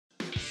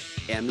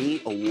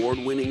Emmy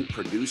award-winning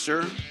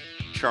producer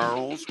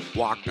Charles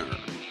Wachter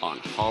on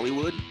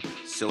Hollywood,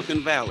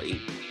 Silicon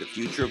Valley, the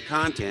future of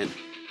content,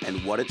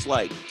 and what it's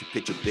like to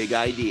pitch a big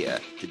idea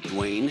to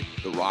Dwayne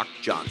 "The Rock"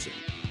 Johnson.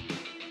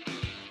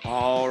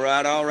 All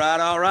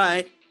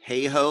right.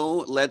 Hey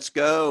ho, let's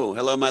go.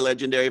 Hello, my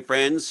legendary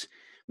friends.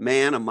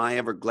 Man, am I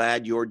ever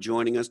glad you're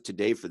joining us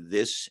today for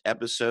this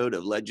episode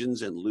of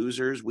Legends and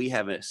Losers. We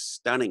have a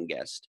stunning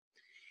guest,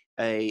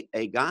 a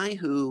guy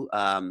who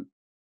kind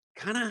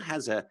of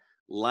has a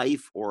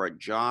life or a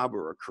job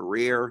or a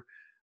career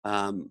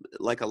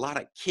like a lot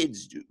of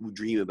kids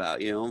dream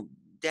about,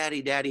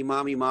 daddy,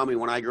 mommy,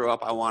 when I grow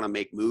up, I want to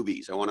make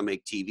movies. I want to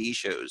make TV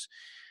shows.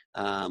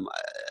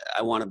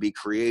 I want to be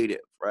creative,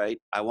 right?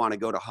 I want to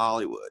go to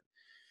Hollywood.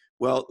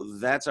 Well,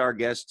 that's our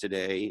guest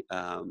today,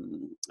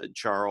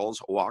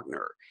 Charles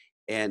Wachter.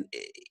 And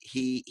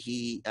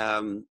we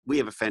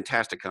have a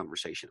fantastic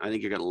conversation. I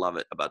think you're going to love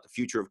it, about the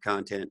future of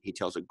content. He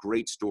tells a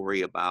great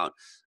story about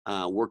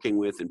working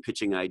with and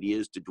pitching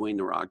ideas to Dwayne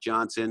 "The Rock"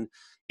 Johnson.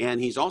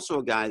 And he's also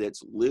a guy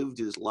that's lived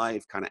his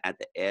life kind of at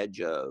the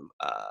edge of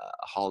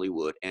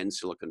Hollywood and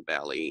Silicon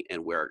Valley,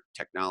 and where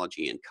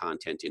technology and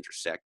content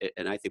intersect.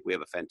 And I think we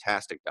have a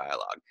fantastic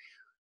dialogue.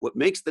 What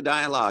makes the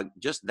dialogue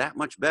just that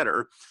much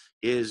better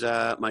is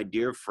my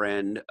dear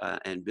friend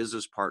and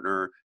business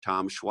partner,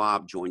 Tom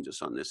Schwab, joins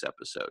us on this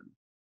episode.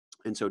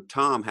 And so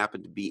Tom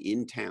happened to be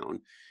in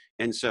town.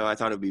 And so I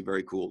thought it'd be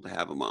very cool to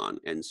have him on.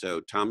 And so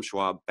Tom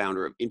Schwab,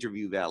 founder of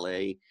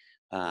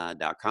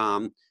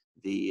InterviewValet.com,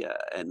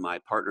 and my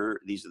partner,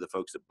 these are the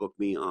folks that book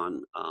me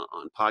on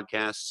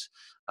podcasts.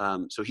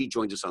 So he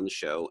joins us on the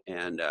show,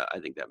 and I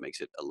think that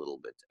makes it a little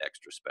bit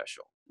extra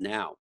special.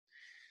 Now,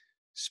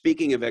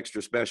 speaking of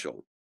extra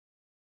special,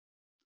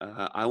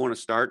 I want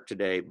to start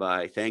today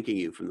by thanking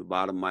you from the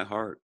bottom of my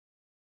heart.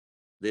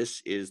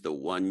 This is the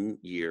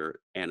 1-year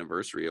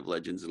anniversary of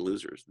Legends and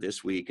Losers.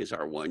 This week is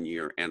our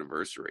 1-year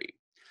anniversary.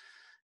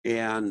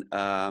 And,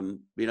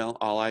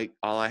 all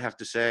I have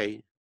to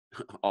say,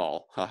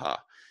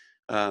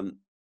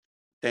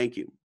 thank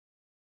you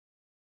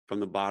from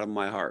the bottom of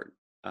my heart.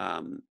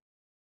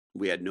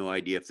 We had no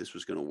idea if this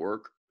was going to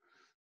work.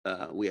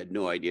 We had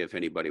no idea if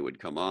anybody would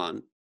come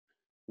on.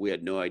 We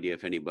had no idea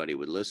if anybody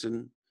would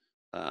listen,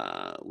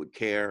 would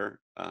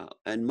care.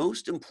 And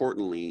most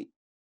importantly,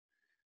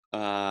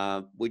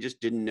 we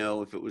just didn't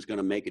know if it was going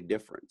to make a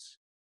difference.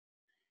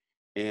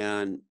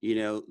 And,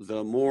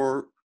 the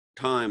more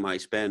time I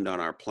spend on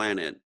our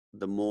planet,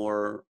 the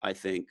more I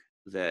think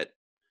that,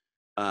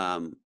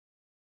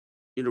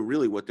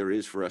 really what there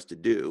is for us to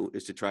do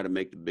is to try to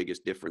make the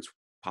biggest difference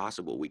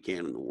possible we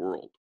can in the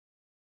world.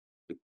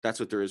 That's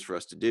what there is for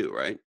us to do,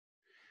 right?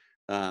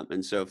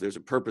 And so if there's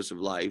a purpose of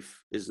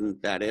life,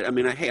 isn't that it? I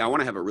mean, I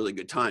want to have a really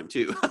good time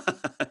too.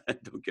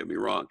 Don't get me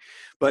wrong.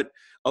 But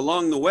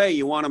along the way,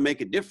 you want to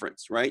make a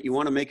difference, right? You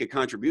want to make a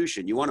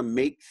contribution. You want to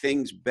make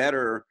things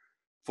better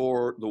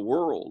for the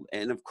world,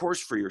 and of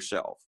course for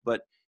yourself.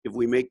 But if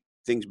we make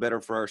things better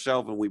for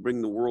ourselves and we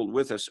bring the world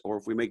with us, or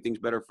if we make things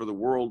better for the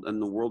world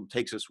and the world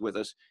takes us with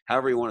us,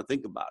 however you want to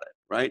think about it,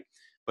 right?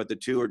 But the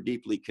two are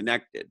deeply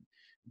connected.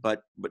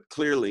 But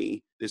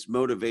clearly, this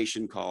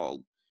motivation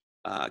called,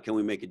 can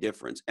we make a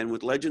difference? And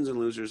with Legends and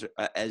Losers,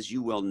 as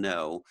you well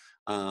know,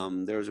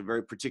 there's a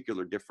very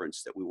particular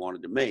difference that we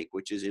wanted to make,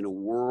 which is in a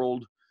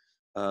world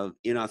of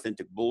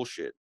inauthentic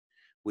bullshit.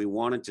 We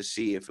wanted to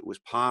see if it was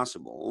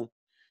possible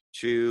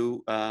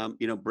to,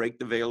 break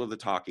the veil of the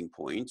talking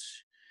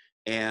points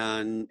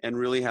and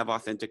really have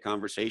authentic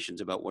conversations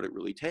about what it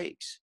really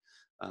takes.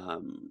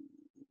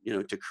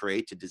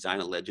 To design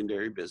a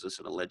legendary business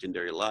and a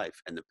legendary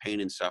life, and the pain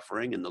and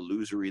suffering and the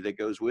losery that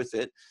goes with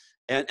it,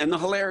 and the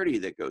hilarity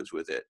that goes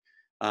with it,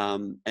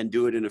 and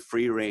do it in a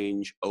free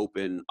range,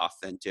 open,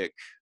 authentic,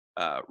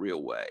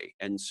 real way.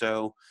 And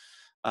so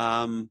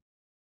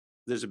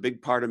there's a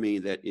big part of me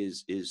that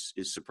is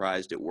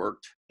surprised it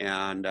worked.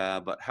 And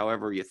but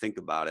however you think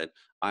about it,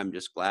 I'm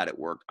just glad it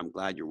worked. I'm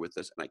glad you're with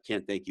us, and I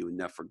can't thank you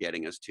enough for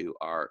getting us to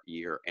our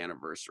year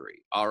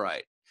anniversary. All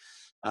right.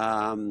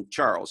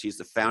 Charles, he's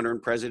the founder and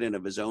president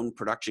of his own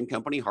production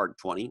company, Hard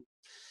 20.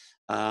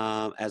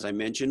 As I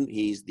mentioned,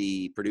 he's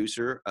the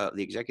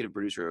executive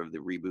producer of the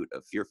reboot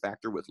of Fear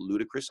Factor with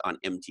Ludacris on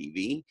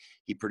MTV.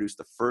 He produced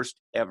the first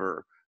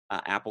ever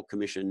Apple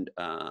commissioned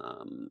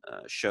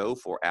show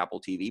for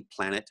Apple TV,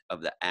 Planet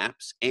of the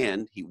Apps,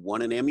 and he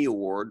won an Emmy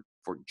Award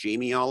for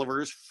Jamie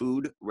Oliver's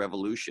Food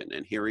Revolution.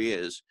 And here he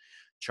is,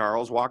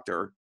 Charles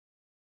Wachter,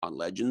 on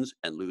Legends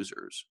and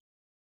Losers.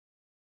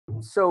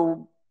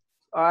 So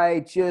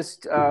I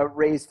just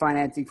raised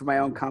financing for my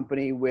own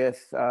company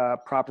with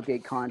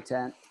Propagate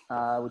Content,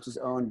 which is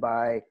owned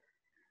by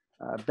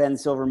Ben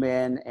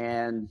Silverman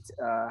and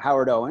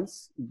Howard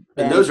Owens.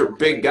 Ben, and those are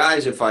big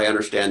guys, if I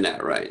understand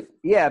that right.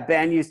 Yeah,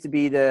 Ben used to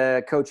be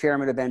the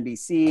co-chairman of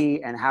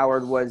NBC, and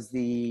Howard was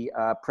the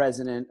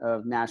president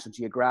of National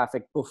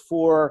Geographic.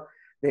 Before,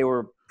 they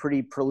were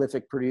pretty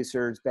prolific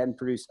producers. Ben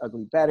produced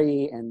Ugly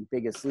Betty and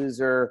Biggest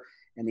Loser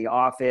and The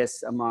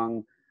Office,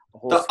 among a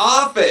whole. The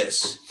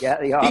Office. Yeah,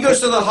 The He Office. goes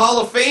to the Hall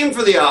of Fame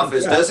for The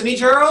Office, doesn't he,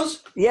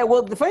 Charles? Yeah,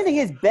 well, the funny thing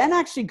is, Ben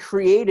actually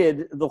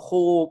created the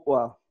whole.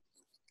 Well,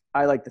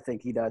 I like to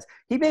think he does.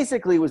 He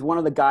basically was one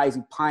of the guys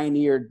who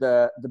pioneered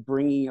the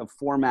bringing of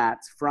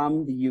formats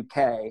from the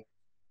UK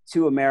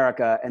to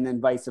America, and then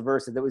vice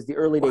versa. That was the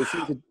early days.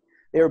 Wow.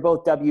 They were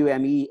both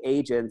WME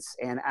agents,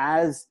 and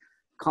as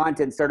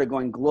content started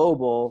going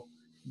global,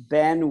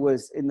 Ben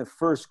was in the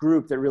first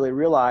group that really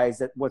realized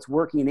that what's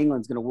working in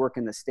England is going to work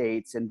in the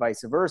States, and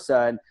vice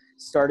versa, and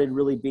started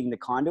really being the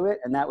conduit.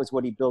 And that was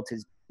what he built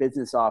his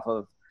business off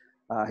of,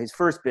 his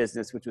first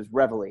business, which was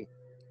Reveille,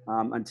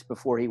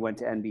 before he went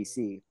to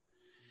NBC.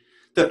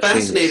 The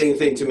fascinating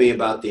thing to me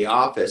about The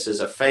Office as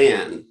a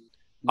fan,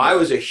 I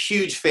was a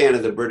huge fan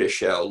of the British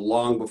show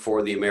long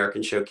before the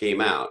American show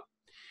came out.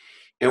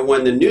 And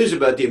when the news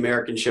about the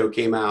American show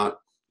came out,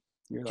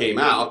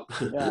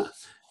 Yeah.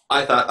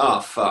 I thought, oh,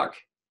 fuck.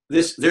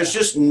 There's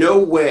just no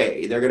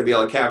way they're going to be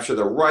able to capture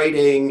the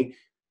writing,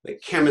 the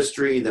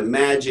chemistry, the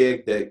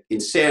magic, the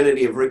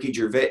insanity of Ricky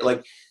Gervais.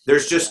 Like,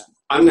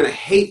 I'm going to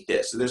hate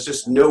this. There's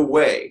just no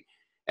way.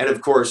 And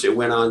of course, it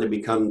went on to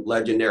become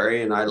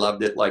legendary, and I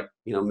loved it like,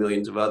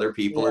 millions of other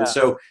people. Yeah. And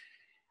so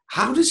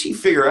how does he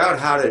figure out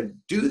how to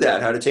do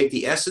that, how to take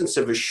the essence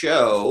of a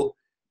show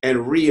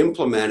and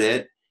re-implement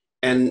it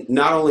and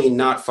not only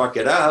not fuck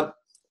it up,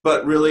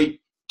 but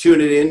really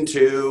tune it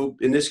into,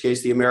 in this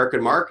case, the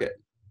American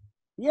market?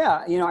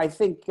 Yeah, I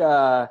think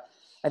what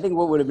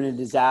would have been a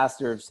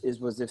disaster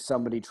was if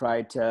somebody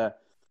tried to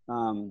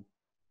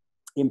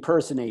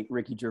impersonate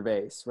Ricky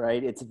Gervais,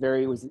 right? It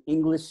was an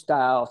English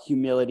style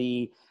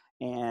humility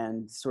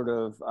and sort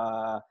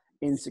of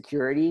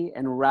insecurity,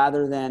 and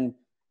rather than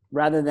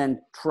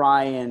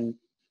try and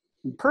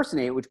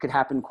impersonate, which could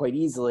happen quite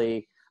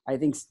easily, I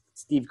think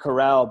Steve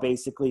Carell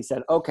basically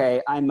said,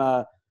 okay, I'm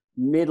a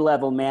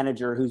mid-level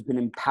manager who's been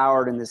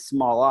empowered in this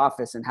small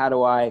office, and how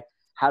do I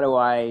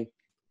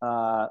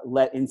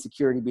let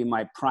insecurity be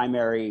my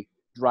primary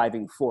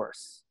driving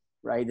force,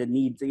 right? The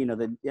need,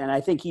 and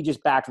I think he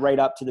just backed right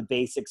up to the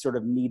basic sort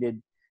of the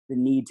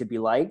need to be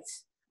liked,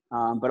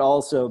 but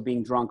also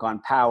being drunk on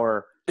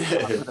power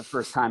for the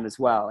first time as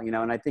well,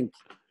 and I think,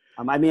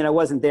 I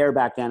wasn't there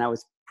back then. I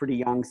was pretty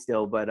young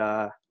still, but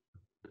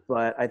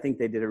I think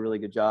they did a really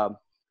good job.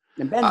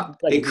 And Ben,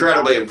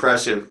 incredibly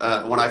impressive.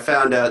 When I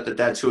found out that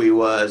that's who he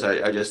was,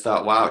 I just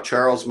thought, wow,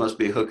 Charles must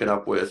be hooking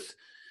up with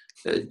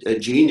a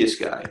genius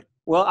guy.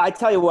 Well, I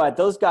tell you what,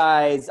 those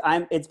guys,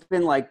 it's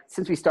been like,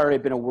 since we started,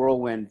 it's been a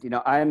whirlwind.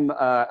 I'm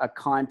a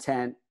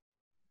content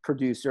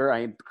producer.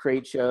 I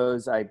create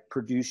shows, I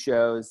produce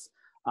shows.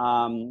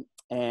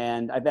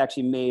 And I've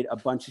actually made a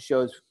bunch of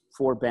shows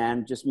for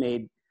Ben, just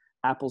made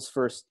Apple's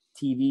first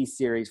TV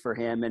series for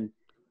him. And,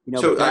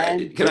 so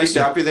Ben, can I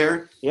stop you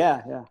there?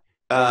 Yeah.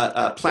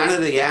 Planet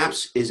of the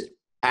Apps is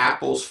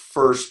Apple's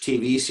first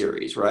TV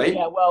series, right?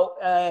 Yeah, well,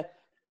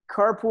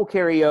 Carpool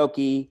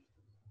Karaoke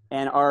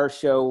and our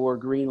show were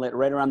greenlit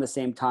right around the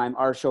same time.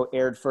 Our show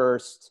aired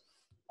first.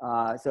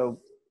 But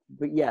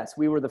yes,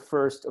 we were the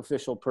first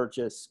official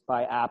purchase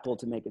by Apple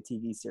to make a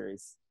TV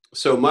series.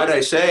 So might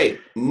I say,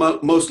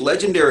 most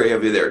legendary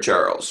of you there,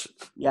 Charles.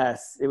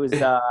 Yes, it was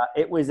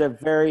a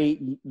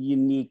very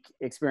unique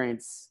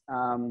experience,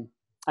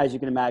 as you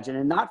can imagine,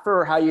 and not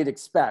for how you'd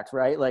expect,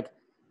 right? Like,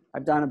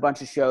 I've done a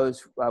bunch of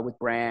shows with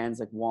brands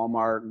like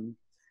Walmart and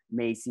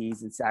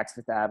Macy's and Saks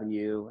Fifth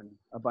Avenue and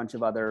a bunch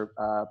of other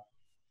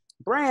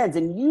brands,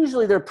 and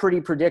usually they're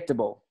pretty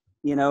predictable.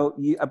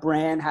 A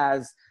brand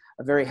has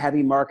a very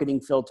heavy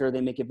marketing filter.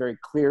 They make it very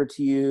clear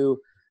to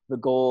you the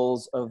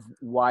goals of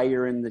why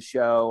you're in the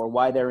show or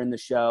why they're in the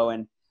show,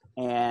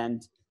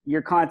 and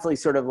you're constantly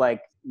sort of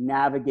like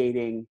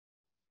navigating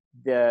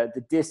the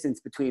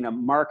distance between a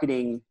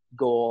marketing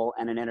goal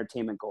and an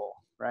entertainment goal,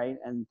 right?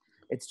 And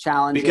it's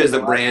challenging because the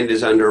brand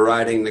is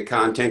underwriting the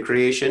content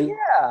creation.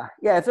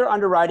 Yeah. If they're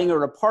underwriting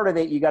or a part of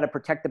it, you got to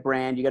protect the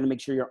brand. You got to make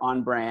sure you're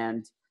on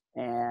brand.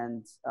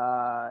 And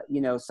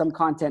some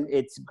content,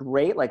 it's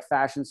great, like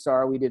Fashion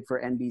Star we did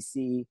for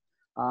NBC,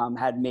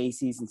 had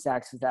Macy's and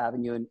Saks Fifth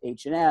Avenue and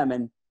H&M,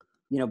 and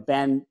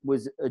Ben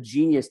was a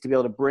genius to be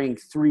able to bring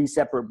 3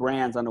 separate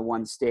brands onto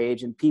one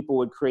stage, and people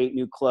would create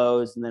new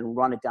clothes and then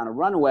run it down a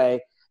runway,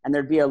 and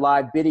there'd be a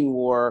live bidding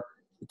war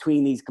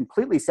between these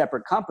completely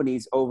separate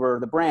companies over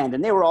the brand,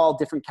 and they were all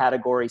different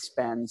category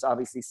spends.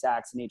 Obviously,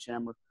 Saks and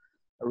H&M are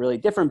really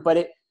different, but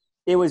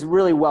it was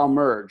really well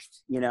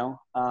merged,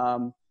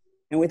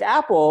 and with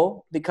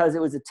Apple, because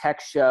it was a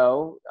tech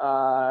show,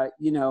 there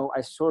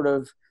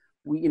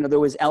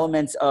was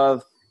elements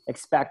of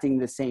expecting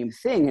the same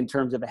thing in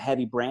terms of a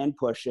heavy brand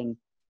push. And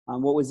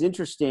what was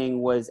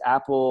interesting was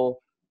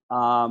Apple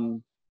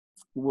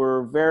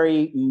were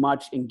very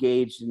much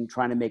engaged in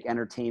trying to make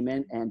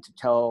entertainment and to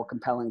tell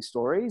compelling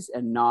stories,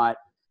 and not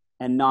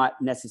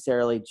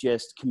necessarily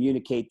just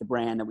communicate the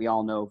brand that we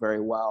all know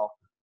very well.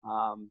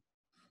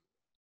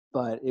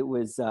 But it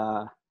was,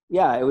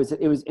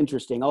 it was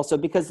interesting also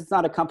because it's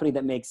not a company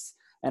that makes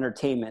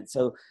entertainment.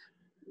 So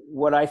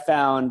what I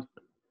found,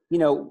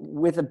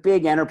 with a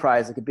big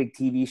enterprise, like a big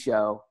TV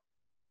show,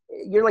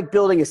 you're like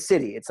building a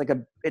city. It's like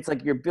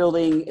you're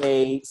building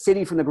a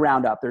city from the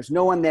ground up. There's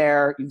no one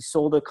there. You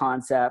sold a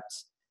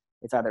concept.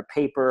 It's either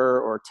paper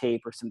or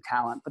tape or some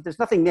talent, but there's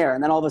nothing there.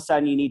 And then all of a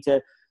sudden you need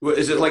to. Well,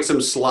 is it like some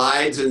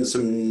slides and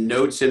some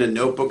notes in a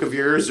notebook of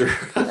yours, or?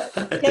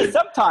 Yeah,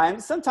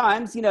 sometimes,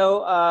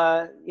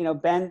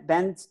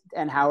 Ben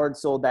and Howard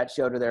sold that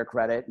show to their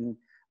credit. And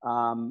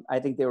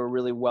I think they were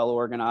really well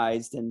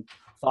organized and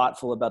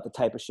thoughtful about the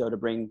type of show to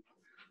bring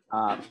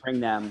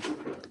them.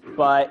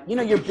 But,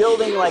 you're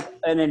building like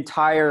an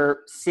entire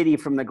city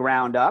from the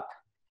ground up.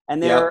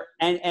 And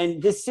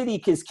and this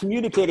city is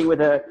communicating with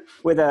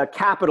a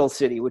capital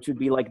city, which would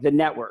be like the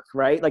network,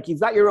 right? Like you've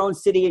got your own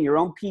city and your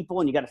own people,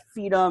 and you got to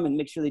feed them and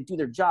make sure they do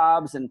their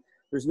jobs, and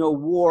there's no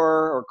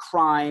war or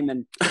crime.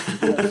 And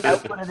the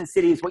output of the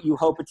city is what you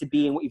hope it to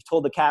be and what you've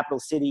told the capital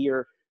city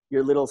your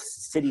little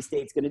city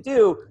state's going to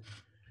do.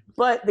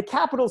 But the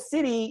capital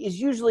city is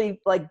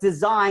usually like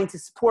designed to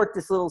support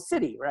this little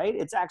city, right?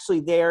 It's actually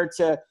there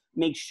to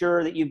make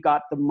sure that you've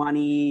got the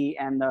money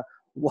and the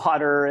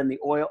water and the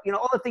oil,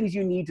 all the things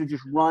you need to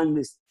just run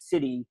this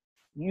city.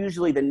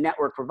 Usually the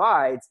network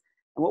provides.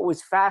 And what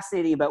was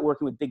fascinating about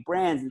working with big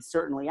brands, and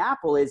certainly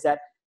Apple, is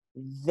that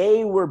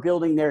they were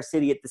building their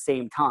city at the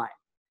same time.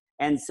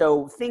 And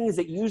so things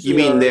that usually— You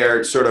mean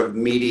their sort of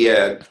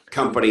media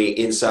company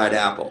inside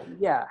Apple?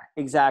 Yeah,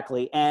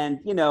 exactly. And,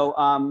 we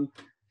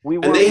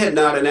were— And they had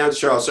not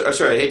announced, Charles,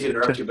 sorry, I hate to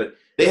interrupt you, but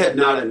they had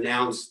not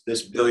announced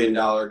this $1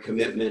 billion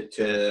commitment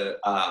to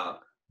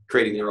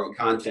creating their own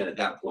content at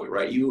that point,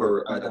 right? You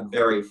were at the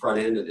very front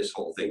end of this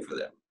whole thing for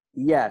them.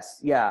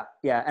 Yes. Yeah.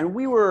 And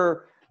we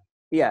were—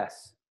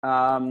 yes. They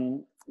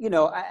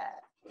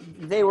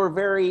were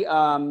very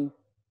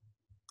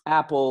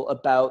Apple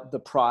about the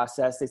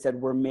process. They said,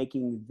 we're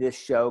making this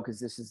show because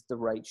this is the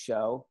right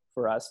show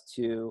for us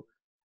to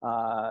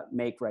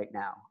make right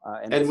now.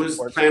 And was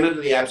Planet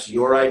of the Apps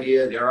your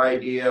idea, their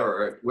idea,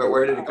 or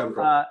where did it come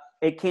from?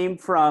 It came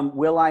from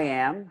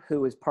will.i.am,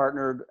 who was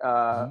partnered,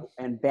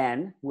 and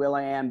Ben,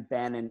 will.i.am,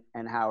 Ben,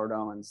 and Howard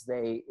Owens.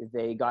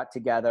 They got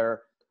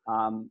together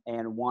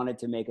and wanted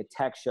to make a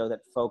tech show that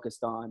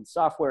focused on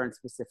software and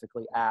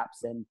specifically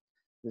apps, and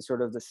the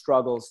sort of the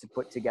struggles to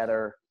put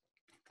together,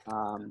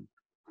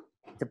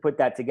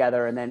 that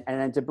together, and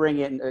then to bring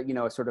in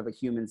a sort of a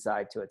human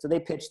side to it. So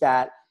they pitched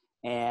that,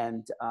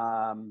 and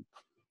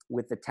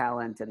with the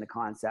talent and the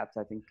concept,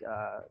 I think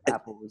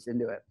Apple was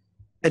into it.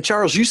 And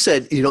Charles, you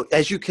said,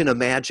 as you can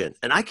imagine,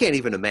 and I can't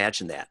even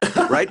imagine that,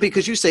 right?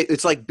 Because you say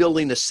it's like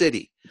building a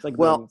city. Like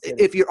well,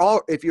 if you're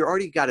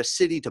already got a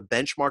city to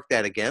benchmark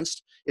that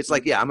against, it's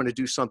like, yeah, I'm going to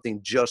do something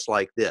just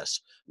like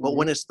this. But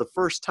when it's the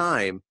first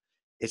time,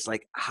 it's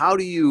like, how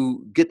do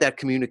you get that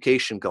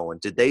communication going?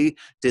 Did they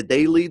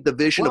lead the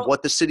vision of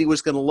what the city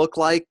was going to look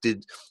like?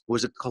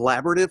 Was it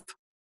collaborative?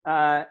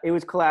 It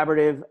was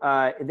collaborative.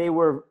 They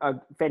were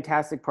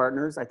fantastic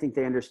partners. I think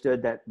they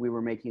understood that we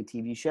were making a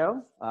TV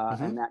show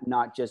and that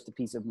not just a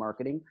piece of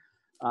marketing.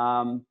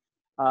 And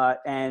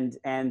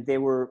they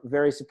were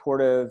very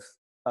supportive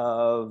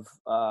of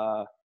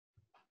the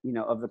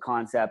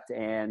concept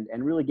and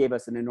really gave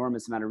us an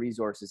enormous amount of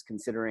resources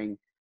considering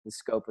the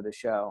scope of the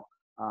show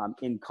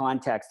in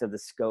context of the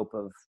scope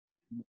of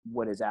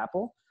what is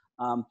Apple.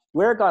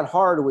 Where it got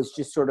hard was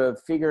just sort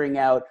of figuring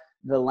out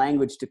the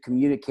language to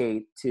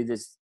communicate to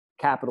this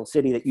capital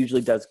city that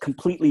usually does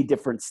completely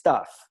different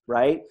stuff,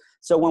 right?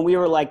 So when we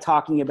were like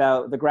talking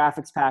about the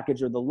graphics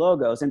package or the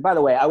logos, and by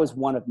the way, I was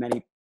one of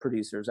many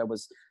producers. I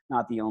was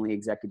not the only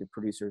executive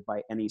producer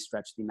by any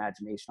stretch of the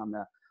imagination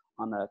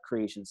on the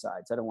creation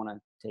side. So I don't want to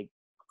take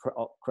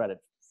credit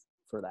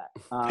for that.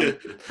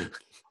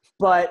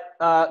 But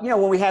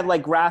when we had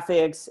like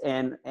graphics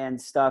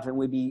and stuff, and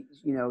we'd be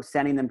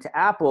sending them to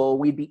Apple,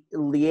 we'd be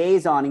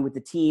liaisoning with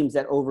the teams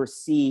that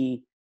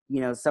oversee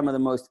some of the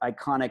most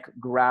iconic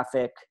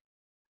graphic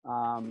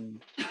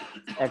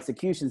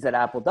executions that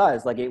Apple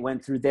does. Like it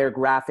went through their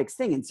graphics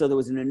thing, and so there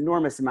was an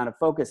enormous amount of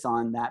focus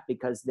on that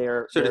because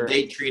they're. So did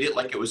they treat it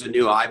like it was a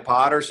new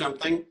iPod or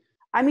something?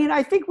 I mean,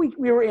 I think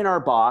we were in our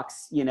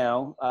box,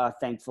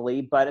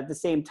 thankfully, but at the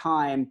same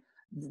time,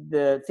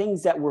 the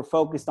things that were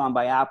focused on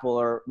by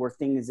Apple were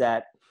things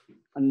that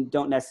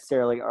don't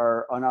necessarily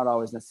are not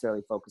always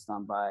necessarily focused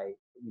on by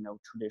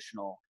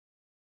traditional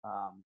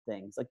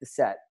things like the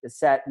set.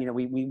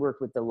 We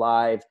worked with the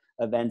live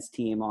events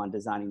team on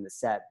designing the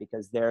set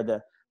because they're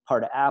the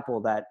part of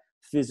Apple that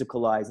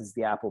physicalizes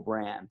the Apple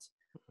brand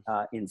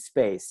in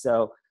space.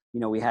 So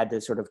we had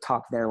to sort of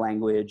talk their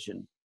language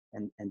and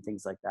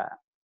things like that.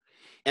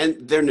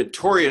 And they're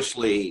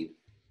notoriously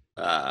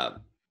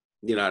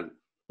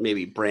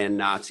maybe brand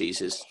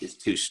Nazis is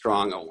too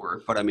strong a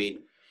word, but I mean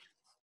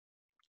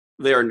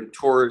they're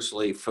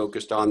notoriously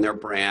focused on their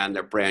brand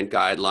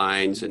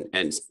guidelines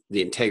and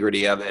the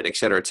integrity of it, et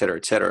cetera, et cetera,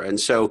 et cetera. And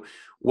so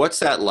what's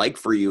that like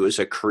for you as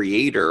a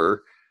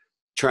creator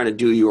trying to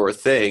do your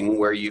thing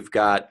where you've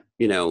got,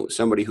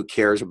 somebody who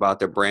cares about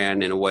their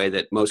brand in a way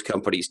that most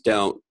companies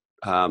don't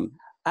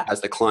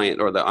as the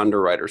client or the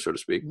underwriter, so to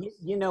speak?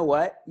 You know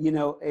what?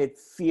 It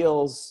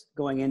feels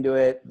going into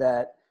it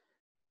that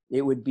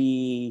it would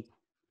be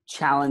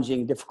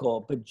challenging,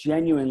 difficult, but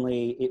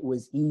genuinely it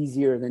was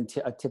easier than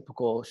a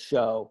typical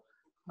show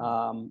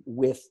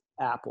with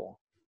Apple.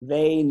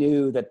 They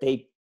knew that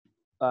they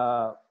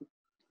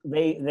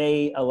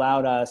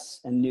allowed us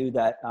and knew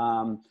that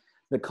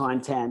the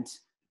content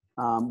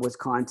was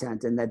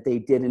content, and that they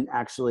didn't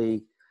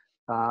actually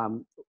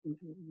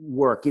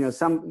work.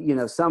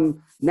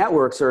 Some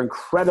networks are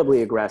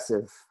incredibly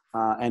aggressive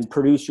and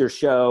produce your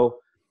show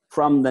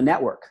from the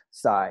network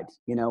side,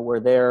 where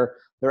they're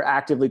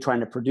actively trying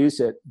to produce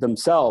it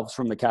themselves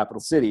from the capital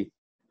city.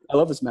 I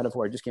love this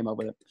metaphor. I just came up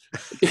with it.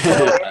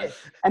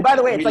 And by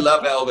the way, we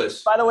love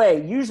Elvis. By the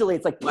way, usually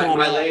it's like my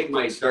leg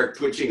might start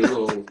twitching a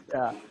little.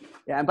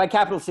 Yeah. And by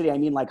capital city, I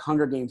mean like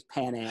Hunger Games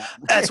Pan Am.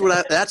 That's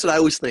what I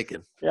was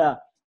thinking. Yeah.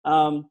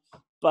 They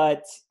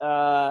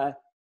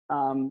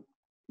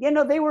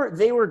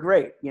were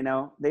great.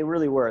 They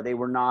really were. They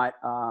were not.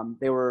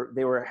 They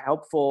were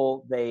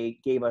helpful. They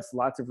gave us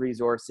lots of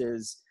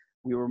resources.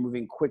 We were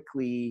moving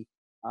quickly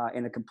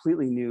in a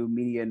completely new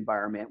media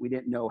environment. We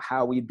didn't know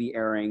how we'd be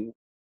airing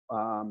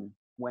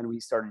when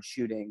we started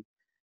shooting,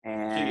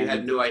 and so you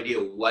had no idea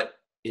what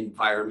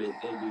environment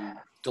they'd be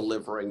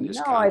delivering this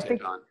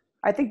content on.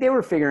 I think they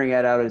were figuring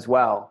it out as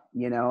well.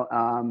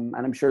 And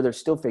I'm sure they're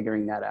still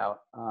figuring that out.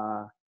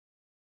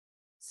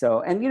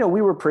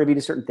 We were privy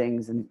to certain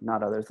things and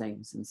not other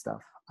things and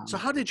stuff. So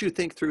how did you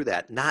think through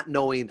that, not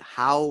knowing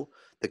how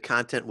the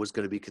content was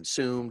going to be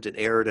consumed and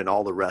aired and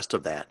all the rest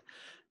of that?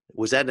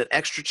 Was that an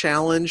extra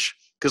challenge?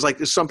 Because like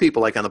some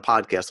people like on the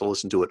podcast will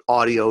listen to it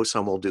audio,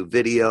 some will do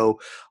video,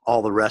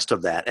 all the rest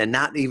of that, and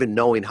not even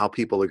knowing how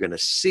people are going to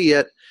see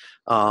it.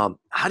 How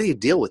do you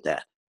deal with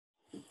that?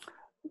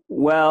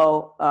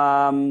 Well,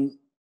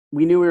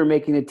 we knew we were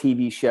making a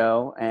TV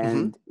show,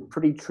 and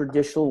pretty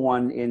traditional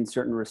one in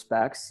certain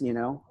respects. It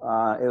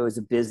was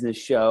a business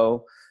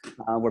show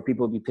where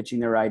people would be pitching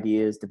their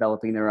ideas,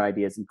 developing their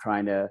ideas, and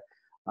trying to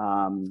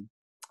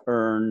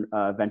earn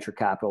venture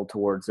capital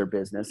towards their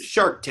business.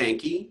 Shark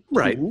Tanky,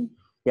 right? Mm-hmm.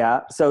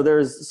 Yeah. So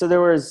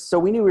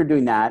we knew we were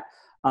doing that.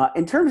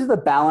 In terms of the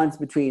balance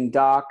between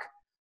doc,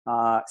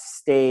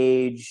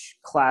 stage,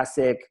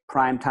 classic,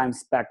 primetime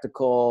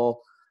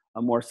spectacle,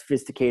 a more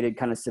sophisticated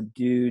kind of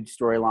subdued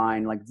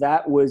storyline, like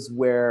that was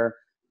where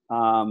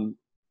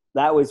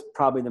that was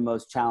probably the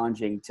most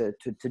challenging to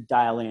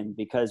dial in,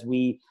 because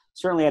we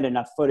certainly had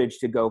enough footage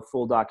to go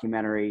full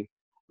documentary,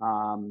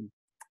 but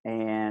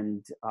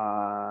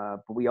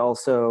we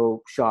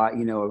also shot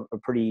a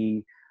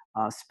pretty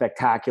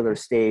spectacular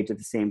stage at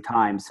the same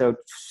time. So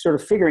sort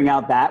of figuring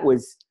out that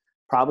was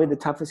probably the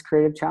toughest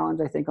creative challenge,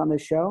 I think, on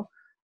this show.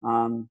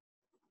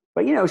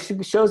 But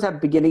shows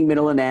have beginning,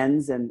 middle, and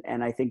ends,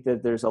 and I think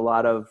that there's a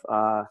lot of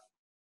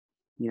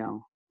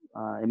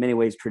in many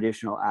ways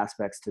traditional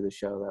aspects to the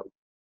show that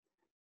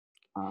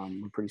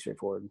were pretty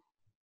straightforward.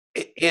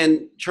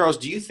 And Charles,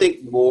 do you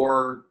think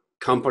more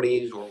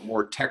companies or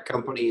more tech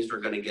companies are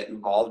going to get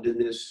involved in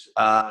this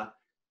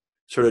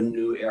sort of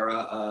new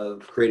era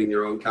of creating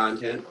their own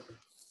content?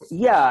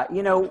 Yeah,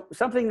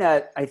 something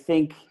that I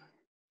think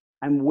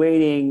I'm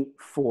waiting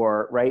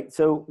for, right?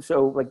 So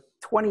like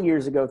 20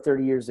 years ago,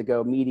 30 years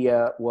ago,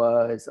 media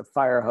was a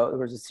fire hose. There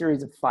was a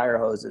series of fire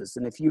hoses.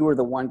 And if you were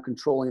the one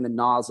controlling the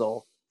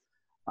nozzle,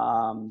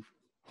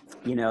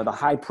 the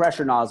high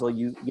pressure nozzle,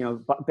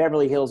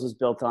 Beverly Hills was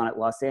built on it.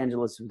 Los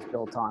Angeles was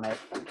built on it.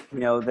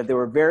 That there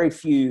were very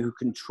few who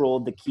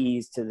controlled the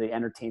keys to the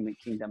entertainment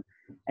kingdom.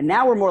 And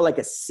now we're more like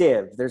a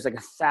sieve. There's like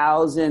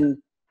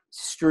 1,000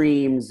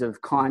 streams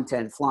of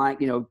content flying,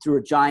 through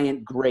a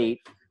giant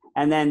grate.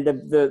 And then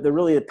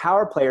the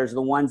power players are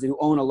the ones who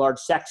own a large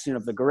section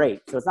of the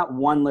grate. So it's not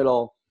one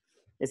little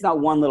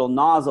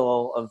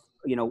nozzle of,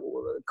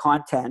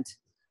 content.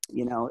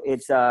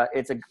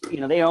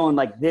 They own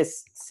like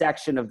this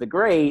section of the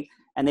grate,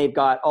 and they've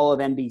got all of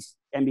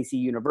NBC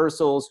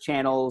Universal's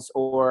channels,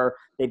 or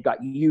they've got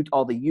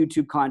all the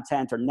YouTube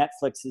content, or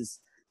Netflix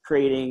is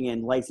creating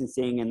and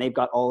licensing, and they've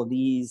got all of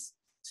these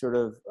sort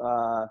of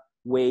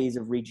ways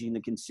of reaching the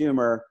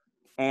consumer.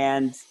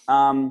 And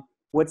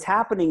what's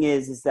happening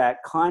is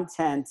that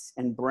content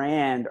and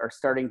brand are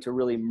starting to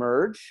really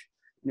merge.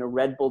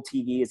 Red Bull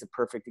TV is a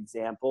perfect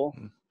example.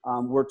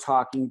 We're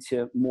talking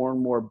to more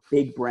and more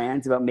big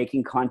brands about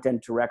making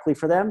content directly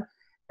for them.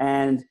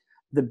 And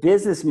the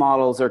business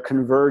models are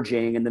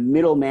converging, and the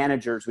middle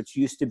managers, which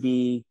used to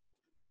be,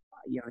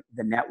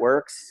 the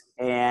networks,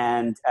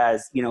 and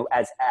as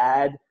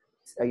ad,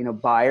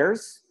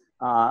 buyers,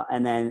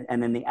 and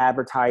then the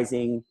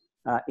advertising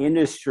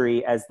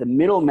industry as the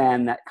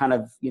middleman that kind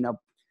of,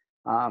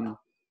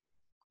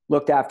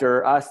 looked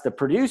after us, the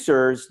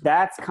producers.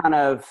 That's kind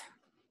of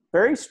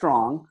very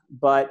strong,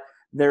 but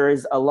there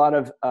is a lot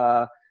of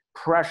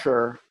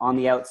pressure on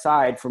the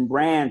outside from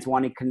brands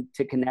wanting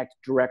to connect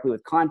directly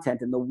with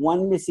content. And the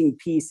one missing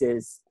piece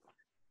is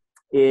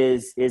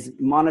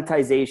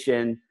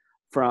monetization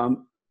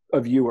from a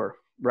viewer,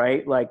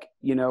 right? Like,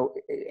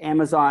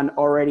 Amazon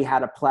already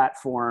had a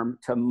platform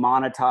to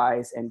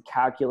monetize and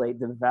calculate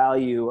the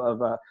value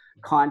of a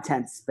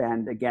content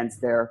spend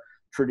against their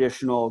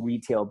traditional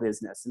retail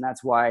business. And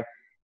that's why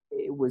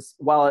it was,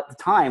 while at the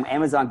time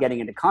Amazon getting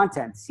into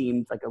content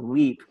seemed like a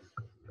leap,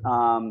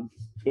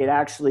 it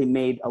actually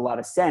made a lot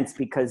of sense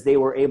because they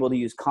were able to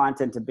use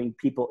content to bring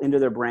people into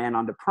their brand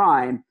onto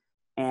Prime,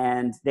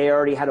 and they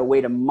already had a way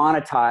to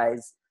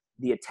monetize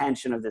the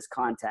attention of this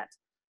content.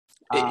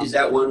 Is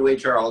that one way,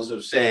 Charles,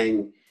 of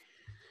saying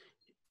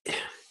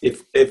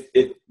if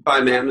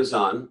I'm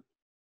Amazon,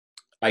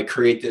 I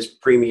create this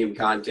premium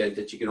content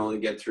that you can only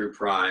get through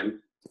Prime.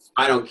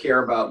 I don't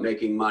care about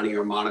making money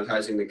or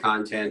monetizing the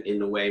content in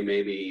the way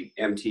maybe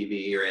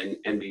MTV or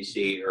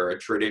NBC or a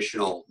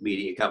traditional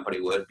media company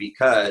would,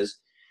 because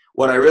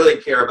what I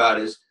really care about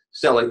is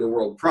selling the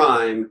world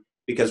Prime,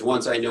 because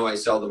once I know I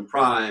sell them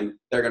Prime,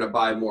 they're going to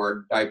buy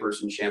more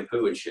diapers and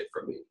shampoo and shit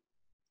from me.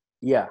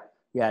 Yeah.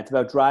 Yeah. It's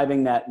about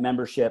driving that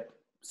membership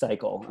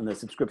cycle and the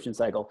subscription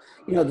cycle.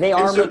 You know, they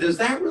are. And so does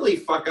that really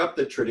fuck up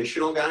the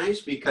traditional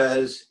guys?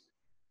 Because,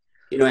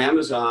 you know,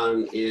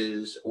 Amazon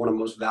is one of the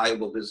most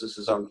valuable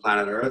businesses on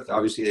planet Earth.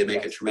 Obviously, they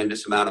make a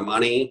tremendous amount of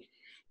money.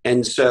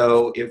 And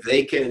so if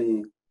they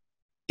can,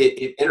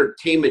 if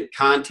entertainment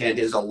content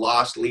is a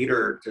loss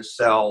leader to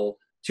sell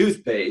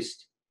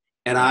toothpaste,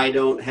 and I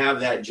don't have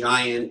that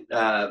giant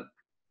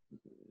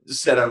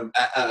set of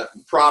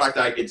product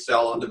I could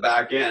sell on the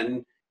back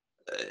end,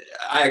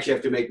 I actually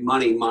have to make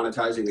money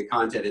monetizing the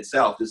content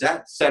itself. Does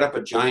that set up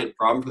a giant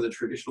problem for the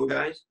traditional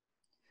guys?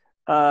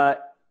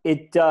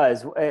 It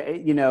does.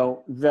 You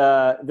know,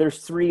 there's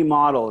three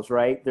models,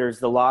 right? There's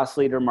the loss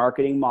leader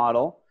marketing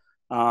model.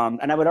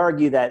 And I would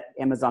argue that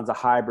Amazon's a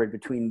hybrid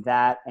between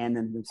that and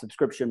then the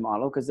subscription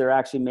model, because they're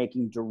actually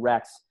making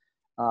direct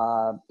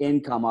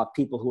income off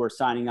people who are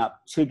signing up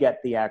to get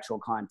the actual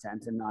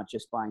content and not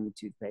just buying the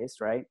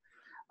toothpaste, right?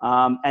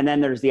 And then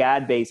there's the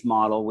ad-based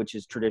model, which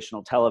is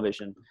traditional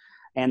television.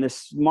 And the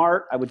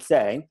smart, I would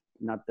say,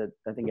 not that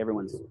I think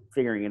everyone's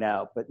figuring it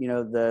out, but you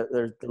know,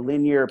 the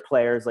linear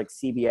players like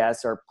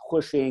CBS are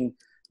pushing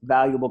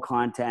valuable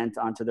content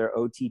onto their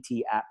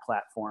OTT app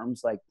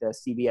platforms. Like the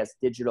CBS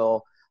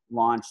Digital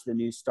launched the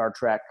new Star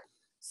Trek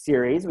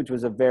series, which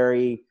was a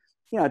very,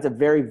 you know, it's a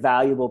very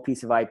valuable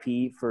piece of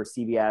IP for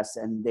CBS,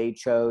 and they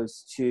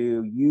chose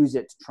to use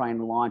it to try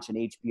and launch an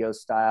HBO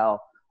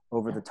style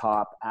over the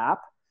top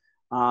app.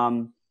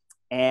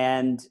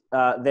 And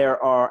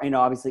there are, you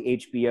know, obviously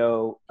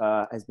HBO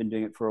has been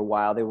doing it for a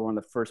while. They were one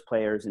of the first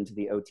players into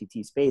the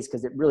OTT space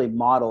because it really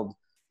modeled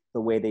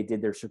the way they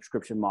did their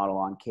subscription model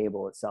on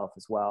cable itself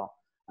as well.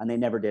 And they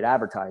never did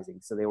advertising.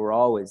 So they were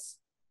always,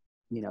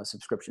 you know,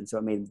 subscription. So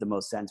it made the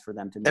most sense for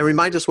them to. And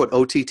remind us what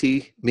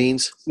OTT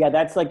means. Yeah,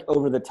 that's like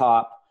over the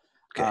top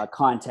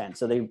content.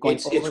 So they've gone.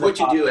 It's what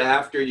you do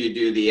after you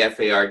do the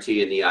FART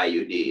and the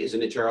IUD,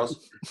 isn't it,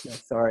 Charles? Yeah,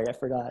 sorry, I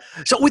forgot.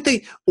 So with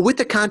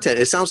the content,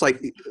 it sounds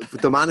like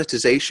the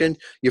monetization,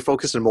 you're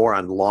focusing more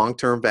on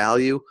long-term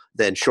value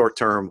than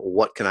short-term.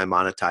 What can I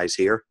monetize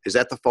here? Is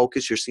that the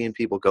focus you're seeing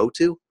people go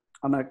to?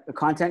 On the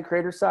content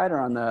creator side or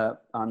on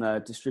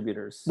the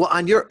distributors? Well,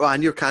 on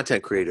your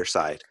content creator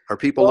side, are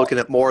people looking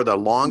at more of the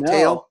long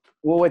tail?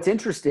 Well, what's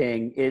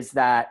interesting is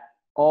that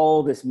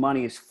all this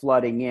money is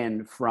flooding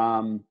in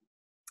from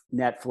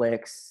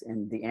Netflix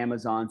and the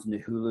Amazons and the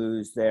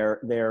Hulus.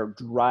 They're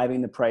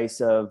driving the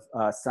price of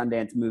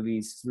Sundance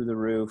movies through the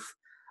roof.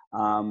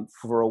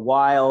 For a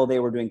while, they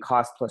were doing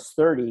cost plus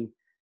 30%.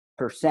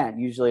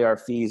 Usually our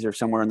fees are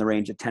somewhere in the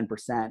range of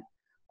 10%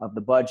 of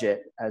the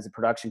budget as a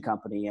production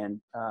company. And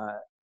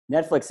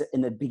Netflix in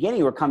the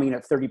beginning were coming in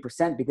at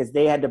 30% because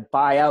they had to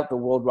buy out the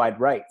worldwide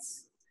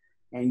rights.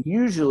 And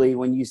usually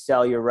when you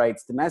sell your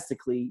rights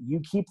domestically, you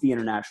keep the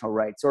international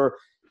rights. Or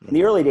in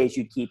the early days,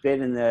 you'd keep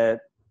it. In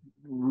the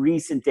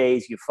recent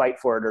days, you fight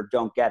for it or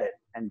don't get it.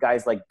 And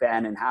guys like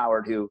Ben and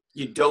Howard who...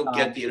 You don't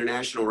get the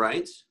international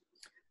rights?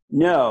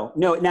 No.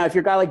 Now, if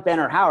you're a guy like Ben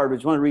or Howard,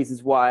 which is one of the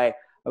reasons why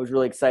I was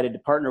really excited to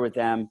partner with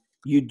them,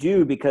 you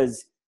do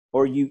because...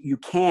 or you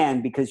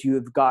can because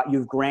you've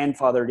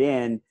grandfathered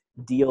in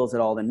deals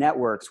at all the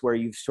networks where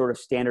you've sort of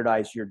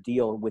standardized your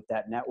deal with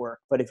that network.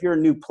 But if you're a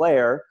new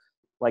player,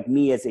 like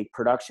me as a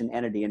production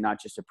entity and not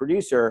just a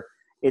producer,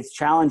 it's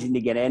challenging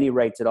to get any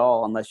rights at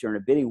all unless you're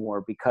in a bidding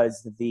war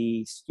because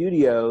the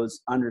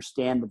studios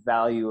understand the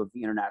value of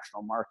the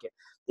international market.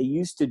 They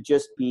used to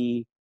just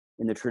be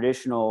in the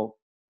traditional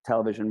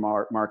television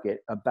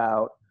market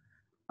about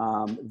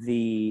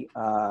the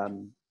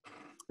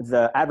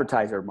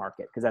advertiser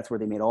market, because that's where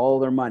they made all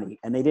their money.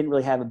 And they didn't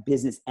really have a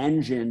business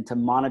engine to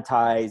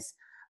monetize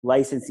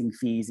licensing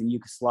fees in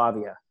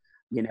Yugoslavia.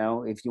 You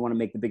know, if you want to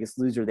make The Biggest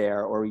Loser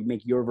there, or you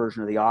make your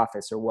version of The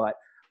Office or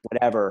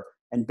whatever.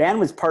 And Ben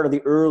was part of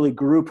the early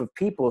group of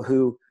people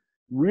who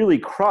really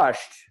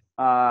crushed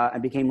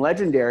and became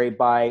legendary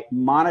by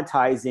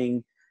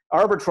monetizing,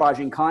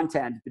 arbitraging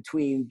content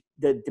between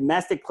the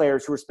domestic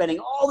players who were spending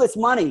all this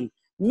money,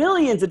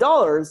 millions of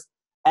dollars,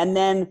 and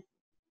then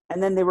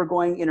they were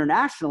going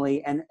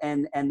internationally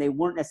and they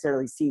weren't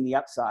necessarily seeing the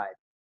upside.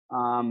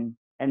 And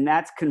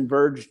that's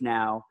converged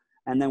now.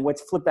 And then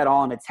what's flipped that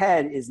all on its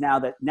head is now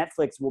that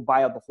Netflix will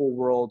buy out the whole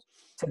world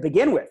to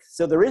begin with.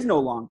 So there is no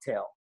long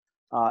tail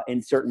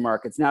in certain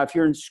markets. Now, if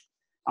you're in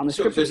On the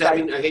So scripted does that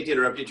side, mean, I hate to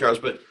interrupt you, Charles,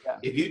 but yeah.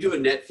 if you do a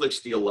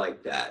Netflix deal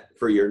like that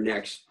for your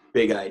next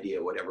big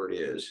idea, whatever it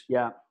is,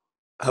 Yeah.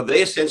 have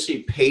they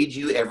essentially paid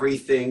you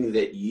everything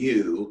that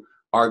you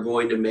are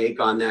going to make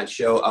on that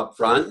show up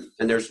front,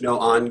 and there's no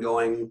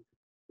ongoing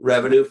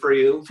revenue for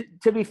you?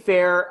 To be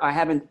fair, I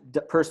haven't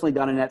personally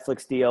done a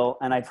Netflix deal,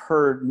 and I've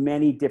heard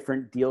many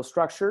different deal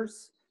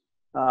structures.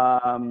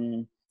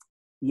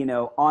 You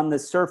know, on the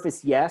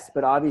surface, yes,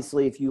 but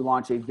obviously if you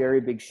launch a very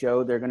big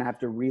show, they're going to have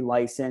to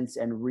relicense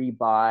and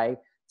rebuy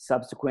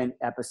subsequent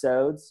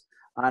episodes.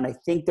 And I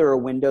think there are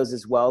windows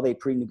as well they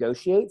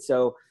pre-negotiate.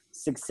 So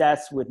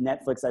success with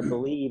Netflix, I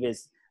believe,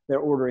 is they're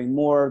ordering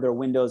more, their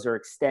windows are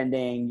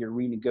extending, you're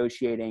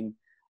renegotiating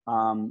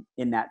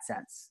in that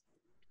sense.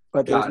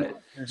 But Got it.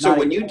 So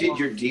when you did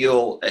your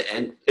deal,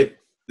 and if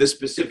the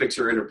specifics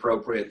are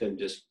inappropriate, then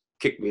just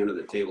kick me under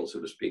the table, so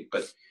to speak.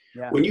 But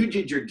yeah. when you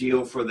did your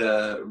deal for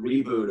the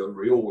reboot of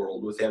Real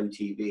World with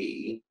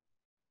MTV,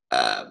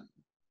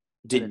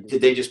 did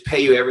they just pay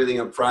you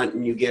everything up front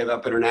and you gave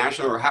up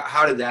international, or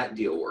how did that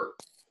deal work?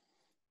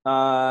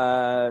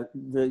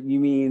 You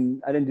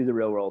mean I didn't do the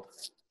Real World?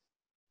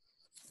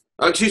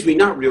 Oh, excuse me,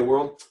 not Real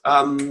World.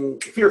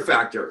 Fear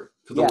Factor.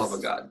 For the love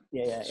of God.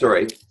 Yeah.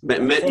 Sorry.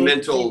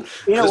 Mental.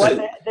 You know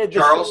what?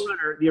 Charles,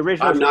 the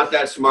original. I'm not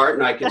that smart,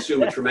 and I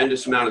consume a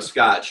tremendous amount of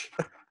scotch.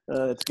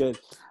 That's good.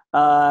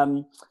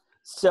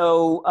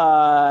 So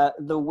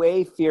the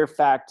way Fear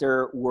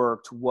Factor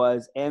worked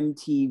was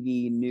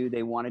MTV knew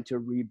they wanted to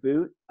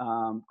reboot.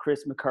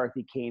 Chris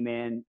McCarthy came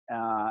in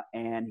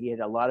and he had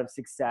a lot of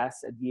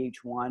success at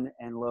VH1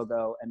 and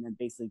Logo, and then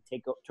basically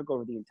took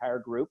over the entire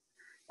group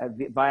at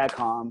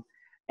Viacom.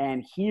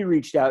 And he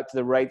reached out to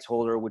the rights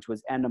holder, which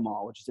was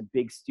Endemol, which is a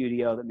big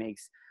studio that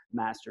makes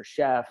Master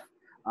Chef.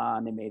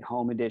 They made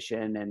Home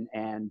Edition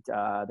and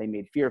they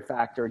made Fear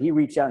Factor. And he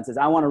reached out and says,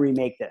 I want to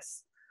remake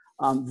this.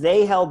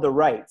 They held the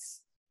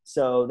rights.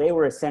 So they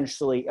were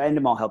essentially,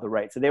 Endemol held the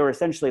rights. So they were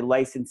essentially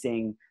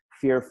licensing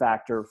Fear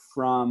Factor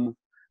from,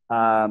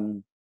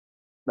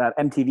 that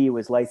MTV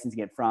was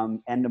licensing it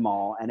from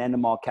Endemol, and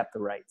Endemol kept the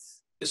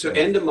rights. So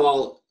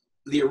Endemol,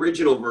 the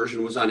original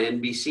version was on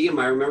NBC. Am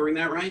I remembering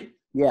that right?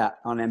 Yeah,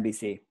 on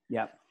NBC.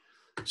 Yeah.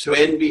 So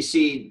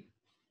NBC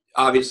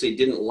obviously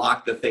didn't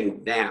lock the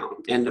thing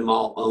down.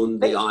 Endemol owned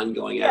the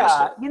ongoing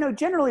asset. You know,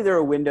 generally there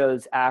are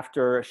windows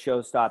after a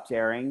show stops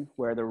airing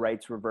where the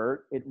rights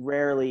revert. It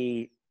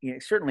rarely, you know,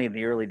 certainly in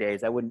the early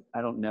days, I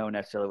don't know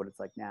necessarily what it's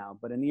like now,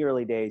 but in the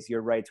early days,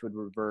 your rights would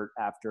revert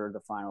after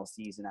the final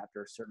season,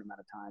 after a certain amount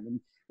of time. And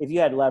if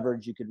you had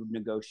leverage, you could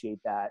negotiate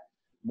that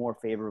more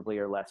favorably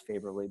or less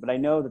favorably. But I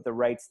know that the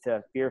rights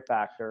to Fear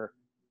Factor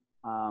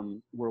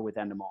were with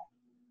Endemol.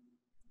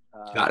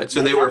 Got it.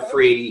 So they were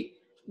free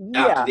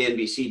after the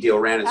NBC deal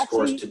ran its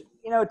course.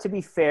 You know, to be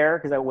fair,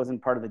 because I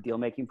wasn't part of the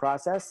deal-making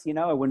process, you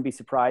know, I wouldn't be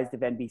surprised if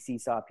NBC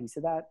saw a piece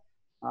of that.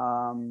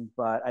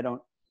 But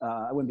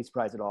I wouldn't be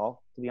surprised at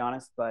all, to be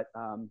honest, but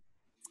I'm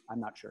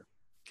not sure.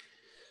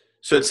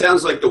 So it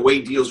sounds like the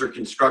way deals are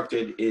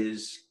constructed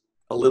is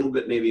a little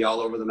bit maybe all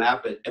over the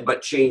map,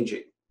 but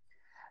changing.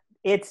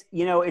 It's,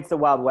 you know, it's the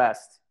Wild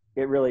West.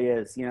 It really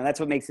is. You know, that's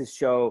what makes this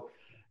show,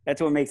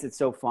 that's what makes it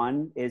so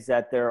fun, is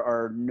that there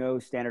are no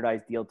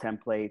standardized deal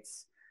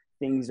templates.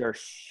 Things are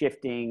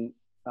shifting,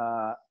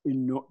 sort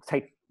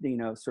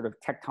of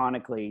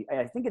tectonically.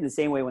 I think in the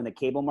same way when the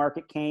cable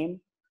market came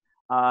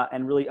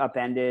and really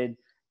upended,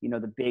 you know,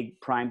 the big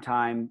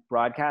primetime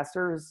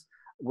broadcasters,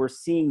 we're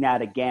seeing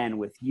that again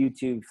with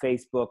YouTube,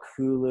 Facebook,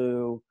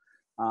 Hulu,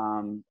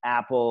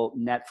 Apple,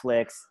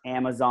 Netflix,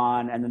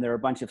 Amazon, and then there are a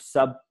bunch of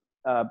sub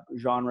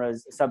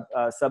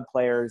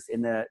players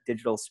in the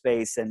digital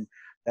space and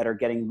that are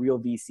getting real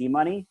VC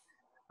money.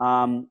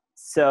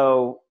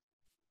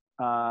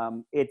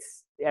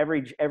 It's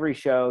every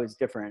show is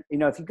different. You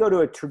know, if you go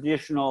to a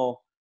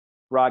traditional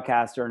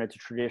broadcaster and it's a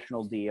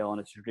traditional deal and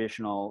it's a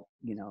traditional,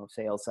 you know,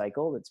 sales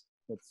cycle, it's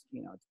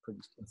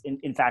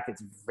in fact,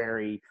 it's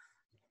very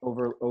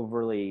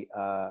overly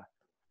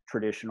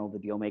traditional, the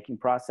deal making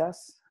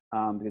process,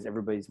 because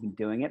everybody's been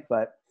doing it.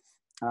 But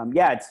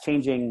it's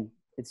changing.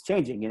 It's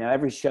changing. You know,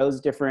 every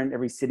show's different.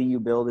 Every city you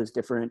build is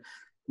different.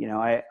 You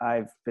know,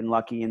 I've been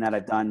lucky in that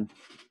I've done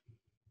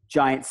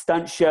giant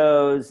stunt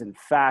shows and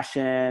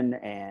fashion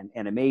and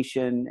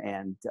animation.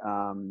 And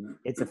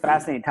it's a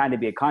fascinating time to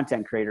be a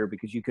content creator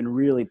because you can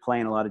really play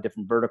in a lot of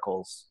different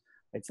verticals.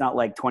 It's not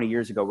like 20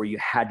 years ago where you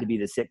had to be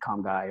the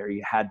sitcom guy or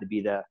you had to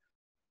be the,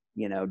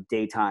 you know,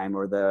 daytime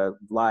or the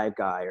live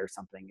guy or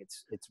something.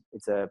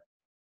 It's a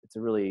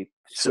really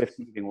swift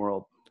moving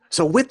world.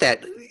 So with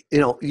that, you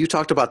know, you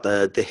talked about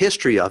the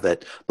history of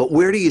it, but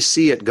where do you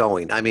see it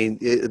going? I mean,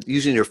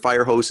 using your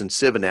fire hose and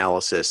sieve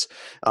analysis,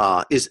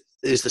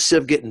 is the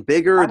sieve getting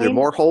bigger? Are there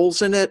more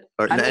holes in it?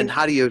 And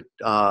how do you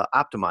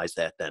optimize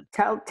that then?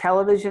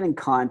 Television and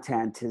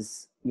content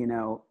is, you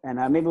know, and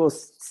maybe we'll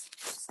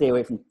stay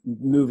away from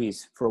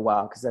movies for a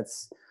while because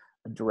that's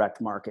a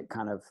direct market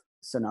kind of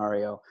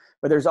scenario.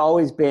 But there's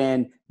always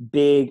been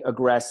big,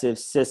 aggressive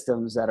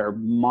systems that are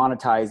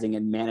monetizing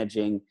and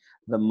managing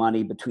the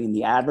money between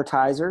the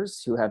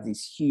advertisers who have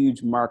these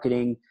huge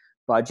marketing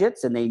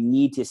budgets and they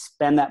need to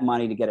spend that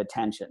money to get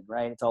attention,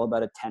 right? It's all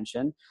about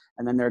attention.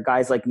 And then there are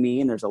guys like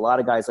me, and there's a lot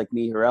of guys like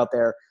me who are out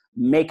there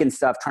making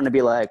stuff, trying to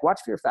be like, watch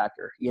Fear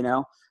Factor, you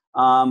know?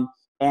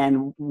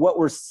 And what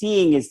we're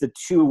seeing is the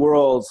two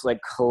worlds like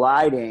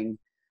colliding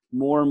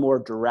more and more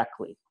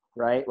directly,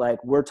 right?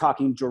 Like we're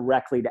talking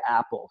directly to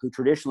Apple, who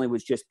traditionally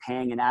was just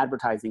paying an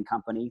advertising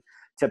company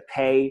to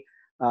pay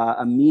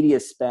a media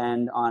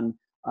spend on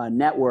a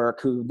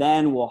network, who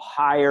then will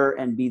hire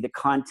and be the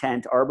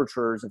content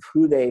arbiters of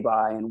who they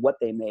buy and what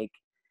they make.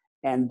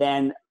 And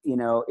then, you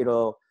know,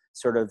 it'll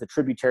sort of, the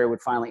tributary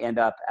would finally end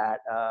up at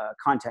a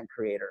content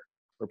creator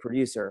or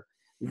producer.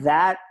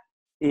 That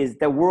is,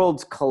 the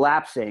world's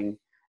collapsing.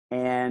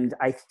 And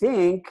I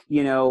think,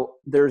 you know,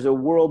 there's a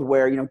world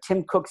where, you know,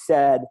 Tim Cook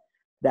said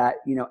that,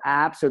 you know,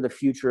 apps are the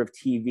future of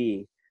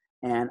TV.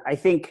 And I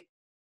think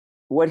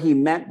what he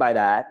meant by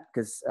that,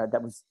 because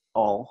that was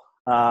all,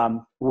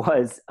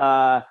 was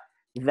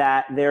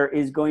that there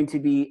is going to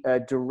be a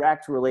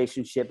direct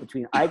relationship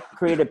between, I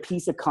create a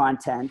piece of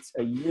content,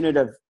 a unit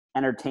of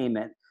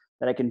entertainment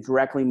that I can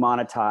directly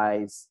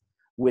monetize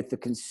with the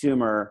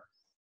consumer,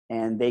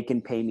 and they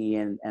can pay me,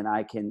 and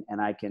I can,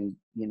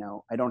 you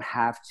know, I don't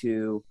have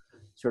to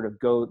sort of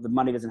go, the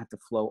money doesn't have to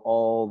flow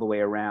all the way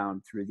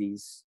around through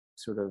these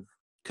sort of.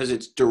 Because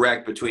it's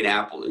direct between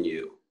Apple and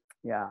you.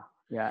 Yeah.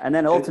 Yeah. And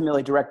then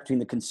ultimately direct between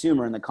the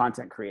consumer and the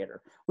content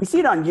creator. We see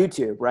it on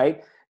YouTube,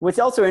 right? What's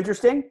also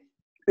interesting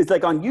is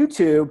like on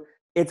YouTube,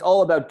 it's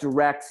all about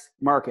direct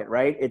market,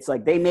 right? It's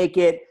like they make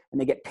it and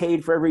they get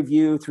paid for every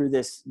view through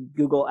this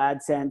Google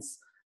AdSense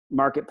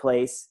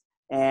marketplace.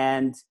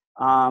 And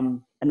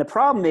the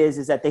problem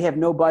is that they have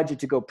no budget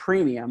to go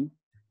premium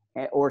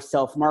or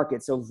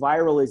self-market. So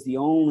viral is the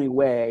only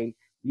way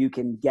you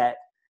can get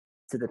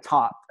to the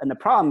top. And the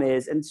problem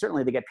is, and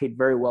certainly they get paid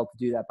very well to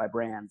do that by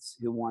brands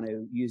who want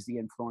to use the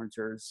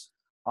influencers'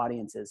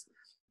 audiences.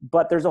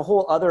 But there's a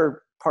whole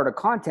other part of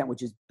content,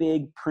 which is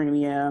big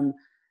premium,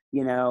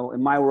 you know,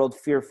 in my world,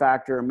 Fear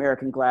Factor,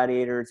 American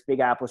Gladiators, Big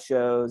Apple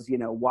shows, you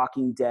know,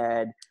 Walking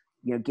Dead,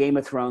 you know, Game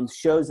of Thrones,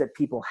 shows that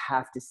people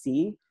have to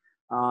see.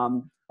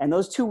 And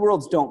those two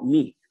worlds don't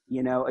meet.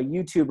 You know, a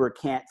YouTuber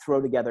can't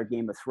throw together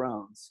Game of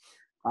Thrones.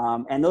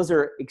 And those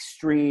are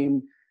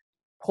extreme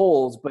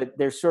poles, but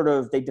they're sort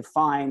of, they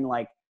define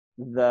like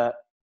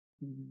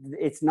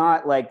it's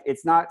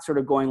not sort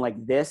of going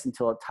like this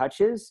until it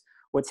touches.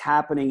 What's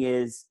happening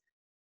is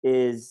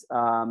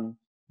the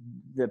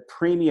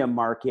premium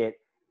market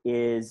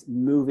is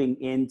moving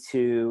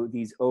into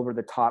these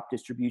over-the-top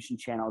distribution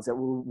channels that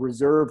were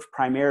reserved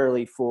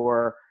primarily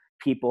for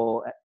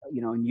people,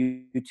 you know, in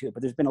YouTube.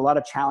 But there's been a lot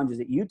of challenges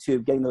at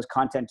YouTube getting those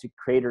content to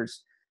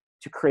creators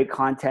to create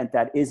content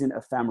that isn't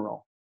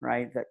ephemeral,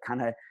 right? That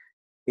kind of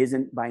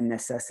isn't by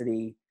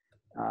necessity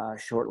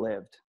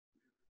short-lived.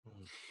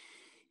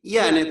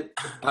 Yeah, and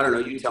I don't know.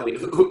 You tell me,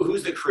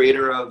 who's the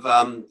creator of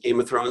Game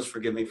of Thrones?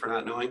 Forgive me for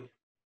not knowing.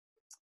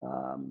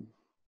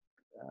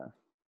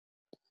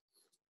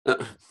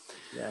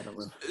 Yeah, I don't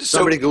know.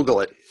 Somebody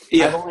Google it.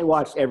 Yeah, I've only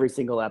watched every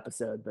single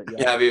episode, but yeah.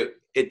 Yeah, have you?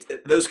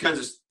 Those kinds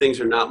of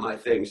things are not my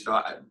thing. So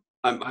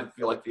I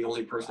feel like the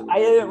only person.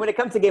 When it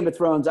comes to Game of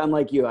Thrones, I'm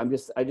like you. I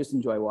just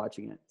enjoy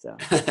watching it. So.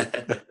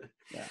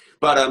 Yeah.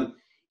 But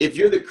if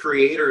you're the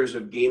creators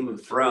of Game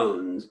of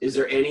Thrones, is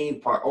there any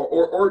part,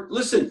 or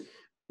listen,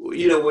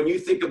 you know, when you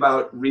think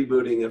about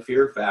rebooting a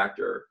Fear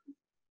Factor,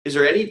 is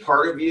there any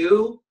part of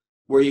you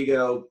where you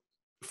go,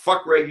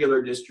 fuck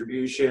regular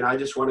distribution, I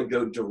just want to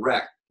go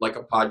direct, like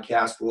a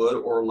podcast would,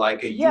 or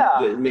like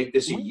make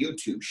this a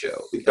YouTube show?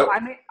 Because,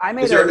 I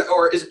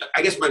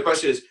guess my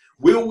question is,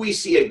 will we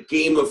see a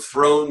Game of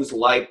Thrones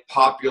like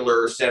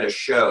popular set of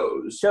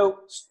shows? So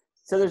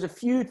there's a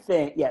few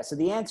things. Yeah. So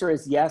the answer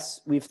is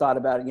yes, we've thought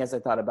about it. Yes, I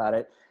thought about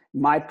it.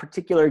 My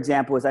particular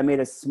example is I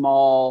made a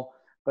small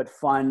but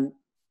fun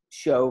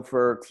show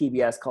for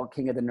TBS called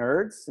King of the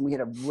Nerds, and we had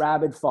a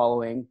rabid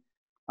following.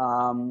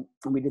 And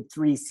we did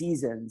 3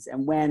 seasons.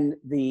 And when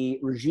the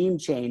regime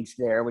changed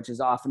there, which is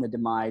often the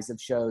demise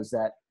of shows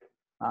that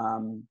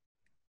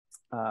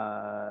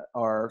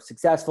are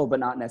successful, but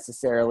not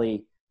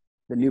necessarily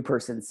the new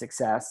person's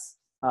success,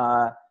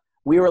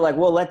 we were like,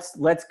 well,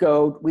 let's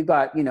go. We've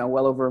got, you know,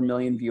 well over 1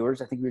 million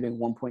viewers. I think we were doing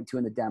 1.2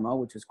 in the demo,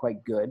 which was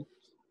quite good.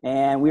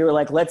 And we were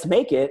like, let's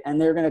make it. And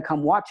they're going to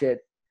come watch it.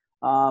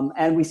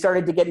 And we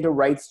started to get into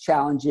rights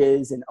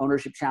challenges and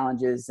ownership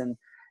challenges.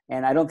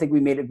 And I don't think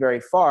we made it very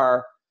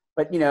far.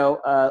 But, you know,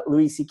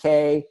 Louis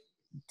C.K.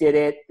 did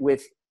it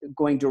with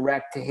going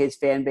direct to his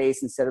fan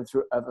base instead of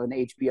an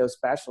HBO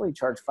special. He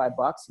charged $5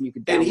 and you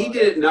could download. And he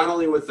did it not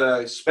only with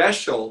a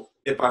special.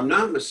 If I'm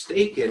not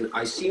mistaken,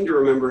 I seem to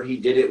remember he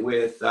did it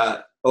with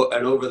an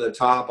over the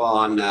top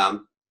on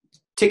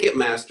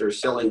Ticketmaster,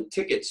 selling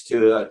tickets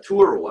to a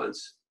tour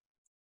once.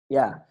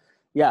 Yeah.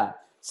 Yeah.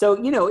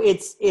 So, you know,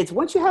 it's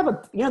once you have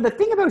the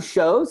thing about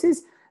shows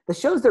is the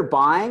shows they're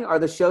buying are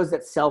the shows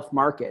that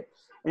self-market.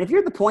 And if you're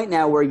at the point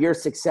now where your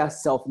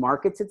success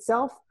self-markets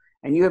itself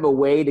and you have a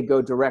way to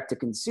go direct to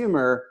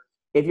consumer,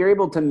 if you're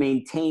able to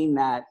maintain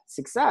that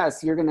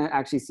success, you're going to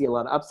actually see a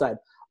lot of upside.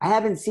 I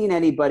haven't seen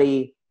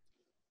anybody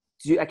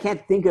I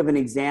can't think of an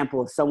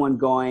example of someone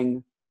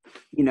going,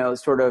 you know,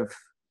 sort of,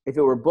 if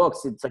it were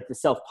books, it's like the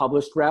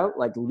self-published route,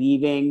 like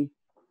leaving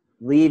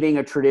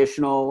a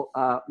traditional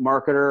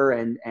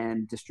marketer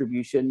and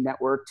distribution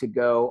network to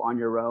go on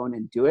your own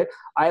and do it.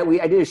 I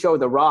did a show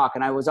with The Rock,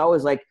 and I was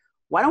always like,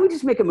 why don't we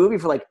just make a movie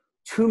for like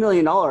 $2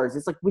 million?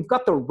 It's like, we've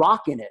got The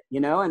Rock in it, you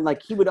know, and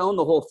like he would own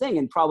the whole thing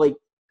and probably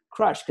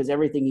crush, because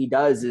everything he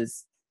does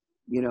is,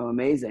 you know,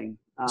 amazing.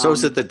 So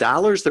is it the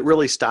dollars that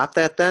really stop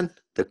that then?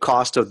 The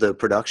cost of the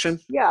production?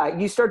 Yeah,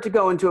 you start to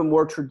go into a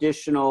more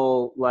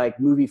traditional like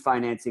movie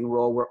financing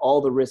role where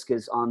all the risk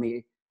is on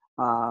the,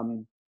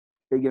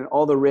 you know,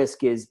 all the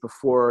risk is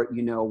before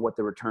you know what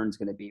the return's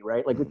going to be,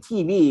 right? Like with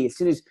TV, as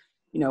soon as,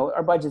 you know,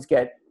 our budgets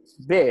get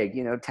big,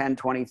 you know, 10,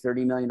 20,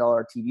 $30 million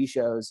TV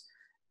shows,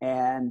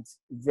 and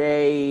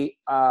they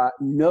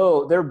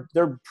know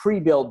they're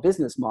pre-built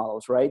business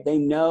models, right? They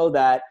know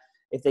that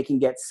if they can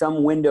get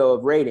some window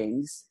of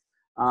ratings,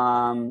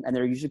 and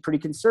they're usually pretty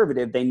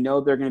conservative, they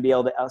know they're going to be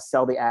able to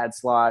sell the ad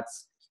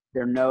slots.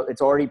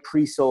 It's already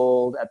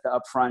pre-sold at the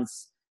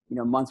upfronts, you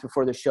know, months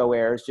before the show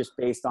airs, just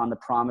based on the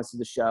promise of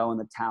the show and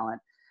the talent.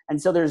 And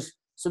so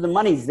the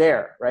money's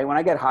there, right? When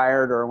I get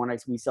hired or when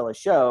we sell a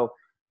show,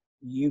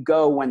 you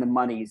go when the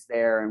money's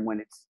there and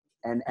when it's,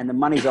 and the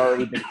money's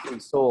already been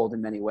pre-sold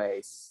in many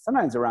ways,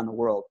 sometimes around the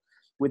world.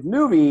 With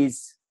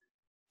movies,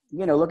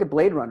 you know, look at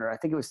Blade Runner. I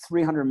think it was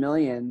 $300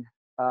 million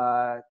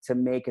to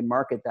make and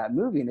market that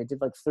movie, and it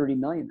did like $30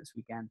 million this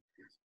weekend.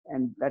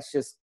 And that's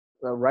just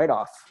a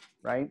write-off,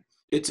 right?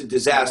 It's a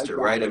disaster,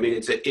 right? I mean,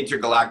 it's an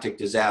intergalactic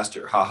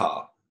disaster.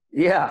 Haha.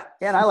 Yeah.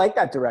 And I like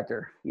that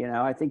director. You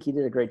know, I think he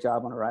did a great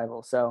job on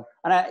Arrival. So,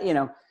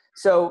 and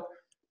so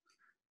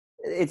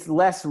it's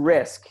less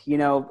risk. You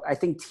know, I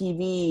think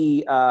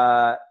TV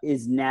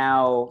is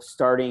now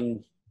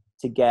starting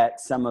to get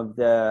some of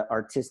the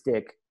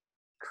artistic,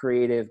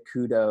 creative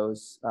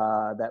kudos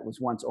that was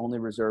once only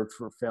reserved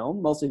for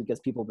film, mostly because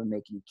people have been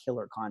making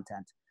killer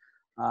content.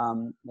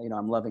 You know,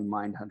 I'm loving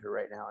Mindhunter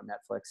right now on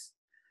Netflix,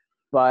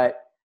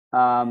 but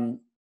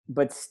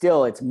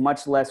still it's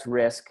much less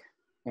risk.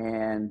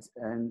 And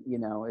you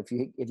know, if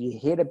you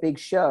hit a big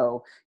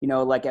show, you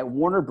know, like at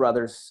Warner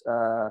Brothers,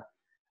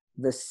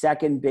 the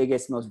second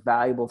biggest, most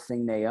valuable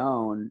thing they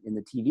own in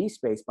the TV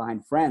space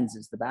behind Friends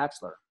is The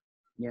Bachelor.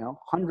 You know,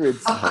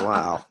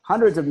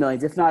 hundreds of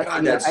millions, if not.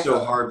 God, that's so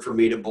hard for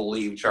me to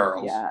believe,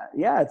 Charles.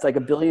 Yeah, it's like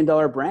 $1 billion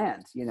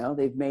brand. You know,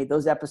 they've made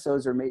those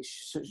episodes are made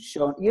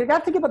shown. You got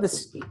to think about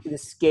the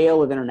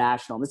scale of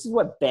international. This is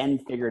what Ben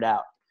figured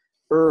out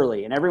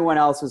early, and everyone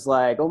else was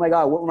like, "Oh my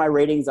God, what were my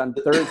ratings on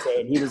Thursday?"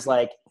 And he was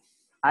like,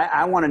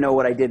 "I want to know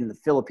what I did in the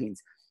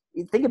Philippines."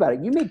 You think about it.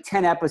 You made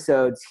 10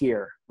 episodes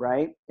here,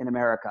 right, in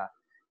America,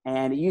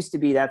 and it used to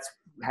be that's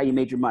how you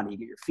made your money. You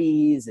get your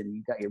fees and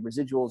you got your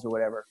residuals or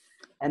whatever.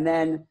 And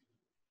then,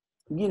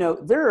 you know,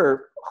 there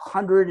are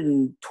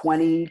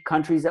 120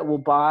 countries that will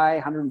buy,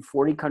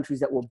 140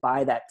 countries that will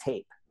buy that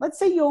tape. Let's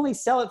say you only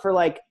sell it for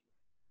like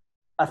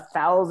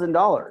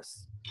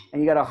 $1,000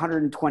 and you got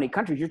 120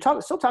 countries. You're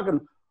still talking,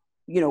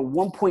 you know,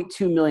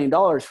 $1.2 million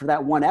for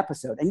that one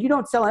episode. And you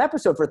don't sell an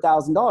episode for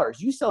 $1,000.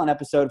 You sell an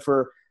episode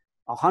for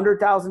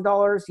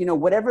 $100,000, you know,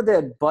 whatever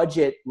the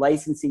budget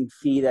licensing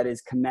fee that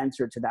is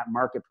commensurate to that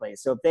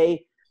marketplace. So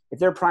if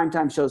their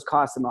primetime shows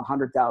cost them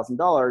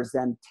 $100,000,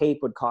 then tape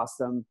would cost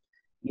them,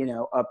 you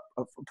know, a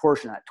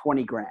portion of that,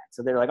 $20,000.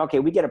 So they're like, okay,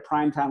 we get a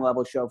primetime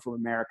level show from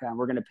America and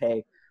we're going to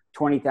pay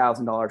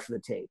 $20,000 for the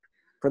tape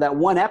for that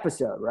one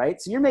episode,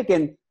 right? So you're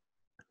making,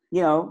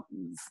 you know,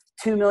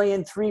 $2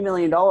 million, $3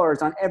 million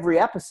on every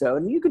episode,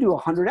 and you could do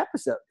 100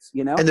 episodes,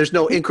 you know? And there's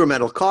no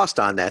incremental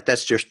cost on that.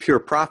 That's just pure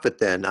profit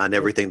then on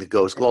everything that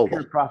goes global.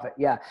 Pure profit,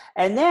 yeah.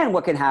 And then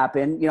what can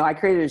happen, you know, I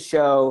created a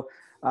show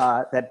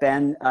that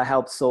Ben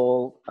helped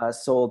sold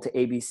to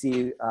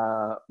ABC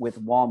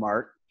with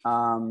Walmart.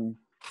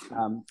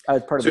 I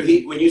was part of.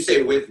 So when you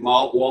say with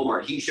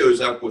Walmart, he shows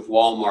up with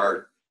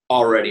Walmart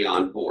already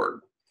on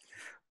board.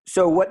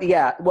 So what?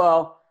 Yeah.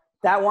 Well,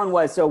 that one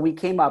was. So we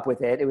came up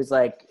with it. It was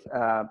like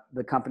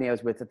the company I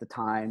was with at the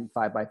time,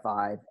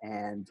 5x5,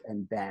 and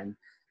Ben's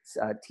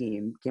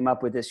team came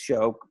up with this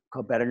show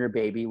called Bet on Your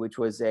Baby, which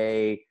was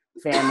a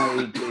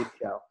family game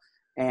show.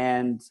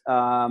 And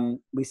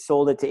we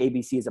sold it to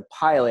ABC as a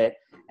pilot,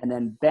 and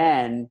then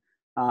Ben,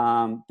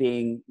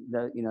 being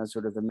the, you know,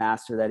 sort of the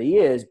master that he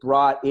is,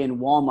 brought in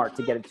Walmart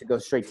to get it to go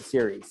straight to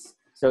series.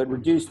 So it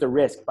reduced the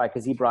risk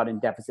because he brought in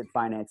deficit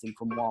financing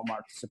from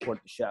Walmart to support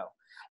the show.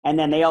 And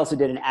then they also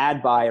did an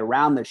ad buy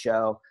around the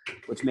show,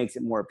 which makes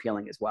it more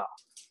appealing as well.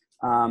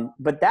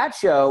 But that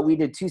show, we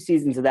did 2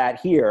 seasons of that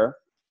here.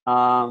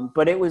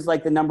 But it was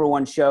like the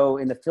 #1 show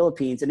in the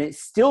Philippines, and it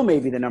still may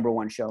be the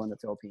 #1 show in the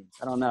Philippines.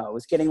 I don't know. It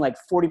was getting like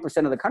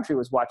 40% of the country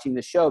was watching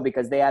the show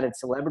because they added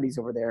celebrities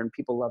over there, and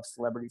people love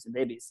celebrities and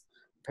babies,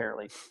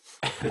 apparently.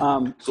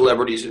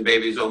 Celebrities and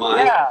babies, oh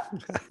my. Yeah.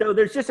 So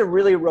there's just a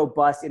really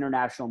robust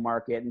international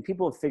market, and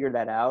people have figured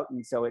that out.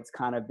 And so it's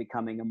kind of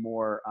becoming a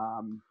more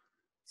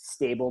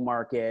stable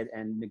market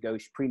and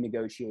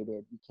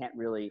pre-negotiated. You can't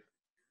really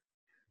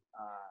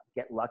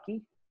get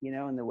lucky, you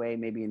know, in the way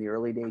maybe in the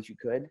early days you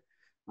could.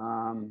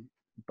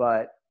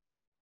 But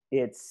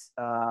it's,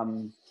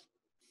 the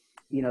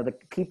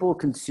people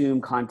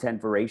consume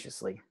content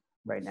voraciously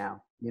right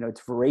now.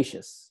 It's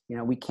voracious.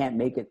 We can't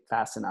make it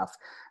fast enough.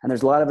 And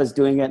there's a lot of us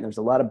doing it, and there's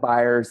a lot of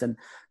buyers, and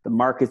the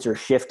markets are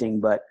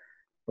shifting. But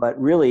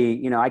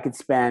really, I could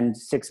spend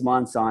 6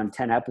 months on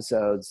 10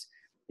 episodes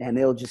and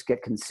they'll just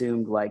get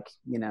consumed like,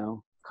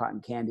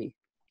 cotton candy.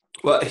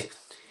 Well,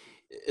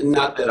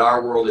 not that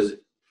our world is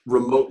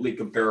remotely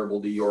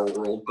comparable to your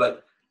world,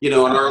 but, in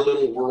our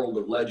little world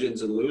of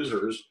legends and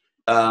losers,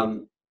 I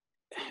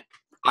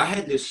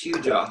had this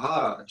huge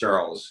aha,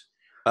 Charles,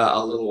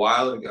 a little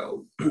while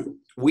ago.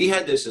 We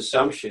had this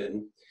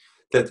assumption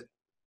that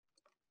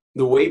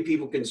the way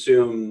people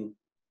consume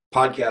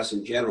podcasts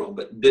in general,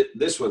 but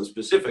this one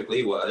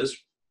specifically, was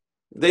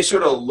they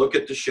sort of look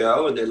at the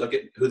show and they look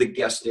at who the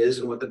guest is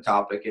and what the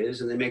topic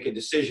is, and they make a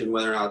decision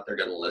whether or not they're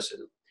going to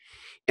listen.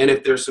 And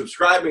if they're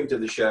subscribing to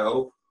the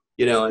show,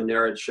 and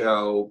they're at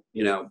show,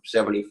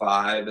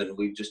 75, and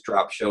we've just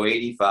dropped show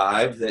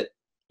 85, that,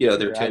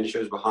 they're 10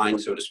 shows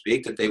behind, so to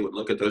speak, that they would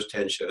look at those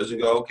 10 shows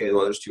and go, okay,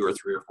 well, there's 2 or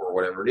 3 or 4,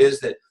 whatever it is,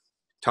 that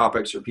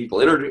topics or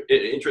people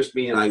interest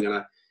me, and I'm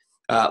going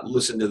to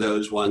listen to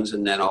those ones,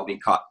 and then I'll be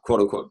quote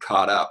unquote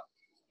caught up.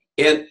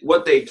 And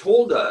what they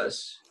told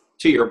us,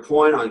 to your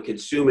point on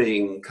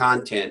consuming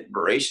content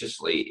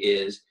voraciously,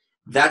 is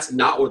that's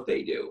not what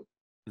they do.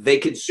 They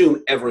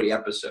consume every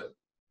episode.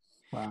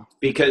 Wow.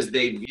 Because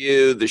they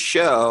view the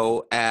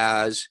show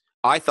as,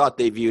 I thought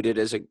they viewed it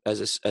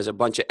as a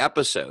bunch of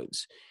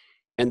episodes,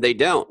 and they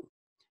don't.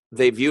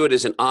 They view it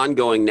as an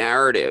ongoing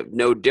narrative,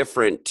 no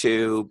different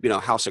to,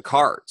 House of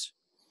Cards.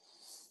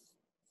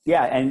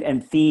 Yeah.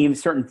 And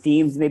certain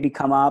themes maybe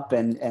come up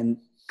and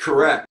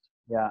correct.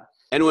 Yeah.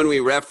 And when we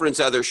reference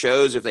other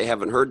shows, if they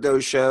haven't heard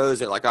those shows,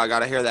 they're like, oh, I got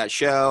to hear that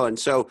show. And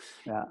so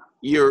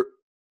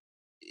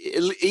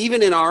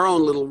even in our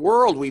own little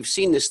world, we've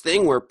seen this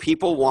thing where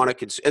people want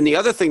to and the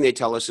other thing they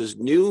tell us is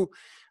new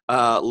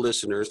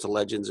listeners to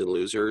Legends and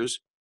Losers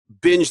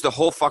binge the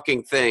whole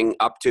fucking thing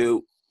up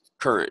to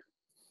current.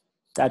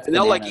 And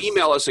they'll like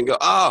email us and go,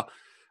 oh,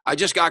 I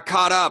just got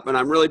caught up and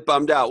I'm really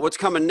bummed out. What's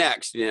coming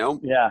next? Yeah.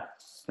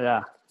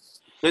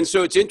 And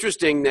so it's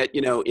interesting that,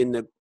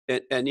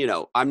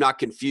 I'm not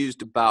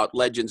confused about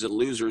Legends and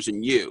Losers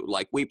and you.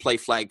 Like, we play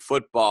flag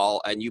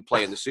football and you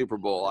play in the Super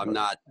Bowl. I'm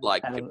not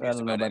like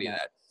confused about any of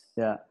that.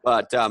 Yeah.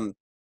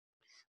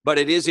 But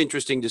it is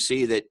interesting to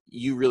see that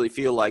you really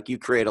feel like you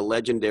create a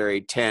legendary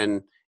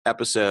 10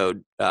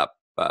 episode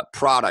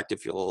product,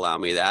 if you'll allow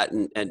me that.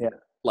 And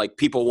like,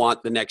 people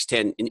want the next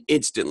 10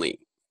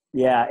 instantly.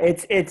 Yeah.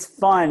 It's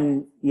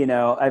fun.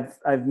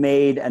 I've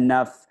made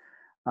enough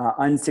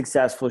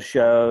unsuccessful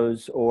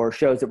shows, or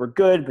shows that were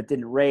good but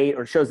didn't rate,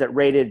 or shows that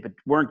rated but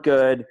weren't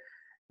good,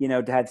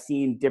 to have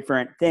seen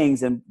different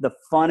things. And the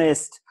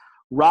funnest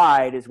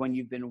ride is when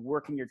you've been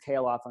working your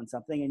tail off on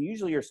something, and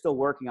usually you're still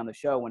working on the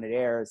show when it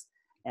airs,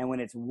 and when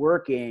it's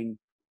working,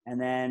 and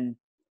then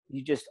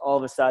you just all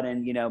of a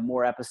sudden,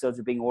 more episodes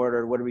are being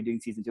ordered. What are we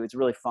doing season 2? It's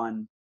really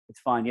fun. It's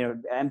fun.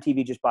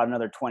 MTV just bought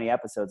another 20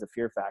 episodes of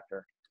Fear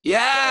Factor.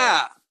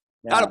 Yeah.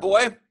 Not a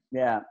boy.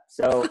 Yeah.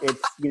 So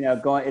it's,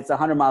 it's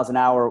 100 miles an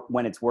hour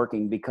when it's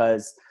working,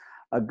 because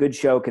a good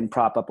show can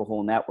prop up a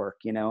whole network,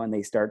 and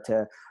they start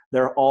to,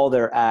 all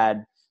their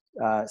ad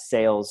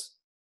sales,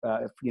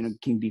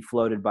 can be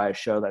floated by a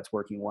show that's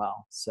working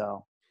well.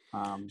 So,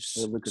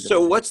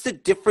 so what's the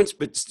difference?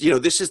 But,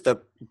 this is the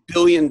 $1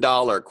 billion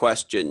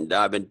question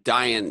that I've been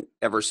dying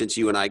ever since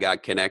you and I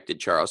got connected,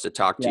 Charles, to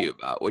talk to you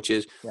about, which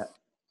is,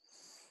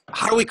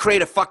 how do we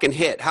create a fucking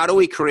hit? How do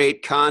we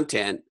create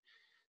content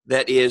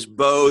that is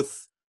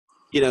both,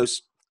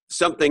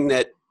 something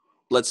that,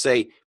 let's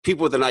say,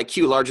 people with an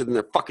IQ larger than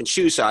their fucking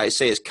shoe size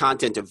say is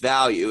content of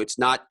value. It's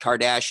not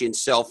Kardashian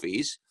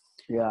selfies.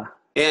 Yeah.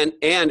 And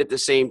at the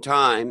same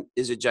time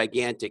is a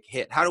gigantic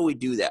hit. How do we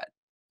do that?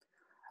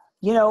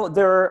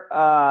 There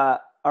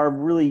are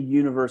really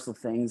universal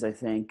things, I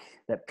think,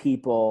 that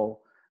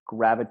people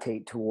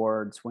gravitate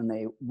towards when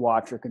they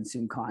watch or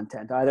consume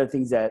content. Either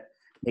things that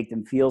make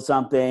them feel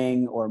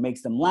something, or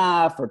makes them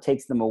laugh, or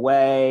takes them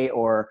away,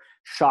 or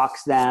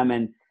shocks them.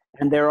 And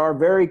there are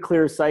very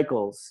clear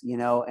cycles,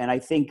 and I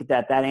think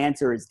that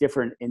answer is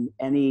different in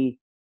any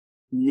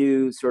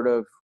new sort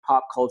of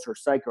pop culture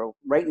cycle.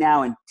 Right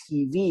now in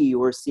TV,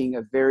 we're seeing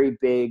a very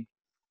big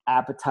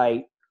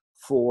appetite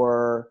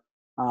for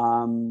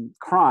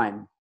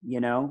crime,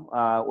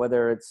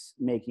 whether it's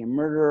Making a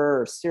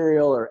Murderer or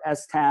Serial or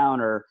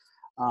S-Town or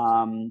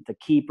The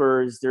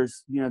Keepers.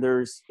 There's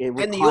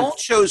and the old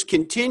shows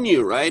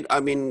continue, right? I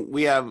mean,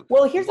 we have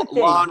here's the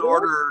thing. Law and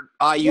Order,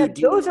 IUD.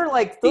 Yeah, those are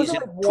like 20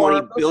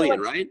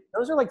 billion, right?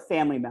 Those are like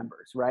family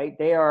members, right?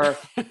 They are.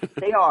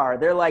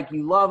 They're like,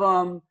 you love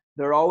them.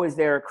 They're always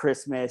there at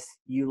Christmas.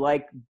 You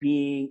like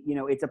being,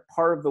 it's a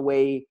part of the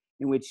way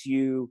in which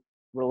you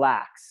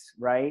relax,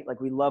 right? Like,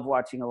 we love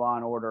watching a Law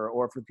and Order,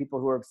 or for people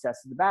who are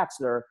obsessed with The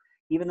Bachelor,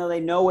 even though they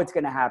know what's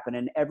going to happen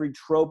and every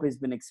trope has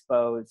been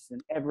exposed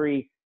and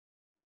every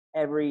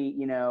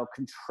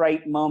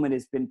contrite moment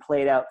has been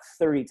played out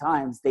 30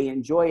 times. They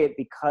enjoy it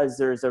because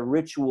there's a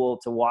ritual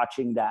to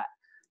watching that,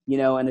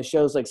 and the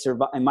shows like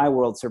in my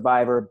world,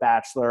 Survivor,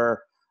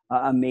 Bachelor,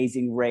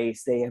 Amazing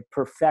Race, they have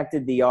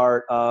perfected the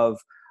art of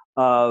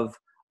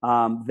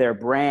their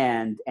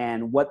brand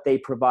and what they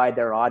provide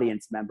their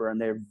audience member. And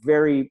they're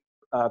very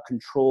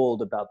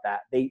controlled about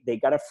that. They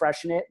got to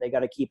freshen it. They got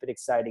to keep it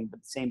exciting, but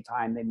at the same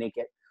time they make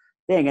it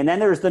thing. And then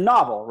there's the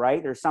novel,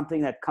 right? There's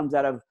something that comes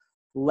out of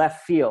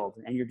left field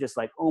and you're just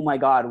like, oh my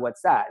God,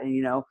 what's that? And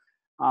in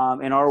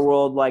our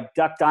world, like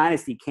Duck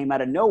Dynasty came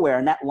out of nowhere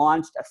and that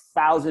launched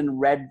 1,000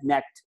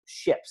 red-necked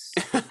ships.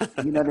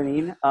 You know what I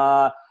mean?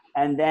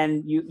 And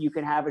then you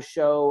can have a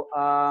show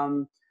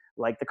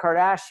like the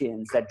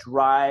Kardashians that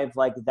drive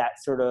like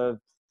that sort of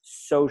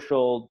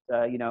social,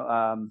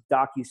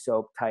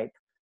 docu-soap type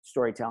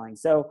storytelling.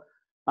 So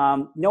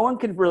no one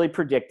can really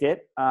predict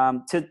it.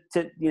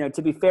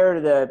 To be fair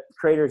to the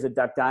creators of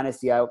Duck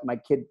Dynasty, my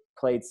kid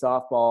played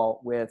softball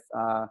with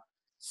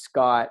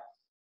Scott,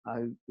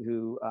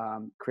 who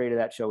created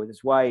that show with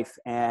his wife,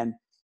 and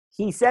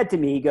he said to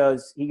me, he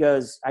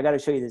goes, I got to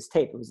show you this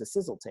tape. It was a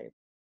sizzle tape.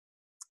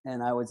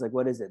 And I was like,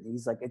 what is it? And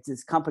he's like, it's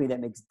this company that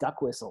makes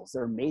duck whistles.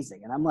 They're amazing.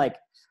 And I'm like,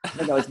 I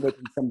think I was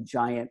making some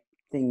giant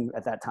thing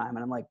at that time. And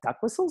I'm like, duck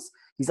whistles?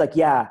 He's like,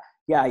 yeah,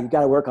 you got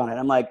to work on it.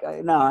 I'm like,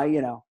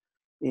 no,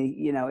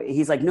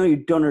 he's like, no, you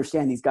don't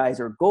understand. These guys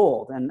are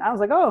gold. And I was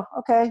like, oh,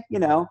 okay.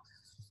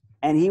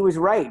 And he was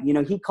right.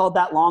 He called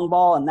that long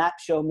ball and that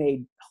show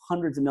made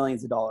hundreds of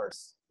millions of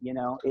dollars. It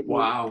made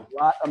a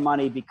lot of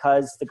money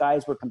because the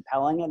guys were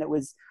compelling and it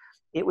was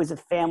a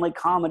family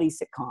comedy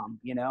sitcom,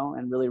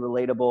 and really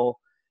relatable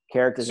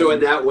characters. So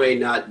in that way,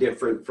 not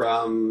different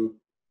from,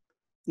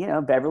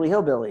 Beverly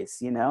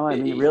Hillbillies,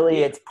 really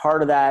it's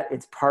part of that.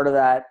 It's part of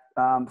that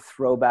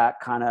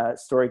throwback kind of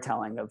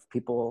storytelling of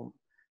people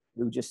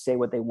who just say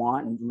what they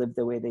want and live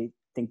the way they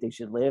think they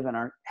should live and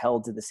aren't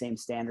held to the same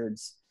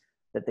standards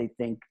that they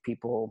think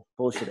people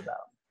bullshit about,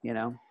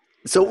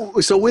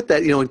 So with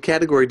that, in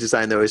category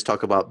design, they always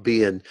talk about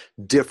being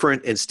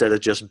different instead of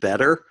just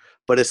better.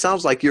 But it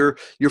sounds like you're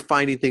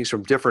finding things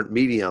from different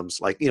mediums,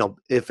 like,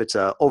 if it's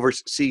a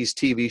overseas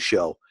TV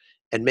show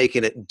and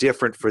making it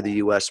different for the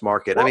U.S.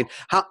 market. I mean,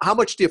 how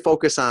much do you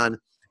focus on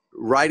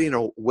riding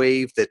a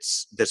wave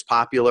that's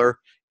popular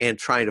and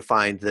trying to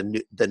find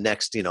the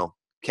next,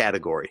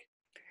 category?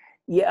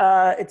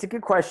 Yeah, it's a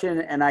good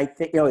question. And I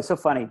think, it's so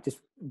funny. Just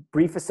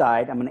brief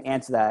aside, I'm going to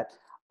answer that.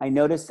 I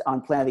noticed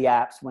on Planet of the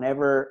Apps,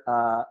 whenever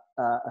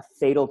a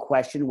fatal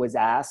question was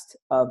asked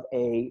of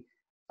a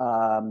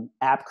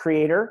app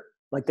creator,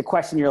 like the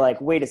question, you're like,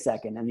 wait a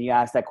second. And you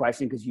ask that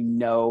question because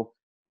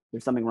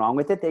there's something wrong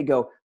with it. They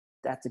go,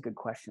 that's a good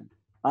question.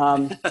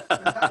 It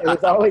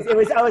was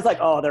always like,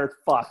 oh, they're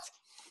fucked.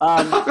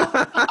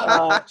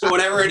 So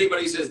whenever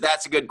anybody says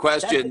that's a good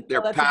question,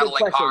 they're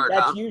paddling hard.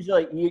 That's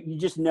usually you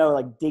just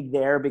like dig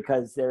there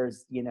because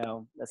there's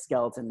a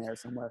skeleton there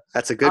somewhere.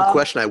 That's a good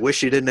question. I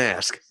wish you didn't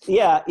ask.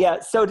 Yeah.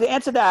 So to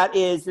answer that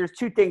there's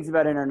two things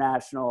about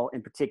international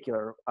in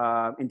particular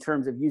in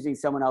terms of using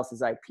someone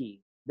else's IP.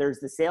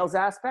 There's the sales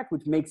aspect,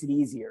 which makes it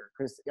easier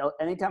because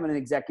anytime an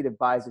executive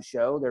buys a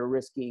show, they're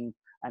risking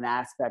an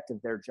aspect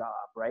of their job,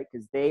 right?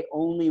 Because they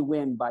only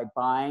win by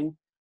buying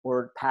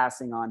or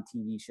passing on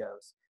TV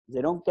shows.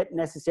 They don't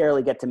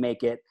necessarily get to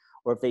make it,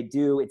 or if they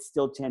do, it's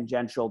still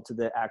tangential to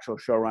the actual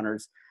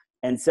showrunners.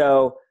 And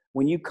so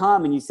when you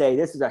come and you say,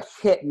 this is a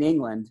hit in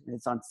England, and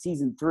it's on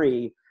season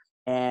 3,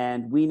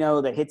 and we know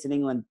that hits in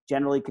England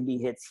generally can be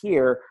hits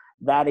here,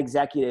 that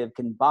executive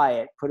can buy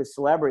it, put a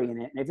celebrity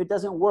in it. And if it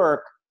doesn't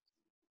work,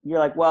 you're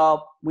like,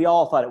 well, we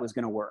all thought it was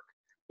going to work.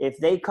 If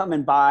they come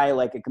and buy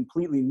like a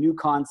completely new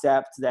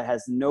concept that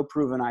has no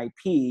proven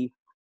IP,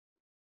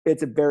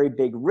 it's a very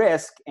big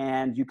risk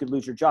and you could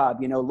lose your job.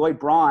 Lloyd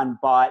Braun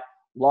bought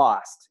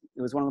Lost.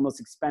 It was one of the most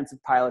expensive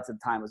pilots at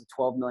the time. It was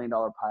a $12 million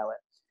pilot.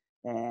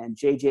 And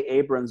J.J.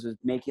 Abrams was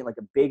making like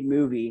a big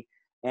movie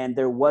and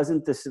there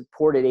wasn't the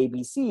support at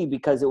ABC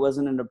because it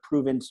wasn't a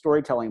proven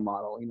storytelling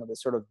model. The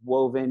sort of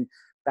woven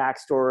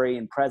backstory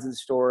and present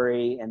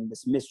story and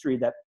this mystery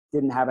that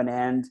didn't have an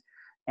end.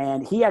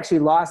 And he actually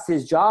lost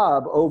his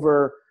job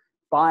over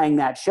buying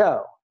that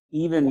show,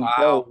 even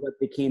though what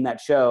became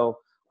that show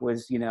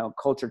was,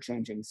 culture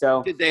changing.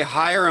 So did they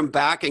hire him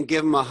back and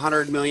give him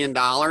 $100 million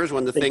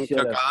when the thing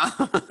took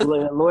off?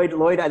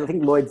 Lloyd, I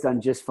think Lloyd's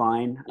done just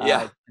fine.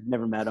 Yeah. I've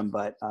never met him,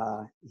 but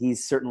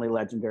he's certainly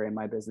legendary in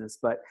my business.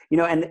 But,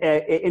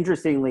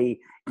 interestingly,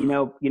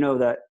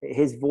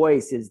 his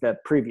voice is the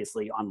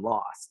previously on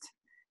Lost.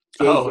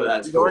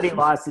 That's he's cool. already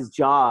lost his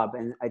job.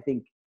 And I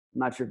think, I'm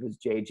not sure if it was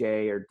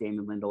JJ or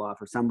Damon Lindelof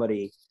or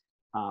somebody,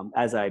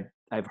 as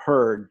I've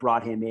heard,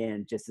 brought him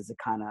in just as a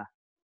kind of,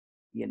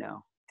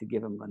 to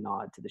give him a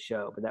nod to the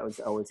show. But that was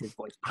always his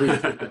voice.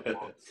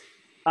 Well,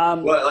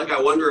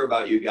 I wonder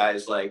about you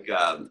guys,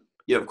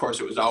 of course,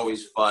 it was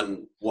always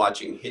fun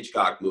watching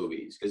Hitchcock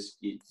movies because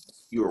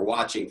you were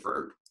watching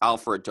for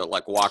Alfred to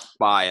walk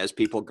by as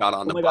people got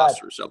on the bus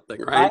or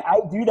something, right? I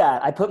do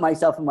that. I put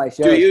myself in my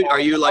show. Do you? Are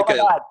you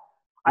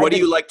What do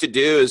you like to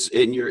do is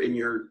in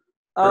your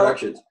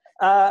productions?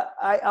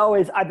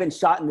 I've been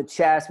shot in the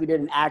chest. We did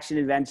an action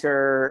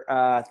adventure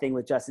thing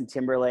with Justin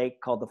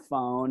Timberlake called The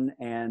Phone.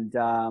 And,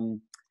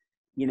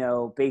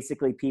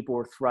 basically people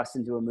were thrust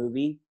into a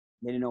movie.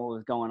 They didn't know what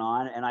was going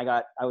on. And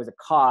I was a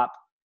cop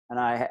and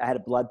I had a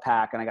blood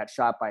pack and I got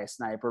shot by a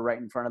sniper right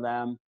in front of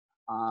them.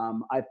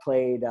 I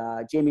played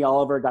Jamie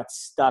Oliver got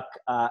stuck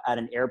at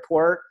an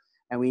airport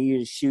and we needed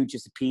to shoot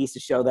just a piece to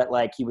show that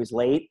like he was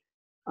late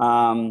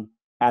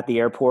at the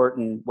airport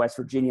in West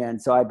Virginia. And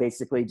so I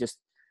basically just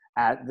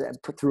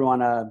threw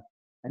on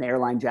an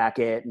airline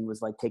jacket and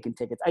was like taking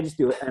tickets. I just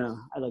do it.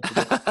 I like to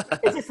do it.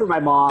 It's just for my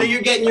mom. So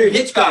you're getting your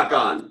Hitchcock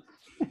on.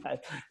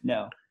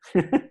 No.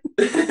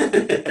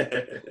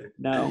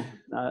 No.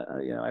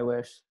 I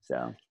wish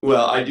so.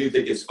 Well, I do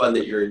think it's fun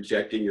that you're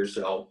injecting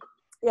yourself.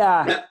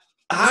 Yeah. Now,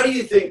 how do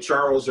you think,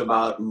 Charles,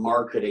 about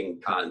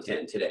marketing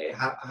content today?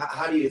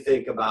 How do you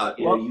think about,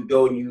 you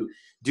go and you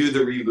do the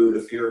reboot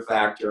of Fear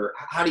Factor.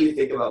 How do you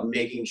think about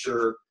making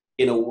sure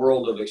in a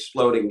world of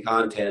exploding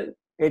content,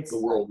 the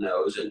world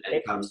knows and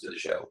comes to the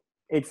show?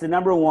 It's the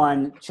number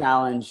one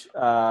challenge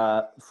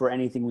for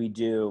anything we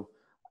do.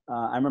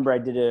 I remember I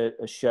did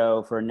a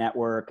show for a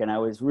network and I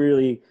was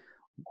really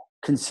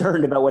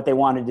concerned about what they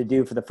wanted to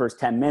do for the first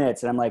 10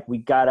 minutes. And I'm like, we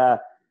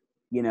gotta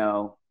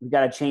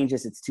change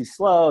this. It's too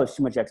slow. It's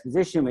too much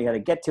exposition. We got to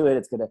get to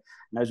it. And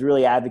I was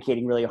really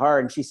advocating really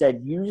hard. And she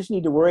said, you just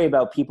need to worry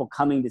about people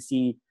coming to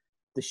see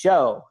the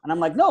show. And I'm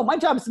like, no, my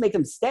job is to make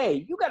them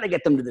stay. You got to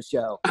get them to the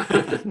show.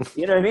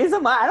 You know what I mean?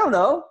 So I don't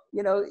know,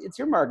 it's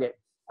your market.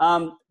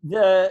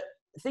 The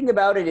thing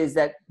about it is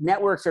that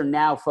networks are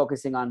now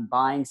focusing on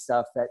buying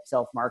stuff that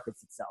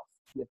self-markets itself.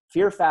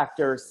 Fear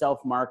Factor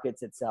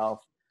self-markets itself.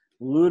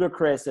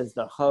 Ludacris as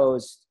the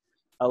host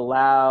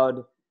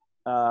allowed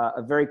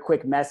a very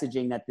quick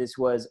messaging that this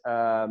was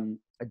a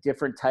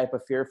different type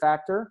of Fear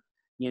Factor.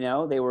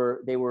 They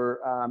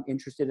were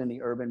interested in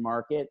the urban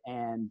market,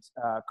 and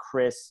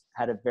Chris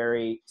had a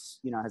very,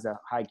 has a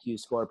high Q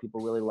score.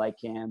 People really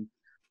like him,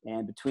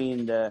 and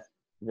between the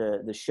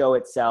show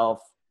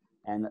itself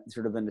and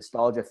sort of the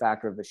nostalgia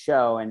factor of the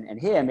show and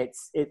him,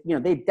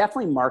 they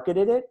definitely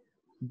marketed it,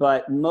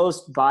 but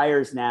most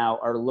buyers now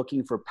are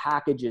looking for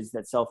packages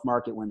that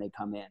self-market when they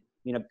come in.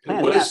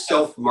 What does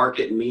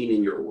self-market mean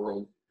in your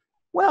world?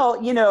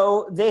 Well,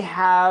 they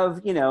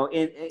have, in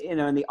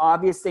the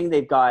obvious thing,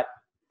 they've got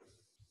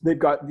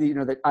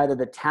either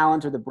the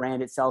talent or the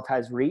brand itself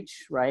has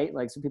reach, right?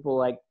 Like some people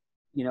like,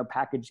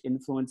 package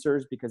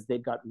influencers because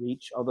they've got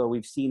reach. Although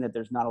we've seen that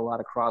there's not a lot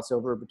of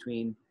crossover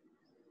between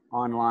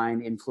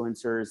online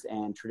influencers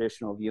and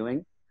traditional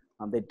viewing.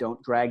 They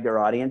don't drag their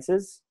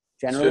audiences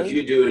generally. So if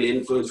you do an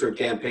influencer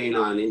campaign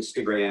on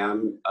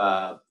Instagram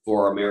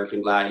for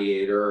American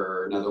Gladiator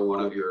or another one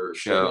of your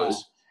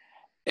shows,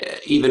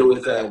 even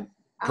with a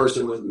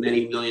person with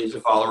many millions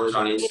of followers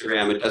on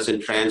Instagram, it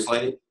doesn't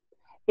translate?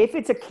 If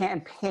it's a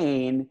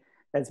campaign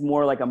that's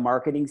more like a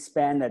marketing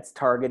spend that's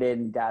targeted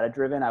and data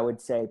driven, I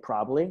would say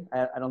probably.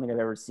 I don't think I've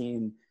ever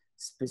seen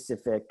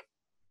specific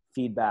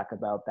feedback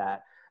about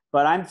that.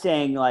 But I'm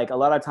saying like a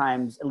lot of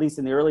times, at least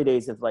in the early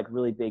days of like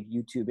really big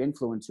YouTube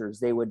influencers,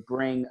 they would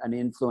bring an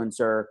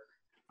influencer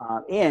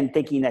in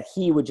thinking that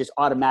he would just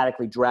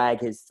automatically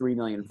drag his 3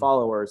 million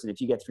followers. And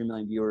if you get 3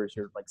 million viewers,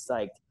 you're like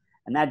psyched.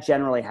 And that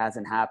generally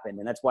hasn't happened.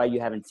 And that's why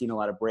you haven't seen a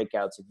lot of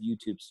breakouts of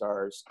YouTube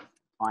stars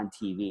on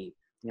TV.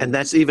 And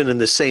that's even in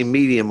the same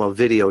medium of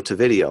video to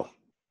video.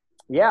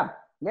 Yeah.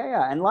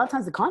 And a lot of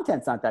times the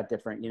content's not that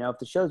different. If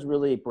the show's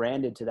really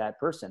branded to that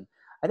person.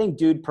 I think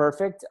Dude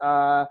Perfect,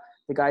 the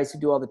guys who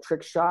do all the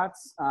trick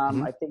shots,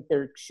 I think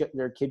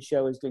their kid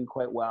show is doing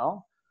quite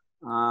well.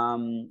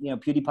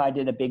 PewDiePie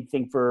did a big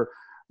thing for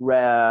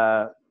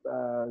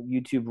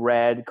YouTube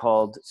Red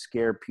called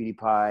Scare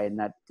PewDiePie, and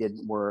that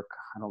didn't work,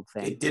 I don't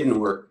think. It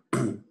didn't work.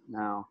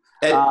 No.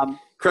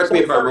 Correct me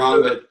if I'm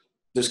wrong, but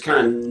there's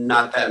kind of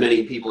not that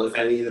many people, if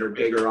any, that are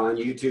bigger on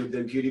YouTube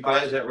than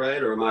PewDiePie. Is that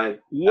right, or am I?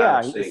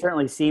 Yeah, he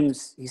certainly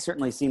seems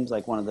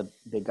like one of the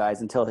big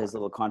guys until his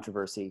little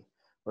controversy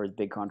or his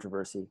big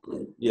controversy.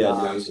 Yeah,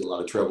 now he's in a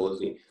lot of trouble,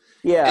 isn't he?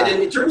 Yeah. And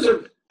then in terms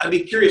of, I'd be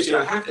curious.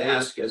 I have to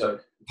ask as a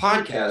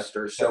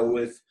podcaster. So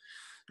with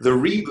the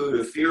reboot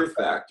of Fear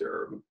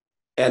Factor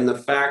and the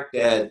fact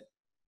that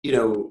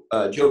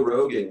Joe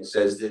Rogan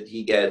says that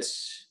he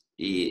gets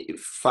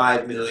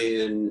 5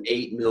 million,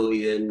 8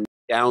 million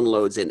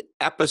downloads an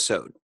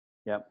episode.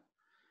 Yep.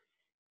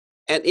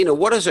 And,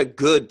 what does a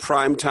good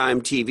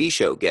primetime TV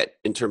show get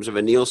in terms of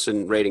a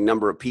Nielsen rating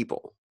number of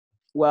people?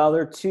 Well,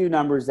 there are two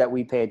numbers that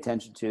we pay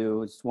attention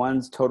to.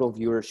 One's total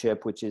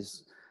viewership, which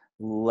is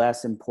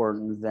less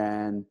important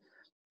than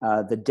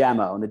the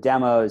demo. And the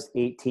demo is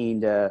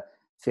 18 to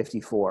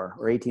 54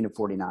 or 18 to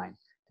 49,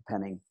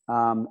 depending.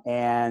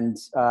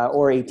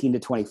 Or 18 to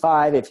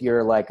 25 if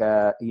you're like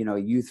a,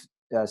 youth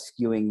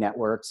skewing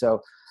network.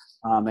 So,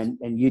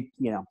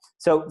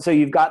 so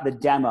you've got the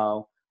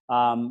demo.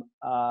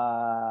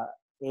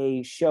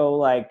 A show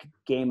like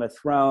Game of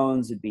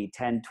Thrones would be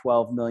 10,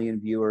 12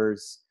 million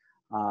viewers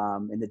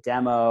in the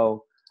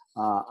demo.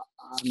 I'm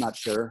not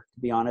sure,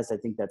 to be honest. I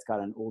think that's got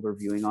an older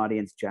viewing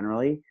audience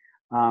generally.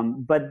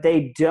 But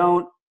they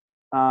don't,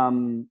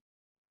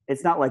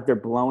 it's not like they're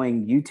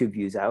blowing YouTube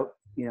views out.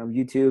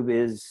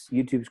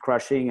 YouTube's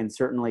crushing, and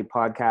certainly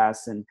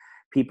podcasts and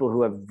people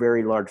who have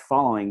very large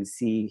followings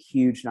see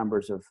huge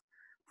numbers of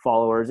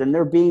followers, and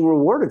they're being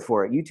rewarded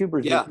for it.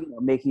 YouTubers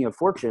are making a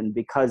fortune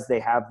because they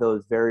have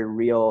those very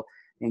real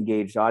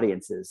engaged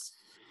audiences.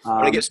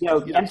 But I guess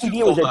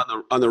MTV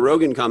was on the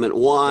Rogan comment.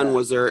 One,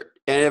 was there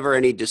ever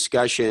any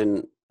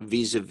discussion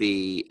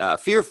vis-a-vis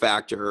Fear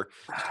Factor?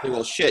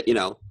 Well, shit,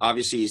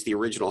 obviously he's the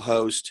original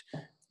host.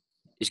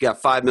 He's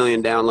got 5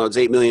 million downloads,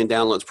 8 million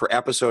downloads per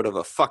episode of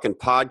a fucking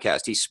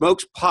podcast. He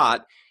smokes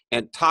pot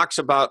and talks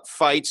about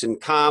fights and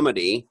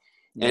comedy,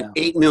 and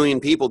 8 million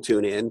people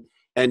tune in.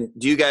 And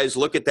do you guys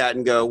look at that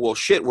and go, well,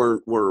 shit,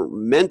 we're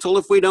mental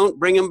if we don't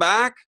bring him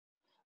back?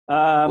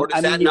 Or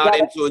does that not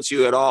influence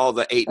you at all,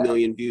 the 8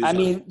 million views?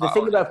 The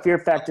thing about Fear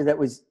Factor that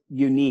was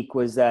unique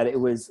was that it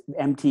was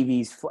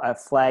MTV's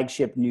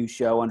flagship new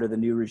show under the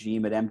new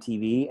regime at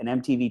MTV.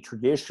 And MTV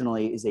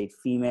traditionally is a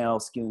female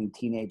skewing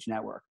teenage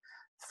network,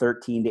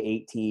 13 to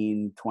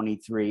 18,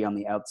 23 on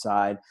the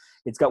outside.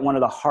 It's got one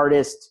of the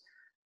hardest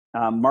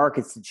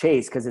markets to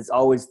chase because it's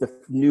always the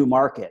new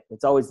market.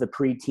 It's always the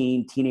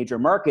preteen teenager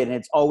market, and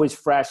it's always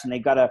fresh, and they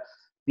got to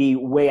be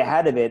way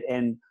ahead of it.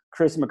 And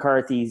Chris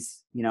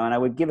McCarthy's, and I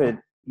would give it,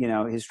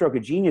 his stroke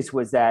of genius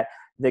was that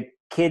the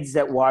kids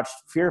that watched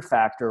Fear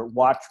Factor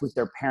watched with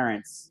their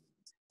parents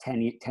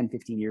 10,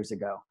 15 years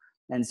ago.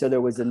 And so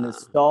there was a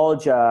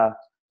nostalgia,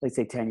 let's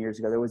say 10 years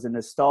ago, there was a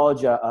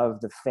nostalgia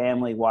of the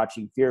family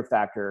watching Fear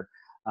Factor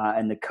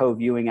and the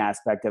co-viewing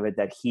aspect of it,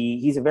 that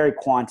he's a very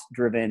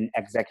quant-driven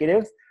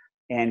executive,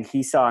 and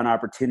he saw an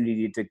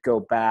opportunity to go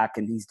back,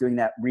 and he's doing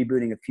that,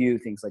 rebooting a few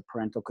things like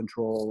Parental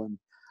Control, and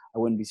I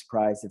wouldn't be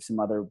surprised if some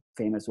other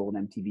famous old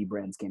MTV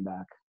brands came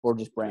back, or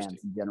just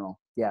brands in general.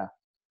 Yeah.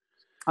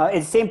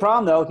 It's the same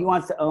problem, though. He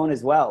wants to own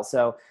as well.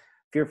 So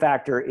Fear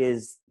Factor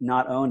is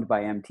not owned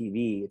by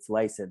MTV. It's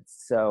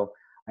licensed. So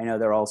I know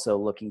they're also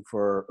looking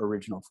for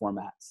original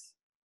formats.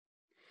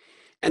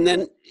 And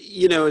then,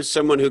 as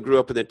someone who grew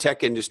up in the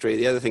tech industry,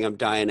 the other thing I'm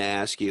dying to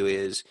ask you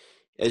is,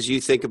 as you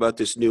think about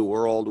this new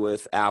world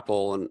with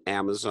Apple and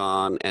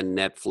Amazon and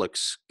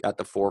Netflix at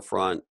the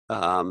forefront,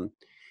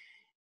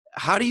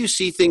 how do you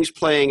see things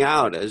playing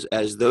out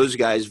as those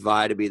guys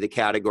vie to be the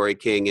category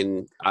king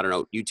in, I don't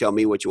know, you tell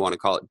me what you want to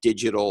call it,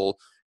 digital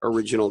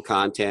original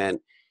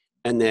content,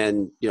 and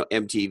then,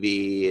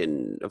 MTV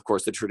and, of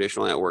course, the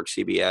traditional network,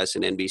 CBS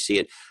and NBC.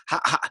 And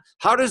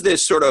how does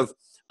this sort of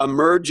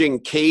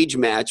emerging cage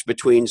match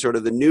between sort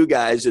of the new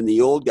guys and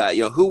the old guys,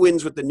 who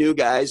wins with the new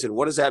guys, and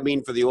what does that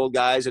mean for the old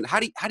guys? And how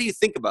do you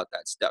think about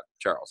that stuff,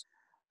 Charles?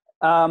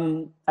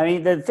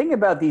 The thing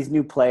about these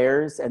new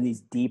players and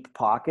these deep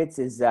pockets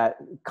is that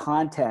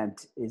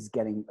content is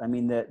getting,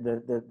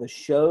 the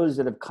shows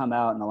that have come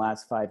out in the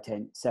last 5,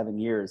 10, 7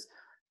 years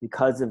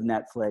because of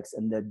Netflix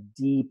and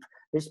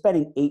they're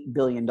spending $8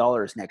 billion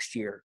next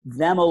year.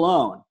 Them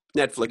alone.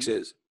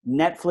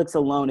 Netflix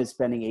alone is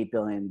spending $8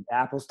 billion.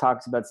 Apple's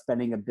talks about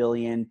spending $1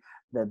 billion.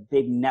 The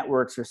big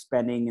networks are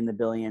spending in the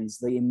billions.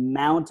 The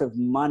amount of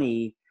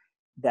money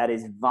that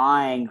is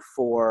vying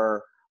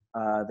for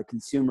the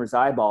consumer's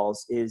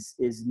eyeballs is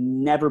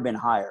never been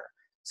higher.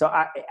 So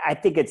I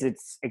think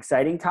it's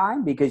exciting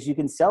time because you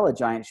can sell a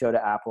giant show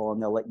to Apple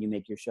and they'll let you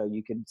make your show.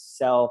 You can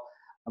sell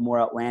a more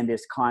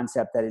outlandish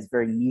concept that is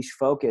very niche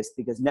focused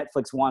because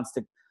Netflix wants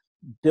to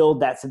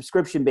build that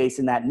subscription base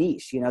in that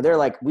niche. They're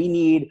like, we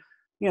need,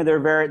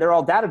 they're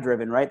all data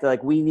driven, right? They're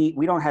like, we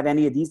don't have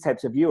any of these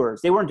types of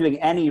viewers. They weren't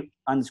doing any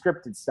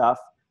unscripted stuff.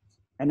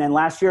 And then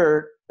last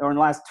year or in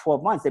the last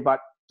 12 months, they bought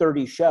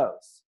 30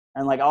 shows.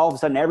 And like all of a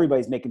sudden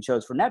everybody's making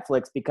shows for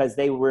Netflix because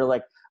they were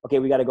like, okay,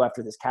 we got to go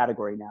after this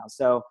category now.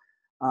 So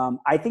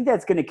I think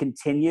that's going to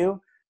continue.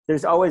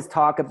 There's always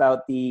talk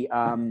about the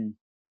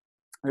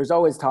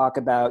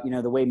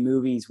way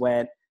movies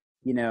went,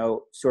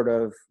 sort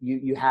of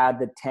you had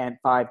the 10,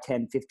 5,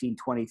 10, 15,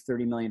 20,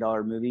 $30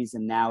 million movies.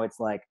 And now it's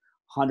like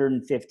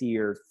 150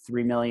 or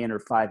 3 million or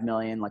 5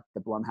 million, like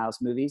the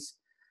Blumhouse movies,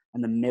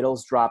 and the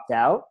middle's dropped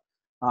out.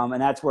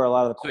 And that's where a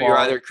lot of the quality. So you're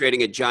either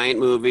creating a giant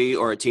movie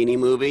or a teeny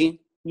movie.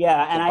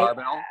 Yeah,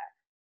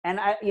 and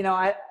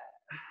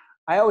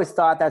I always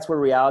thought that's where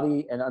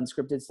reality and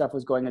unscripted stuff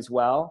was going as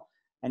well,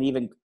 and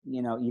even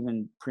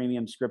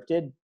premium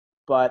scripted.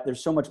 But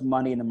there's so much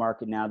money in the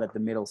market now that the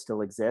middle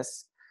still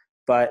exists.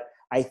 But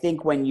I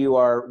think when you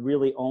are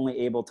really only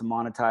able to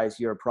monetize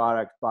your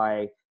product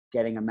by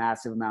getting a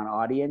massive amount of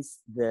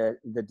audience, the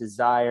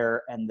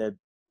desire and the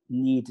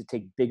need to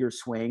take bigger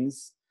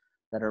swings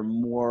that are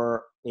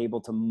more able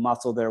to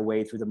muscle their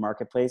way through the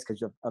marketplace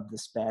because of the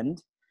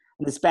spend.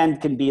 And the spend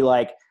can be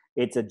like,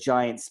 it's a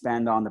giant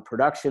spend on the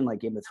production,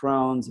 like Game of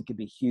Thrones. It could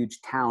be huge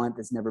talent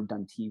that's never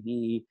done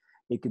TV.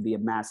 It could be a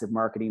massive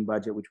marketing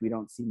budget, which we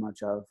don't see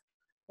much of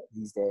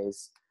these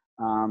days.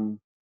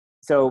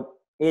 So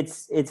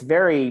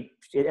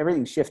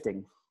everything's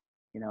shifting,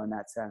 in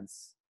that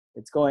sense.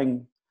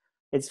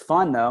 It's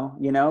fun though,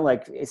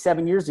 like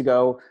 7 years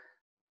ago,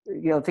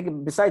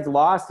 thinking besides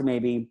Lost,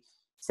 maybe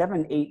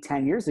 7, 8,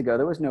 10 years ago,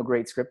 there was no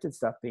great scripted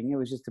stuff it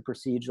was just the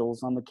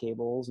procedurals on the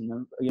cables. And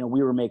then,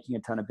 we were making a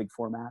ton of big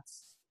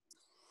formats.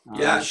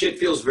 Yeah, shit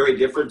feels very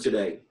different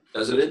today,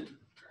 doesn't it?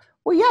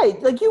 Well, yeah,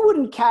 like you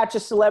wouldn't catch a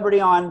celebrity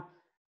on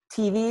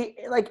TV.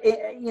 Like,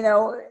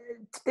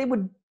 they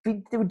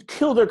would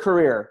kill their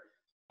career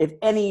if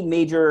any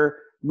major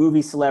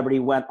movie celebrity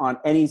went on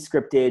any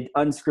scripted,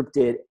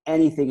 unscripted,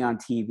 anything on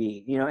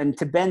TV. And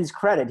to Ben's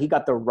credit, he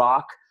got The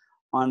Rock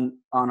on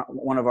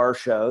one of our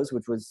shows,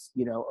 which was,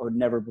 a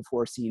never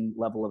before seen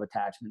level of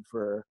attachment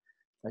for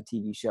a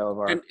TV show of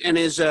our. And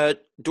is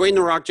Dwayne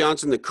The Rock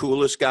Johnson the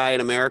coolest guy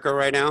in America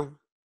right now?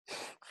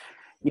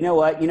 You know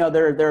what?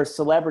 There are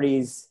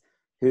celebrities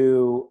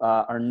who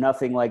are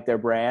nothing like their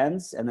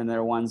brands, and then there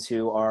are ones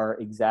who are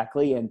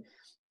exactly. And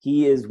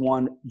he is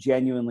one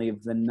genuinely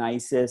of the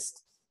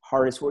nicest,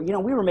 hardest work.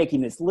 We were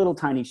making this little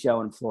tiny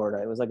show in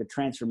Florida. It was like a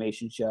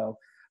transformation show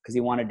because he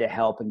wanted to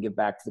help and give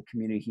back to the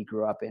community he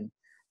grew up in.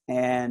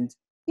 And,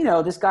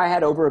 this guy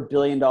had over $1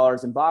 billion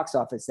in box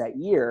office that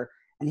year.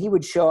 And he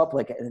would show up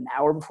like an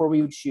hour before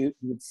we would shoot.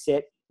 He would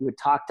sit, he would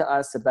talk to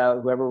us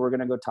about whoever we're going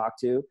to go talk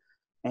to.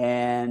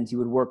 And he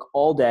would work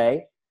all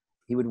day.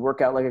 He would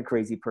work out like a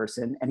crazy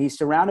person. And he's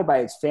surrounded by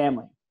his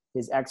family.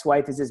 His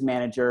ex-wife is his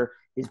manager.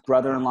 His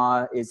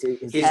brother-in-law is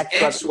his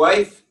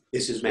ex-wife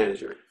is his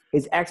manager.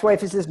 His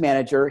ex-wife is his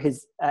manager.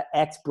 His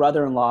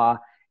ex-brother-in-law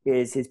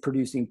is his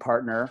producing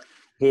partner.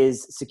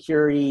 His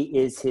security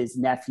is his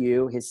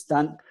nephew. His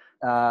stunt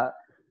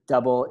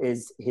double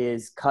is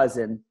his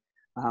cousin.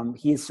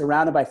 He is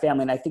surrounded by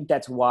family, and I think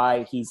that's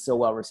why he's so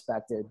well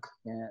respected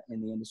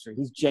in the industry.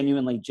 He's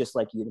genuinely just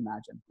like you'd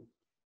imagine.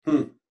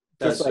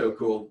 That's so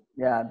cool.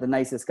 Yeah, the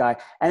nicest guy.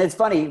 And it's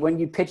funny, when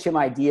you pitch him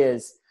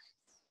ideas,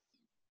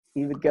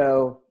 he would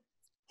go,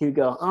 you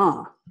can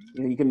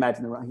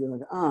imagine he'd like,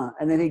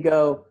 and then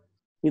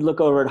he'd look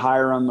over at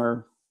Hiram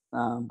or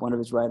one of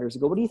his writers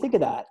and go, what do you think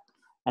of that?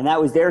 And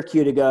that was their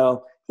cue to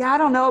go, yeah, I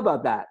don't know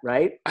about that,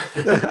 right?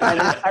 And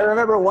I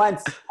remember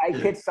once I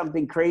pitched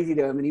something crazy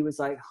to him, and he was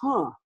like,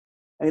 And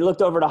he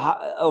looked over to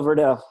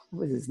what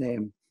was his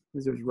name? Who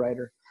was his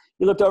writer?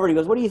 He looked over and he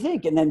goes, what do you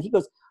think? And then he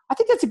goes, I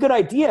think that's a good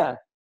idea.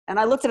 And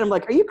I looked at him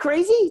like, are you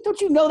crazy?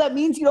 Don't you know that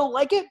means you don't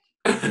like it?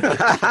 But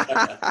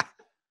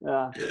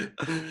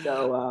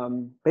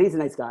he's a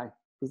nice guy.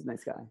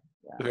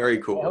 Yeah. Very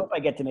cool. I hope I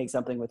get to make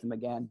something with him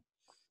again.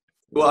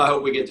 Well, I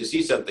hope we get to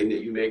see something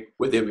that you make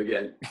with him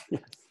again.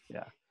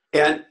 Yeah.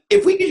 And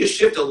if we could just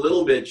shift a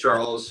little bit,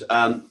 Charles,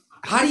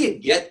 how do you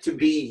get to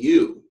be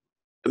you?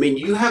 I mean,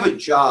 you have a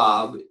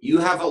job, you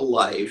have a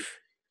life,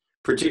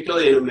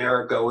 particularly in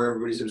America where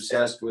everybody's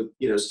obsessed with,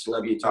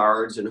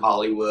 celebritards and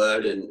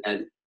Hollywood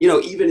and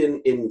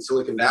even in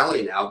Silicon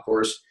Valley now, of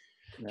course,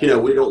 we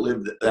don't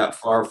live that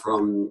far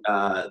from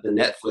the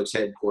Netflix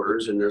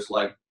headquarters, and there's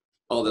like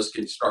all this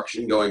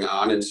construction going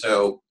on. And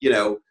so,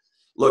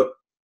 look,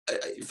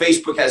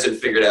 Facebook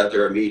hasn't figured out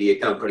they're a media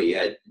company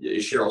yet.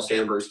 Sheryl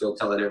Sandberg's still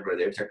telling everybody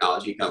they're a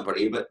technology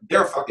company, but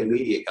they're a fucking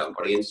media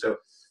company. And so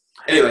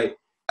anyway,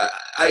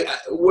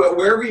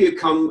 wherever you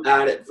come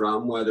at it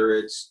from, whether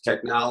it's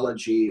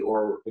technology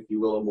or, if you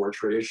will, a more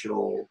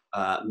traditional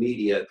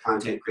media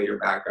content creator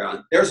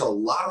background, there's a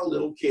lot of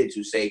little kids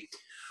who say,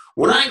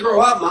 when I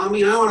grow up,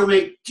 Mommy, I want to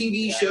make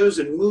TV shows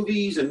and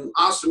movies and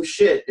awesome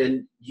shit.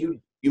 And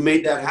you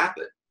made that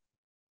happen.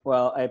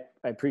 Well, I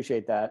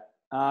appreciate that.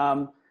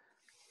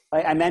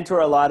 I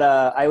mentor a lot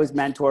of, I was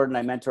mentored and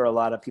I mentor a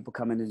lot of people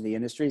coming into the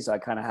industry. So I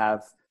kind of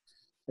have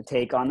a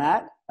take on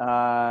that.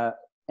 The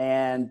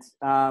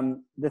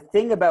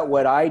thing about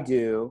what I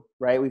do,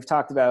 right, we've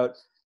talked about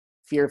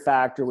fear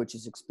factor, which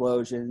is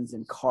explosions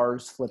and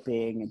cars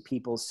flipping and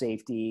people's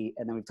safety.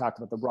 And then we've talked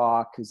about The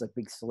Rock, who's like a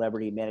big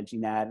celebrity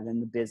managing that, and then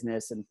the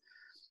business. And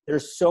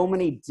there's so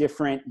many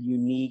different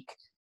unique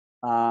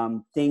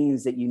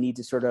things that you need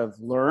to sort of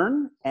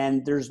learn.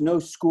 And there's no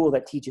school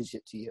that teaches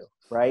it to you,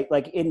 right?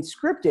 Like in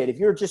scripted, if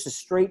you're just a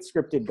straight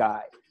scripted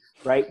guy,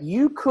 right,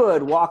 you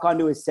could walk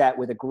onto a set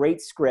with a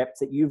great script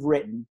that you've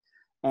written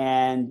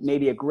and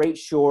maybe a great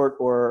short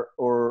or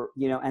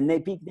and they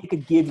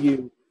could give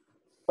you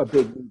a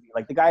big movie.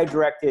 Like the guy who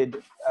directed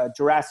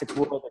Jurassic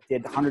World that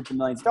did hundreds of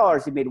millions of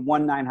dollars, he made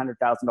one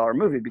 $900,000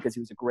 movie because he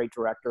was a great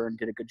director and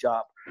did a good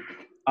job.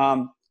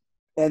 And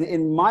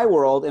in my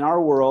world, in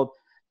our world,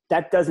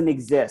 that doesn't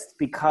exist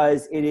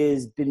because it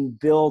has been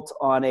built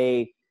on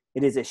it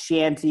is a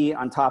shanty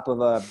on top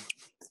of a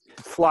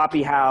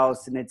floppy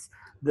house, and it's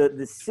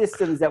the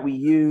systems that we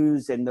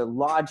use and the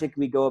logic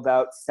we go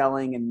about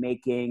selling and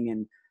making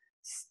and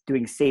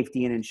doing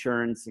safety and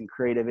insurance and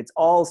creative. It's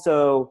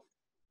also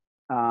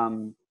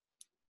kind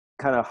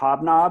of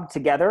hobnob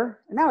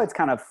together. And now it's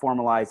kind of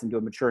formalized into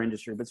a mature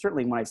industry. But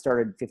certainly when I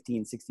started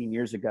 15, 16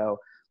 years ago,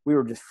 we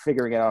were just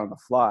figuring it out on the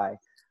fly.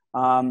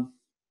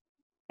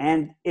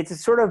 And it's a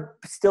sort of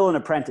still an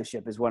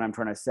apprenticeship is what I'm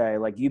trying to say.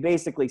 Like you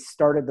basically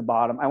start at the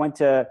bottom. I went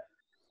to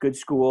good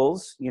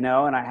schools, and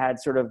I had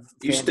sort of.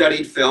 You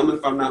studied film,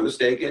 if I'm not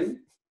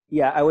mistaken.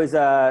 Yeah, I went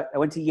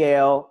to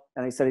Yale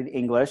and I studied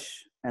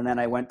English, and then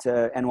I went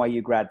to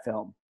NYU grad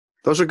film.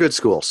 Those are good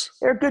schools.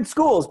 They're good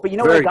schools, but you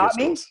know what it got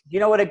me? You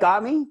know what it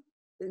got me?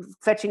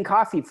 Fetching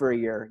coffee for a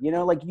year. You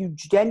know, like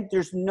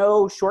there's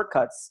no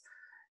shortcuts.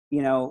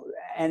 You know,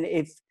 and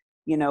if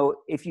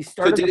you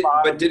start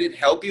but did it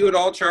help you at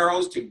all,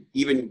 Charles, to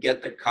even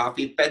get the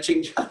coffee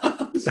fetching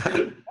jobs?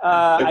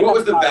 What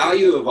was the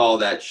value of all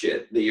that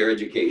shit, your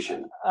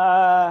education?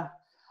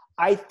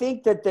 I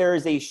think that there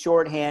is a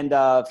shorthand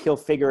of he'll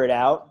figure it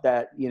out.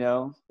 That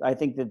I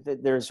think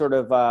that there's sort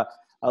of a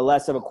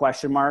less of a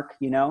question mark.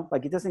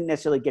 Like it doesn't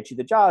necessarily get you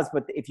the jobs,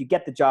 but if you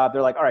get the job,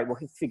 they're like, all right, well,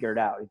 he'll figure it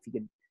out. If you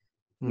could,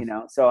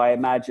 So I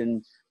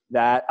imagine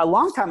that a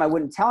long time I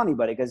wouldn't tell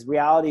anybody because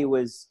reality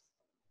was,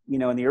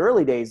 in the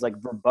early days, like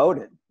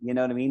verboten. You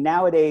know what I mean?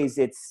 Nowadays,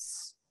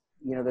 it's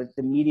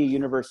the media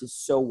universe is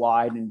so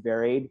wide and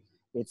varied.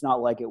 It's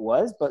not like it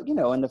was, but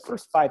in the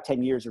first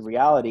 5-10 years of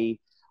reality,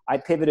 I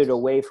pivoted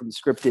away from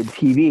scripted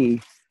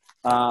TV,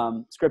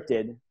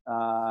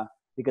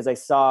 because I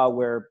saw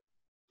where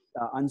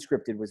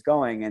unscripted was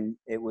going, and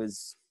it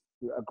was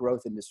a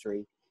growth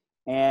industry.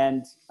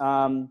 And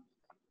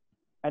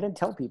I didn't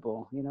tell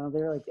people,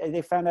 they're like,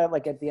 they found out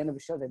like at the end of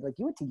the show, they'd be like,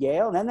 you went to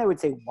Yale? And then they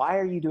would say, why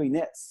are you doing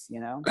this?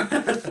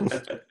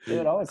 They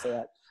would always say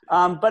that.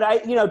 But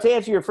to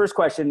answer your first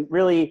question,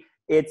 really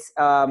it's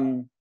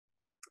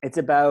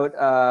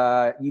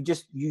about,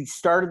 you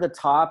start at the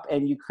top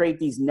and you create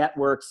these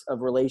networks of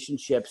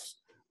relationships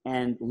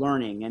and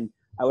learning. And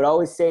I would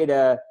always say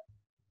to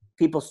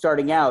people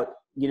starting out,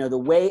 the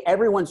way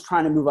everyone's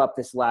trying to move up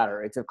this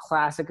ladder, it's a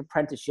classic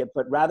apprenticeship,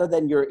 but rather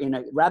than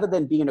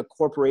being in a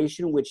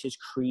corporation which has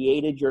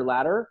created your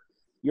ladder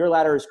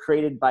is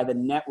created by the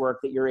network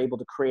that you're able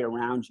to create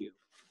around you.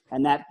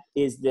 And that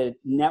is the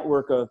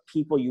network of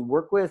people you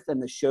work with and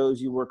the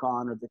shows you work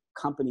on or the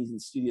companies and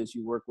studios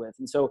you work with.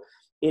 And so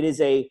it is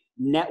a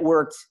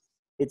networked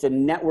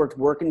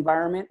work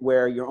environment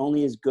where you're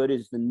only as good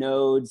as the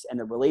nodes and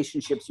the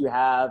relationships you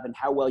have and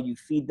how well you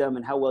feed them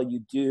and how well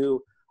you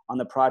do on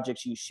the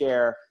projects you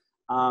share.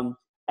 And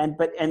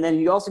then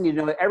you also need to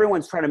know that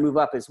everyone's trying to move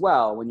up as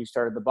well when you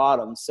start at the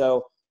bottom.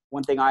 So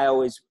one thing I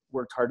always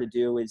worked hard to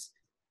do is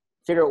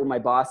figure out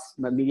what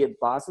my immediate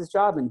boss's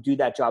job and do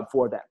that job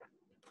for them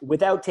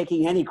without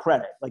taking any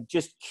credit. Like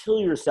just kill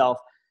yourself,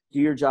 do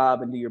your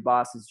job and do your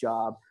boss's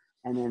job.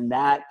 And then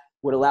that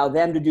would allow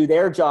them to do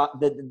their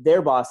job,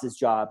 their boss's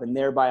job, and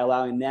thereby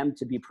allowing them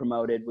to be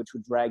promoted, which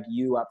would drag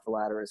you up the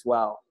ladder as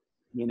well.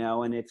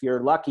 And if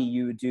you're lucky,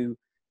 you would do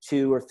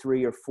 2 or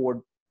 3 or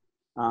 4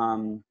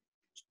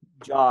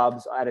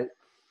 jobs at a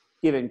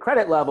given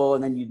credit level,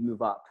 and then you'd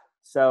move up.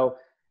 So,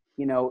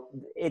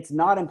 it's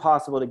not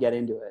impossible to get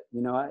into it.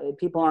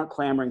 People aren't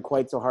clamoring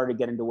quite so hard to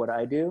get into what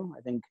I do.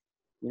 I think,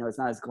 it's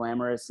not as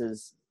glamorous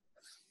as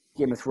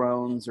Game of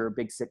Thrones or a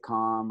big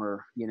sitcom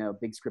or,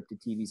 big scripted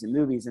TVs and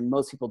movies. And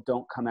most people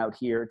don't come out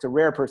here. It's a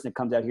rare person that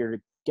comes out here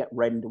to get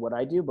right into what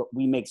I do, but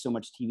we make so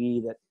much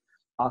TV that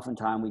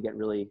oftentimes we get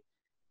really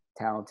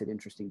talented,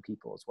 interesting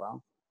people as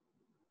well.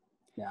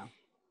 Yeah.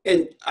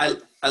 And I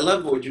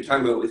love what you're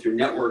talking about with your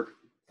network.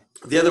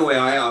 The other way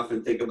I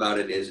often think about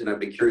it is, and I'd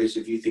be curious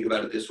if you think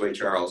about it this way,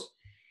 Charles,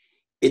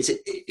 it's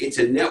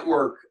a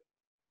network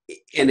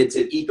and it's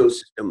an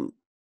ecosystem,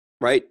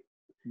 right?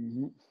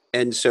 Mm-hmm.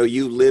 And so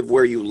you live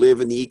where you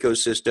live in the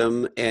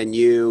ecosystem, and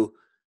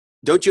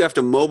don't you have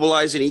to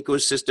mobilize an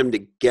ecosystem to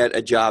get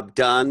a job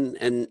done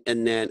and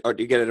then, or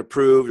to get it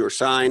approved or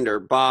signed or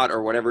bought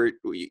or whatever,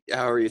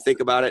 however you think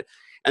about it.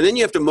 And then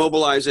you have to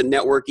mobilize a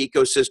network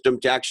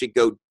ecosystem to actually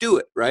go do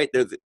it, right?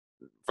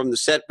 From the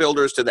set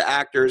builders to the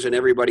actors and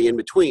everybody in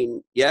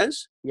between.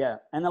 Yes? Yeah.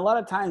 And a lot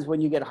of times when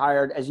you get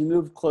hired, as you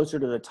move closer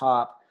to the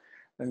top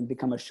and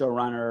become a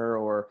showrunner,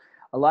 or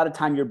a lot of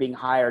time you're being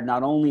hired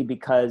not only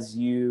because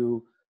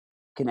you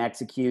can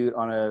execute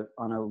on a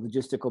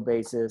logistical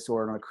basis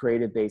or on a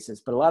creative basis,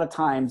 but a lot of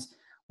times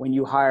when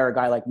you hire a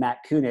guy like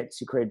Matt Kunitz,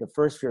 who created the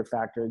first Fear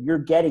Factor, you're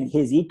getting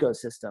his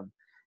ecosystem.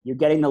 You're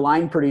getting the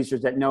line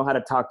producers that know how to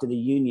talk to the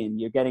union.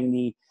 You're getting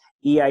the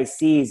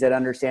EICs that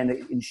understand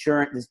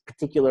this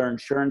particular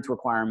insurance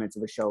requirements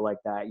of a show like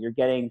that. You're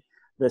getting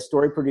the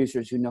story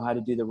producers who know how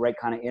to do the right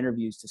kind of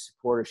interviews to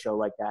support a show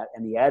like that,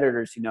 and the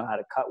editors who know how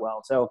to cut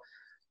well. So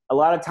a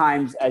lot of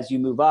times as you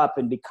move up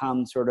and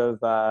become sort of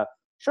a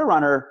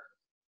showrunner,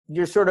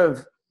 you're sort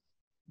of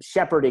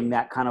shepherding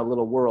that kind of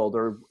little world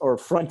or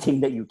fronting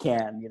that you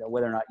can,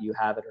 whether or not you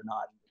have it or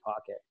not in your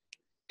pocket.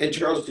 And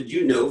Charles, did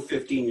you know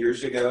 15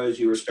 years ago as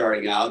you were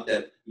starting out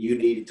that you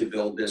needed to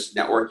build this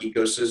network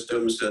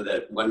ecosystem so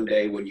that one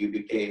day when you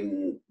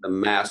became the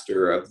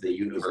master of the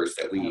universe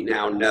that we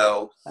now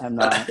know? I'm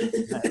not.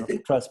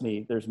 Trust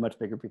me, there's much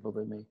bigger people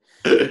than me.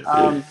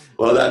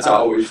 Well, that's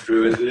always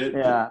true, isn't it?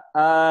 Yeah.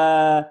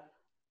 I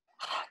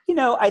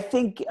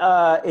think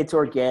it's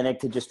organic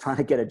to just trying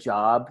to get a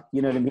job.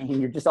 You know what I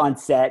mean? You're just on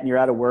set and you're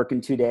out of work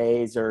in 2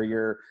 days, or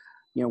you're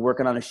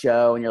working on a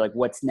show and you're like,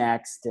 what's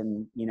next?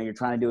 And, you're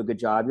trying to do a good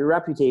job. Your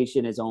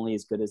reputation is only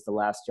as good as the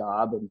last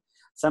job. And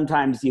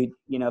sometimes if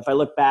I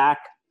look back,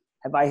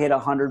 have I hit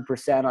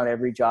 100% on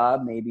every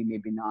job? Maybe,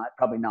 maybe not,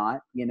 probably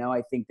not.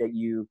 I think that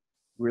you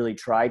really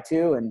try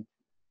to, and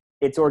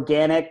it's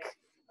organic.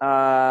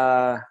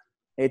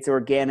 it's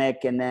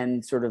organic and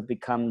then sort of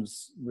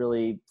becomes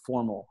really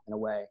formal in a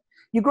way.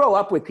 You grow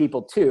up with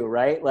people too,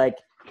 right? Like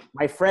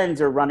my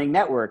friends are running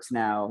networks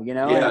now, you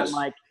know, and I'm Yes.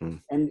 like,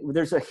 and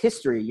there's a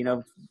history, you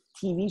know,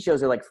 TV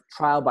shows are like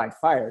trial by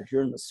fire.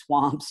 You're in the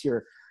swamps,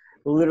 you're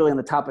literally on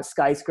the top of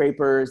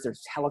skyscrapers,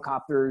 there's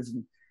helicopters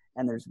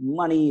and there's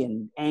money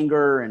and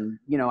anger. And,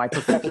 you know, I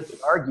professionally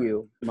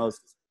argue.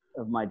 Most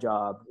of my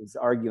job is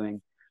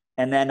arguing.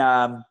 And then,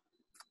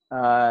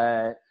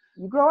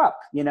 you grow up,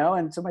 you know,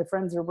 and so my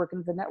friends are working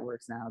at the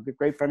networks now. A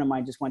great friend of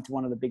mine just went to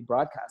one of the big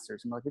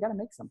broadcasters and we're like, we got to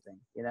make something,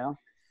 you know?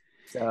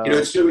 So, You know,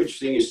 it's so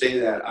interesting you say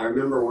that. I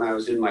remember when I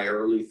was in my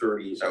early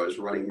 30s, I was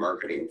running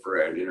marketing for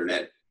an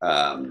internet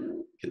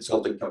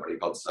consulting company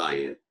called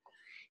Scient.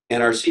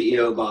 And our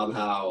CEO, Bob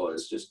Howe,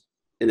 is just,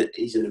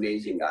 he's an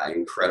amazing guy,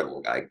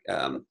 incredible guy.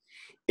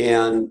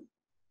 And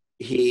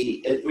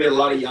we had a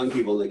lot of young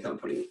people in the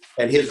company.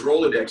 And his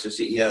Rolodex of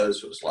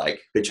CEOs was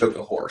like, it took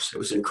a horse. It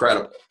was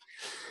incredible.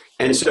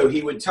 And so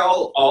he would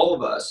tell all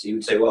of us, he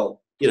would say,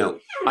 well, you know,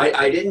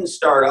 I didn't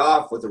start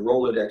off with a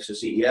Rolodex of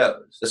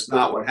CEOs. That's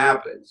not what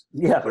happened.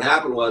 yeah. What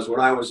happened was when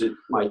I was in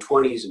my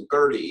 20s and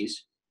 30s,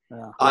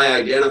 I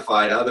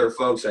identified other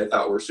folks I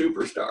thought were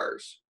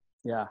superstars.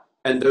 Yeah.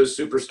 And those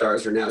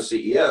superstars are now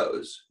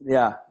CEOs.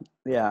 Yeah.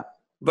 Yeah.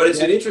 But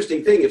it's an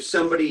interesting thing. If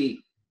somebody,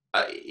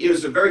 it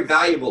was a very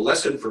valuable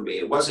lesson for me.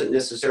 It wasn't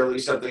necessarily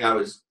something I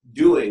was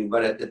doing,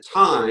 but at the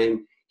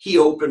time, he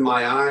opened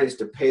my eyes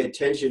to pay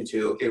attention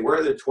to, okay, where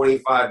are the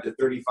 25 to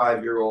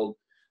 35-year-old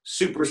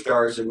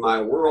superstars in my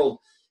world?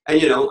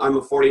 And, you know, I'm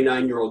a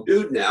 49-year-old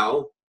dude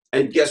now.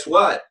 And guess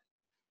what?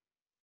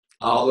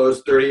 All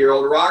those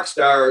 30-year-old rock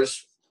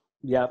stars,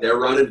 they're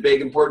running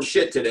big, important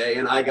shit today.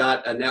 And I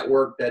got a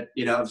network that,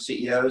 you know, of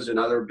CEOs and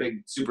other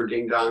big super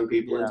ding-dong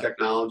people in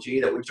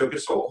technology that we took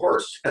as a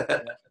horse.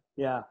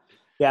 Yeah.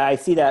 Yeah, I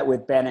see that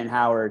with Ben and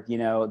Howard. You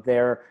know,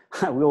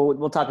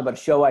 we'll talk about a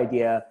show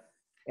idea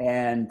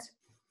and,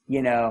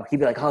 you know, he'd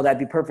be like, oh, that'd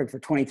be perfect for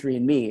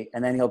 23andMe.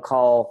 And then he'll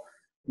call,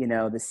 you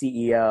know, the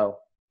CEO,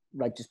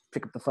 like, just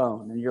pick up the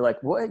phone. And you're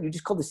like, what? You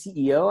just called the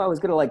CEO? I was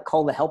going to like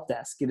call the help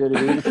desk. You know what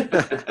I mean?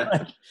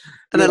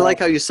 And I like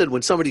how you said,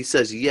 when somebody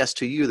says yes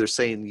to you, they're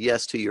saying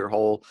yes to your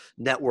whole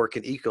network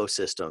and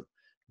ecosystem,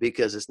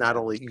 because it's not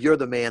only you're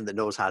the man that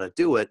knows how to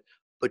do it,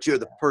 but you're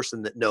the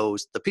person that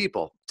knows the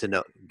people to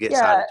know, gets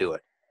how to do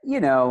it. You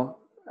know,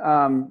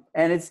 and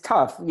it's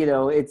tough, you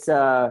know, it's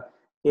high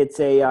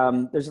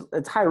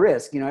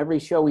risk, you know, every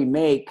show we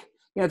make,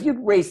 you know, if you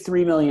raise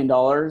 $3 million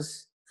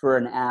for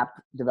an app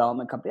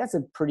development company, that's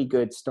a pretty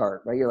good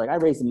start, right? You're like, I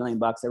raised $1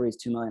 million, I raised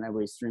 2 million, I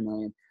raised 3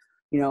 million.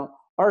 You know,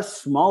 our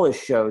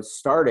smallest shows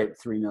start at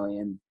 3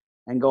 million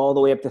and go all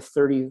the way up to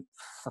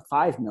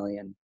 35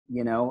 million,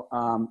 you know,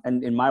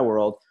 and in my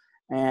world.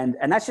 And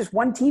that's just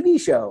one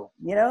TV show,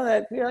 you know,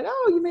 that you're like,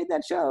 oh, you made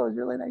that show. It was a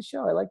really nice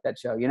show. I like that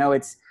show. You know,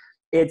 it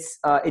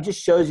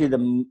just shows you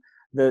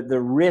the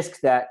risk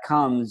that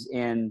comes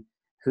in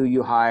who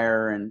you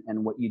hire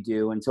and what you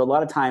do. And so a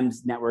lot of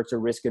times networks are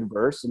risk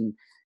adverse. And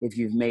if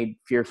you've made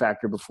Fear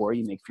Factor before,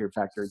 you make Fear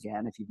Factor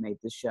again, if you've made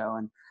this show.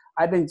 And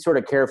I've been sort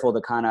of careful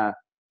to kind of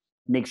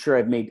make sure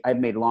I've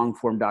made long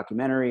form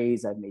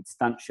documentaries. I've made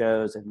stunt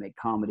shows. I've made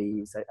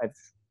comedies. I've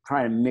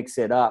tried to mix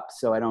it up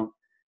so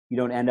you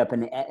don't end up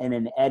in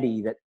an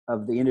eddy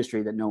of the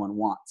industry that no one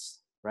wants,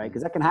 right?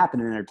 Because that can happen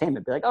in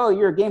entertainment. Be like, oh,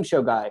 you're a game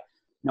show guy.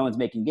 No one's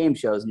making game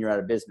shows and you're out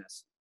of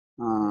business.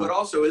 But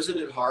also, isn't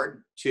it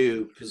hard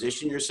to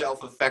position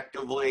yourself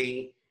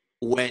effectively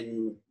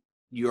when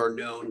you're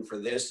known for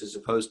this as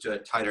opposed to a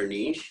tighter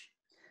niche?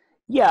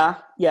 Yeah,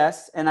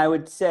 yes. And I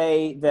would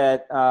say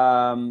that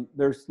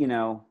there's, you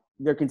know,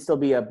 there can still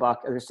be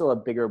there's still a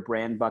bigger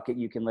brand bucket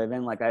you can live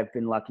in. Like I've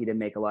been lucky to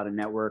make a lot of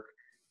network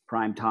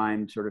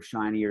primetime sort of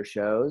shinier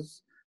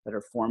shows that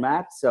are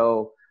formats.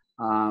 So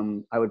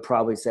I would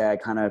probably say I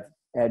kind of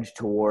edge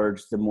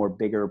towards the more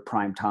bigger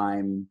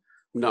primetime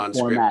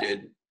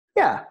non-scripted.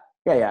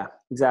 Yeah,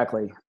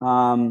 exactly.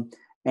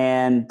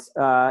 It's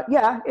a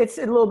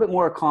little bit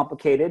more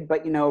complicated,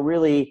 but you know,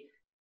 really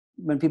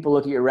when people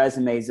look at your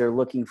resumes, they're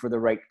looking for the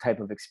right type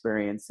of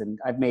experience. And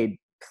I've made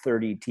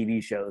 30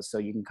 TV shows, so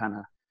you can kind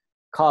of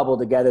cobble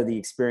together the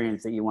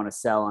experience that you want to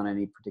sell on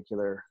any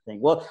particular thing.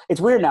 Well,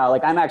 it's weird now.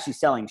 Like I'm actually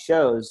selling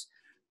shows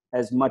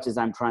as much as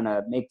I'm trying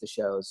to make the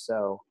shows.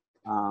 So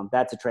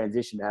that's a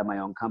transition to have my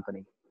own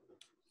company.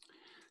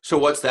 So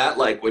what's that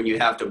like when you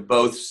have to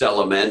both sell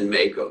them and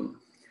make them?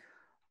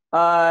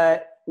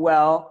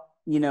 Well,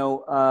 you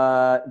know,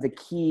 the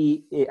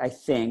key, I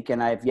think,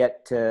 and I've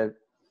yet to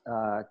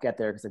get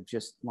there because I've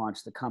just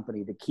launched the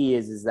company. The key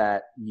is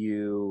that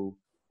you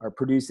are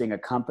producing a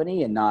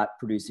company and not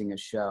producing a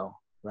show.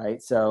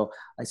 Right. So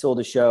I sold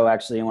a show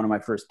actually in one of my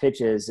first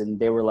pitches and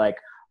they were like,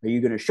 are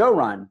you going to show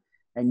run?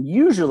 And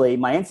usually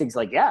my instinct's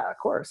like, yeah, of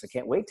course. I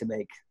can't wait to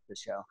make the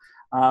show.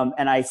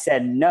 And I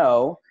said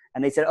no.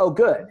 And they said, oh,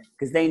 good.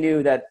 Because they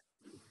knew that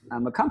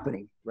I'm a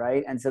company.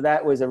 Right. And so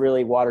that was a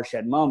really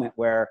watershed moment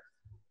where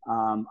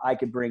I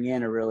could bring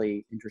in a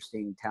really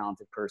interesting,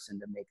 talented person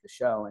to make the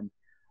show. And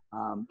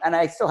And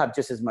I still have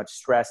just as much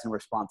stress and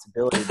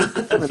responsibility to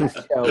deliver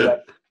that show,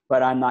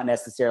 but I'm not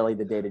necessarily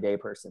the day-to-day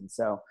person.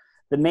 So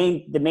the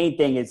main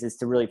thing is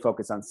to really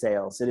focus on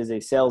sales. It is a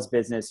sales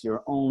business.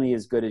 You're only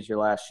as good as your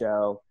last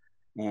show,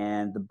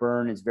 and the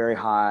burn is very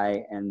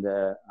high. And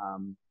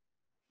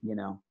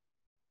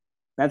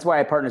that's why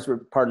I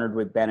partnered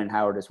with Ben and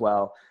Howard as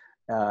well,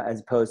 as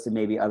opposed to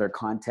maybe other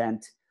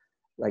content.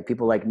 Like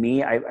people like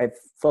me, I've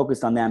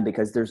focused on them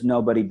because there's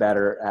nobody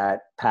better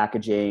at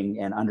packaging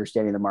and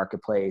understanding the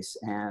marketplace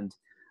and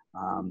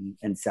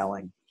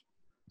selling.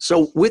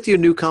 So with your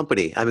new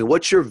company, I mean,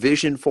 what's your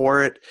vision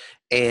for it,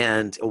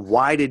 and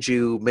why did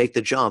you make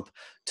the jump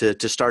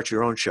to start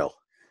your own show?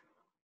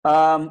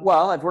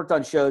 Well, I've worked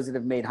on shows that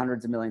have made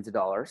hundreds of millions of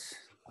dollars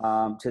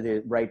to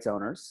the rights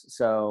owners.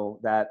 So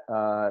that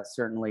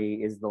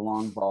certainly is the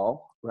long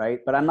ball, right?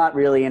 But I'm not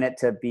really in it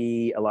to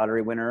be a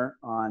lottery winner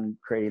on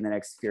creating the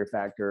next Fear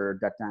Factor,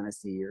 Duck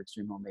Dynasty, or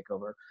Extreme Home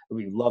Makeover. It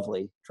would be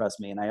lovely, trust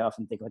me. And I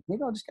often think like,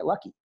 maybe I'll just get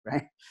lucky,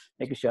 right?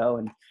 Make a show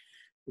and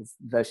it's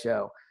the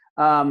show.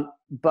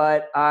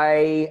 But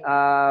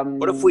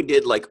What if we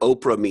did like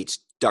Oprah meets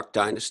Duck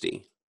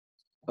Dynasty?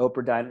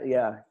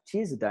 Yeah,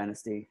 she's a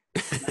dynasty.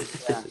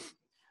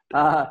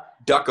 Yeah.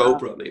 Duck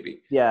Oprah,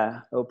 maybe.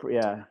 Yeah, Oprah.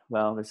 Yeah.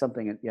 Well, there's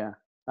something. Yeah.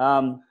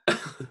 I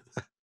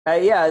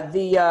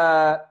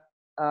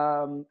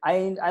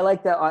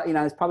like that.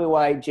 It's probably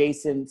why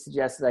Jason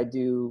suggested I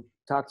do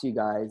talk to you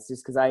guys,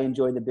 just because I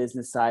enjoy the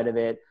business side of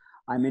it.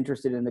 I'm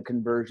interested in the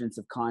convergence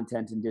of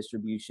content and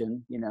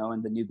distribution,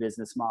 and the new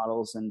business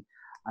models. And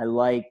I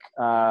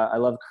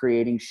love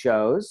creating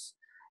shows.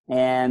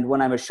 And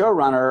when I'm a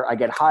showrunner, I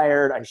get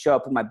hired, I show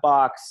up in my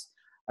box,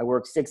 I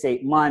work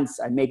 6-8 months,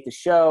 I make the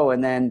show,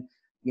 and then,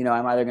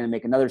 I'm either going to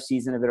make another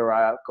season of it or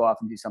I'll go off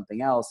and do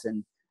something else.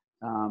 And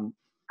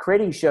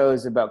creating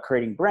shows about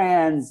creating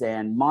brands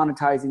and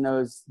monetizing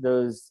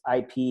those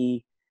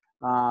IP,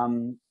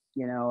 and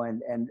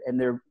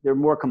they're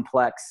more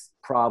complex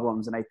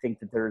problems. And I think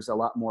that there's a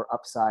lot more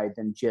upside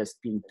than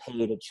just being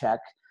paid a check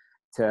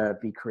to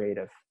be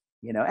creative,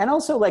 and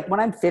also like when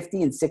I'm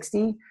 50 and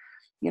 60,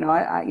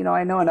 I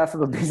know enough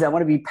of a business. I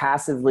want to be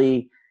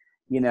passively,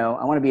 I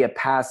want to be a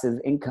passive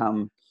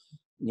income,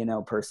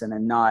 person,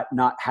 and not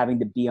having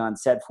to be on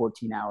set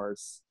 14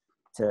 hours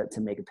to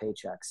make a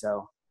paycheck.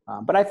 So,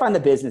 but I find the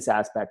business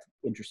aspect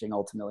interesting.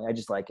 Ultimately, I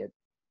just like it.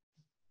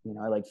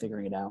 I like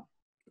figuring it out.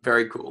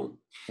 Very cool.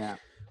 Yeah.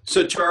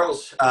 So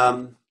Charles,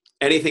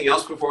 anything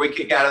else before we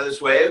kick out of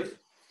this wave?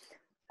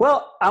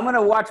 Well, I'm going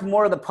to watch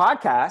more of the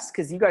podcast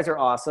because you guys are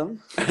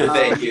awesome.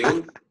 Thank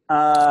you.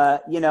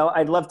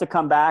 I'd love to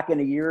come back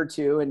in a year or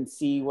two and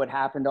see what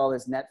happened to all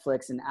this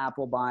Netflix and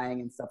Apple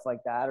buying and stuff like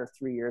that, or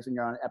 3 years when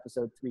you're on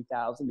episode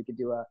 3000, we could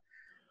do a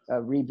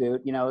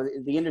reboot.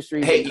 The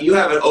industry. Hey, you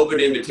have an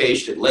open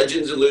invitation.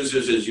 Legends and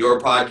Losers is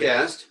your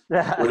podcast.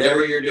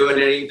 Whenever you're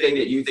doing anything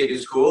that you think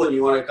is cool and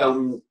you want to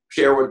come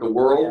share with the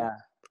world,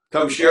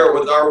 come share it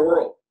with our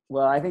world.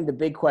 Well, I think the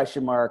big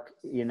question mark,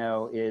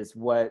 is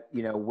what,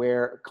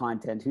 where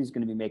content, who's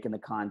going to be making the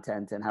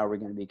content, and how are we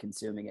going to be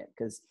consuming it?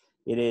 Because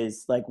it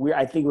is like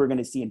I think we're going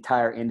to see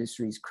entire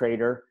industries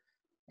crater,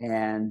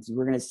 and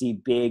we're going to see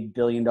big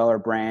billion-dollar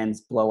brands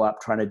blow up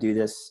trying to do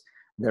this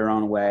their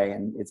own way,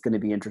 and it's going to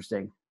be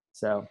interesting.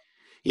 So,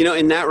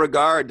 in that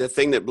regard, the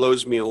thing that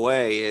blows me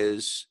away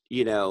is,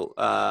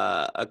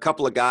 a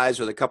couple of guys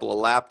with a couple of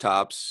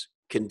laptops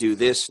can do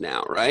this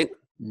now, right?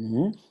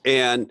 Mm-hmm.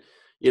 And,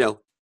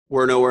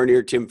 we're nowhere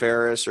near Tim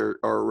Ferriss or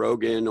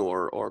Rogan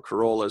or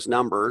Carolla's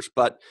numbers,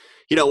 but,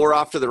 we're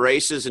off to the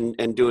races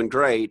and doing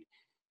great.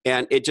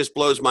 And it just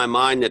blows my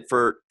mind that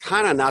for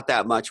kind of not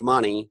that much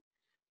money,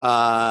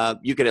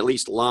 you could at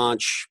least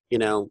launch,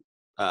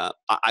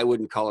 I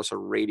wouldn't call us a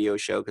radio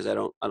show because I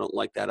don't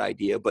like that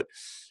idea, but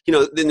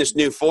in this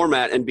new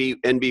format and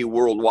be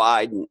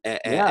worldwide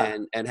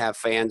and have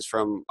fans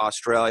from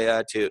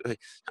Australia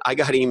I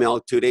got email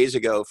 2 days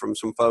ago from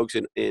some folks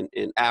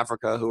in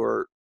Africa who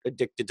are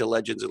addicted to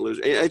Legends and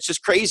Losers. It's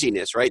just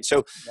craziness, right?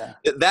 So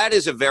that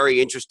is a very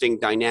interesting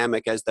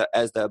dynamic as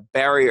the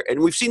barrier.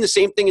 And we've seen the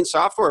same thing in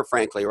software,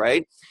 frankly,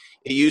 right?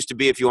 It used to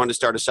be if you wanted to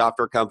start a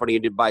software company, you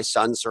did buy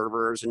Sun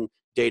servers and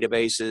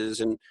databases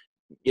and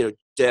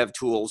dev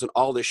tools and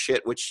all this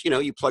shit, which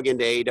you plug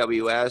into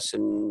AWS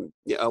and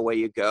away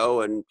you go.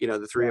 And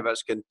the three of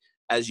us can,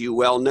 as you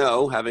well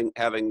know, having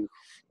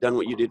done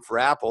what you did for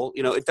Apple,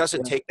 it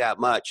doesn't take that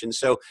much. And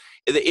so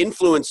the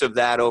influence of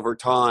that over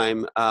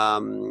time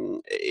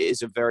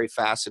is a very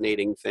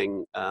fascinating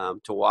thing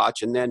to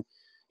watch. And then,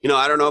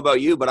 I don't know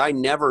about you, but I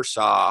never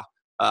saw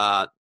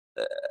a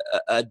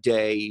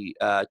day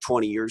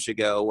 20 years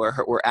ago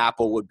where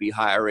Apple would be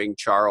hiring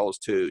Charles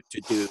to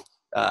do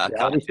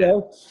content.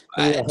 Show?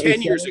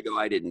 10 years ago,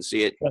 I didn't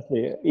see it.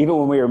 Even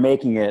when we were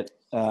making it,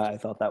 I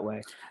felt that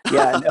way.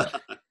 I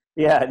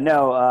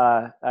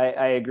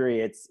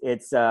agree.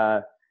 It's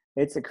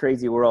a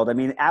crazy world. I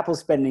mean, Apple's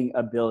spending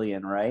 $1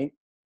 billion, right?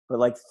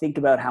 But think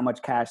about how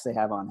much cash they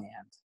have on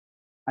hand.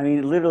 I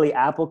mean, literally,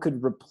 Apple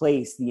could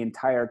replace the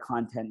entire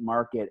content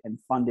market and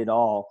fund it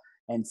all,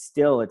 and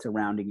still it's a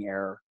rounding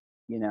error.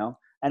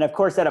 And of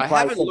course that I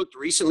applies. haven't looked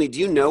recently. Do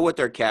you know what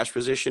their cash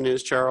position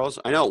is, Charles?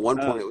 I know at one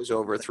point it was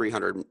over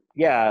 300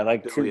 Yeah,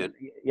 like billion.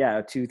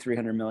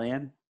 300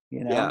 million,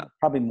 Yeah.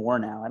 probably more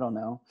now. I don't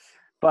know.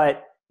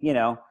 But,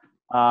 yeah,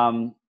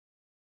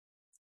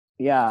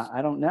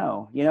 I don't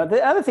know.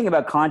 The other thing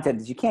about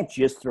content is you can't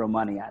just throw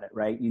money at it,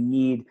 right? You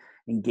need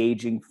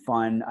engaging,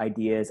 fun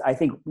ideas. I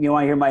think, you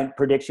want to hear my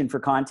prediction for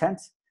content?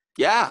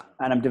 Yeah.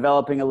 And I'm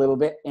developing a little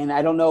bit, and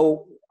I don't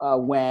know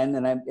when,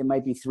 and it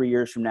might be 3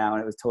 years from now,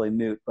 and it was totally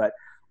moot, but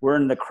we're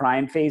in the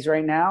crime phase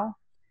right now,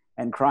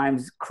 and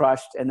crime's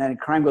crushed, and then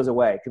crime goes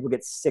away. People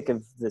get sick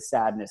of the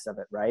sadness of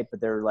it, right?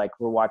 But they're like,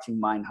 we're watching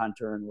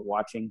Mindhunter, and we're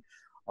watching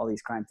all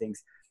these crime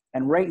things.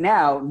 And right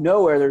now,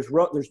 nowhere there's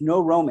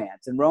no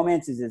romance, and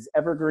romance is as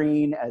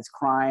evergreen as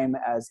crime,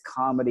 as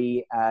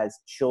comedy, as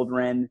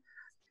children,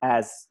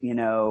 as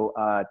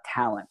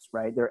talents,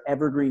 right? They're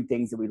evergreen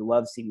things that we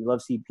love seeing. We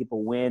love seeing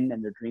people win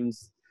and their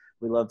dreams.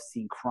 We love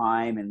seeing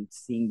crime and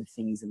seeing the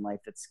things in life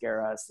that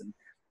scare us. And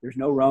there's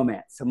no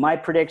romance. So my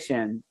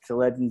prediction to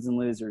Legends and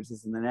Losers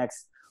is in the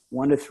next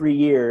 1 to 3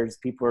 years,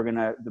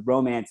 the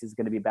romance is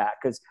gonna be back.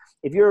 Because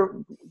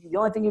the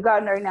only thing you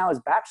got right now is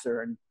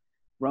Bachelor, and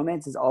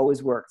romance has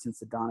always worked since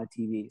the dawn of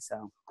TV.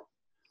 So,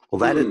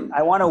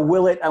 I want to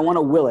will it.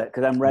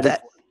 Because I'm ready for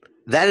it.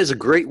 That is a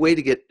great way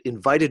to get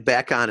invited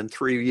back on in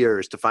 3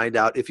 years to find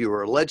out if you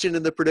were a legend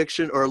in the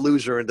prediction or a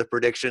loser in the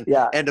prediction,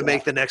 and to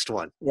make the next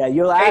one. Yeah,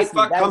 you'll ask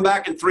me. Come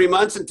back in 3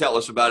 months and tell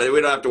us about it. We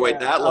don't have to wait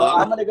that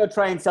long. I'm gonna go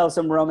try and sell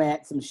some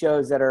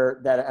shows that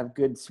have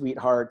good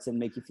sweethearts and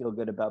make you feel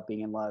good about being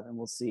in love, and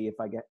we'll see if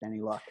I get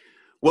any luck.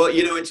 Well,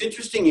 it's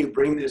interesting you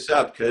bring this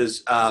up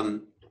because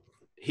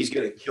he's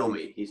gonna kill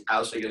me. He's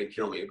absolutely gonna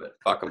kill me, but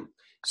fuck him.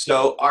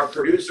 So our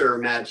producer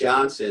Matt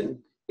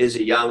Johnson is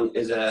a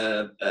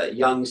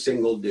young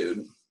single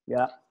dude.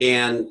 Yeah.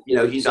 And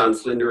he's on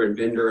Flinder and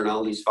Binder and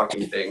all these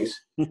fucking things,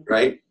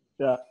 right?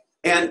 Yeah.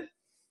 And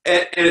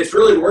it's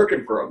really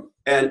working for him.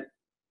 And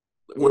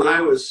when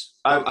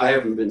I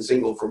haven't been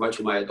single for much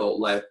of my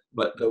adult life,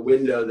 but the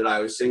window that I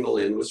was single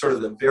in was sort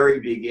of the very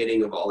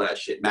beginning of all that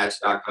shit.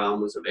 Match.com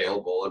was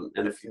available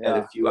and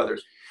a few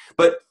others.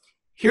 But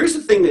here's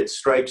the thing that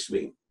strikes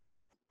me.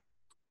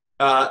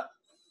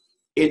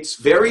 It's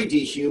very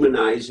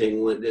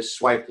dehumanizing when this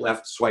swipe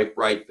left, swipe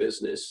right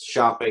business,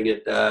 shopping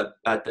at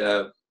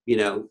the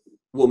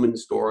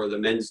woman's store or the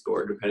men's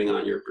store, depending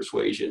on your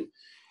persuasion.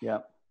 Yeah.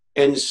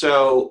 And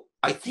so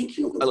I think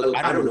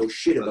I don't know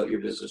shit about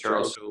your business,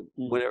 Charles. So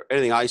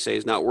anything I say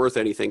is not worth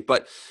anything.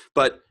 But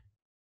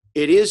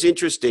it is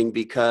interesting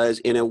because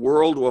in a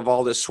world of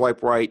all this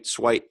swipe right,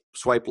 swipe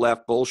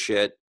left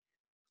bullshit,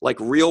 like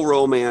real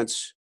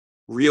romance,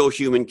 real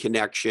human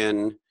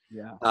connection,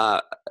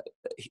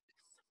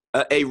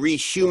 a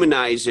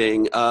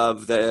rehumanizing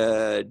of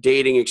the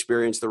dating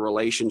experience, the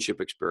relationship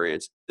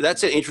experience.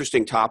 That's an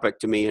interesting topic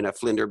to me in a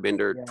Flinder,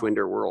 Binder,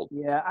 Twinder world.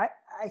 Yeah,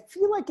 I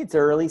feel like it's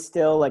early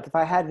still. Like if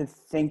I had to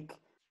think,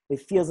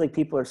 it feels like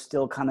people are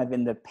still kind of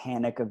in the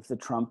panic of the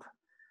Trump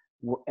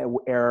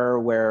era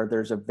where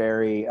there's a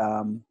very,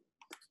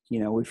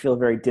 we feel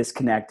very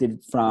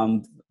disconnected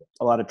from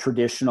a lot of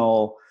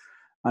traditional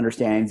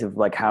understandings of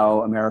like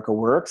how America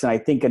works. And I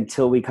think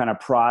until we kind of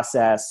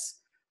process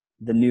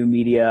the new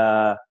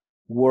media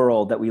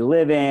world that we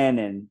live in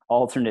and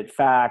alternate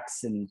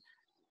facts, and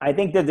I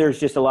think that there's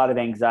just a lot of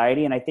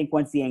anxiety. And I think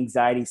once the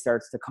anxiety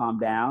starts to calm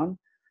down,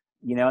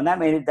 and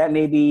that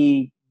may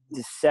be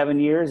 7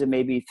 years, it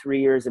may be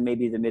 3 years, it may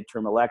be the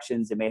midterm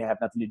elections, it may have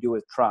nothing to do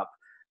with Trump,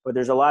 but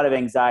there's a lot of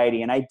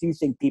anxiety, and I do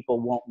think people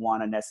won't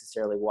want to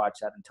necessarily watch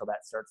that until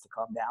that starts to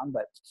calm down.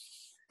 But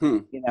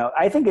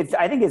I think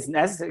it's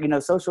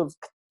necessary. Social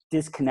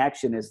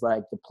disconnection is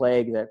like the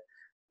plague that,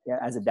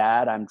 as a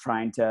dad, I'm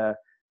trying to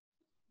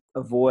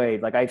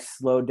avoid. Like I've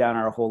slowed down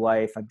our whole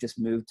life. I've just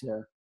moved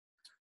to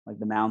like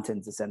the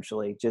mountains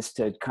essentially, just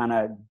to kind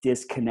of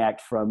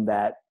disconnect from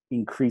that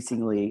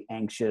increasingly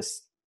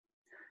anxious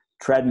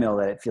treadmill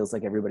that it feels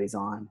like everybody's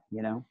on,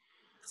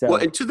 So,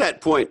 well, and to that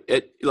point,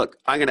 look,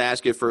 I'm going to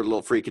ask you for a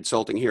little free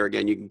consulting here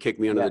again. You can kick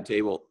me under the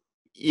table.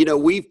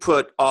 We've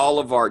put all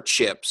of our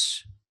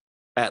chips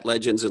at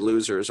Legends and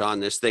Losers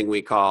on this thing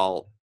we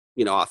call,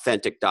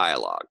 authentic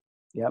dialogue.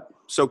 Yep.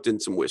 Soaked in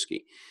some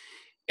whiskey.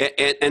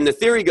 And the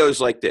theory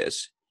goes like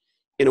this.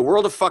 In a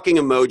world of fucking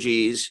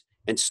emojis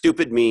and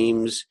stupid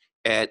memes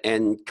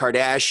and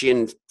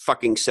Kardashian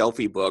fucking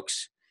selfie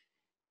books,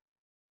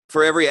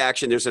 for every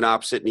action, there's an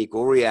opposite and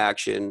equal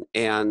reaction.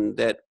 And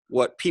that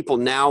what people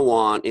now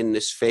want in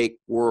this fake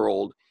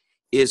world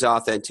is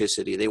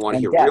authenticity. They want to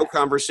hear real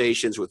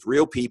conversations with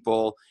real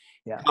people.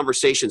 Yeah.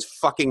 Conversations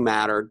fucking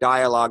matter.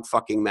 Dialogue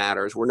fucking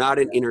matters. We're not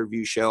an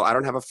interview show. I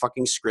don't have a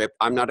fucking script.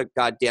 I'm not a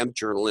goddamn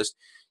journalist.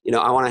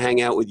 I want to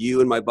hang out with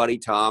you and my buddy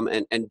Tom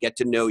and get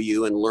to know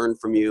you and learn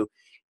from you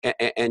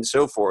and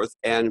so forth.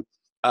 And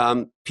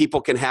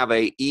people can have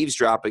a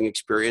eavesdropping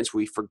experience.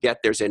 We forget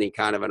there's any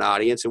kind of an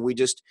audience, and we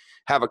just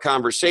have a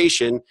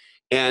conversation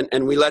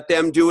and we let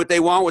them do what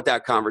they want with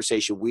that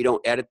conversation. We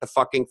don't edit the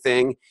fucking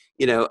thing,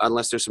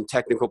 unless there's some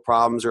technical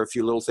problems or a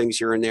few little things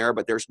here and there,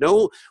 but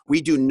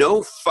we do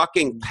no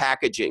fucking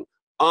packaging.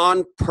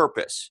 on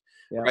purpose.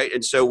 Yeah. Right.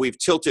 And so we've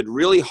tilted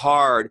really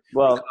hard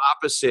Well, the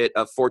opposite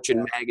of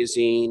Fortune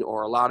magazine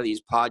or a lot of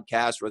these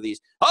podcasts where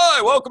these,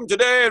 hi, welcome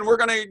today. And we're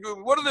going to,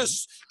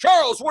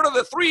 Charles, what are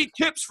the 3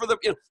 tips for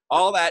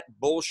all that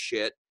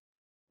bullshit.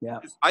 yeah.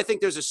 I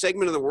think there's a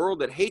segment of the world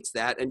that hates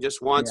that and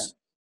just wants,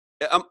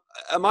 am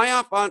I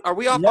off on, are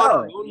we off on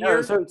our own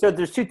here? So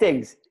there's 2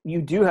 things.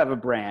 You do have a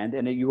brand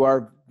and you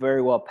are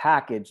very well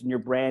packaged, and your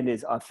brand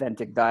is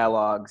authentic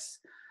dialogues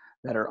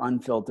that are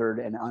unfiltered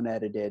and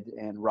unedited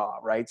and raw,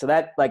 right? So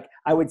that, like,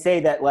 I would say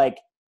that, like,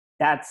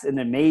 that's an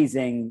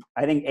amazing,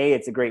 I think,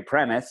 it's a great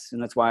premise,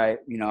 and that's why,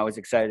 I was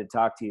excited to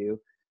talk to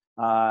you.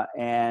 I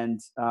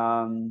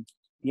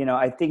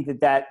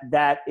think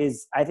that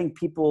is, I think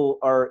people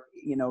are,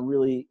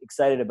 really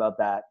excited about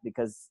that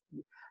because,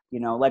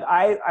 like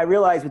I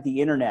realized with the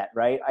internet,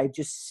 right? I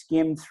just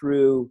skim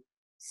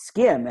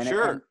and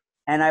Sure.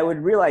 and I would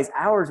realize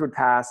hours would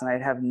pass and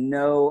I'd have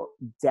no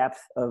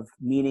depth of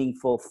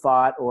meaningful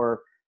thought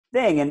or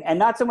thing. And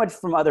not so much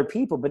from other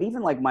people, but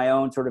even like my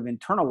own sort of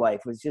internal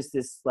life was just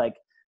this like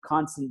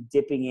constant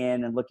dipping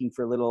in and looking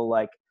for little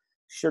like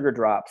sugar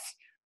drops.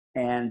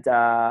 And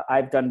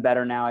I've done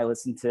better now. I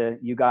listen to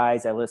you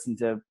guys. I listen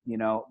to,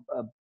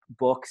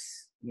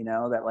 books,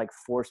 that like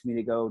force me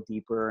to go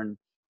deeper and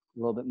a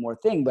little bit more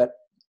thing. But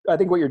I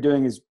think what you're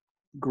doing is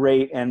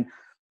great. And,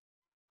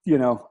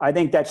 I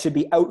think that should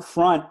be out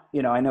front.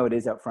 I know it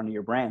is out front of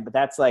your brand, but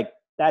that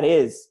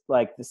is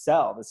like the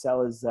sell. The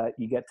sell is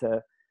you get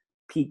to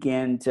peek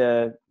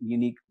into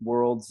unique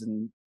worlds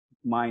and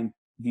mind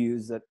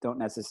views that don't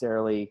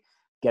necessarily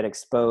get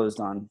exposed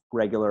on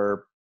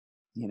regular,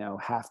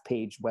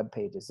 half-page web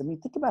pages. I mean,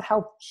 think about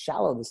how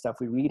shallow the stuff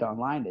we read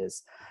online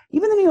is.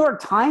 Even the New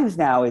York Times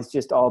now is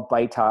just all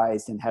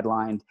bite-sized and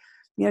headlined.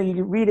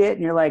 You read it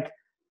and you're like,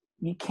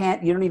 you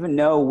don't even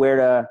know where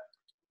to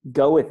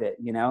go with it,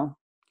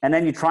 And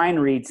then you try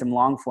and read some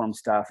long form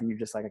stuff and you're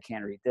just like, I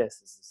can't read this.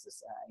 This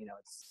is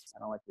I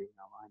don't like reading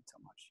online so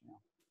much,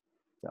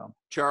 So,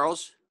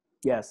 Charles?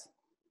 Yes.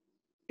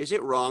 Is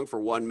it wrong for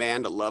one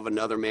man to love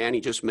another man he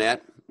just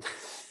met?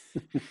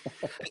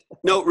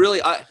 No,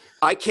 really,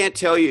 I can't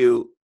tell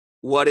you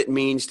what it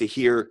means to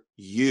hear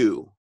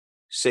you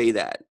say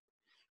that,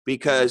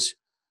 because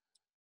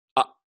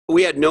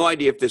we had no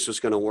idea if this was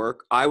going to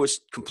work. I was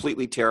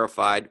completely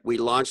terrified. We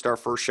launched our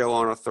first show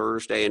on a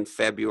Thursday in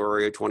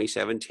February of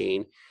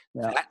 2017.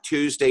 Yeah. That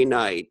Tuesday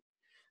night,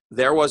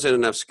 there wasn't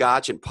enough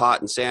scotch and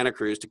pot in Santa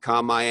Cruz to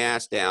calm my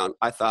ass down.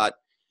 I thought,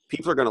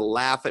 people are going to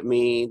laugh at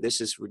me.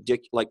 This is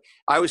ridiculous. Like,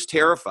 I was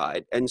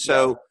terrified. And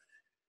so,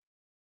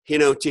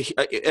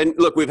 and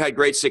look, we've had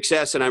great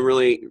success and I'm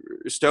really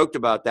stoked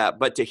about that.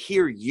 But to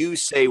hear you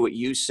say what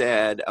you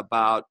said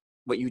about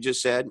what you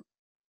just said,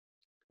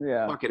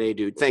 yeah. fucking A,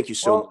 dude. Thank you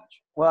so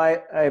much. Well,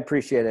 I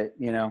appreciate it.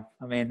 I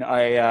mean,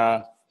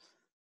 I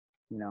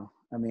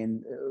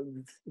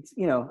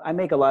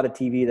make a lot of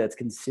TV that's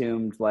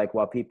consumed like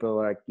while people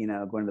are,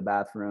 going to the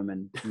bathroom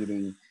and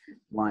eating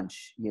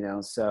lunch,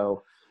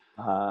 so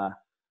I'm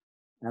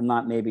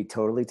not maybe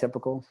totally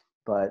typical,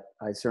 but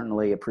I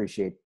certainly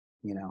appreciate,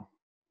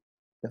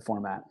 the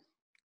format.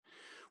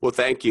 Well,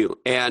 thank you.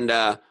 And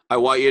I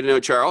want you to know,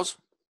 Charles,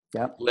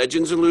 Yep.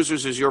 Legends and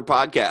Losers is your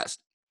podcast.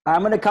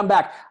 I'm going to come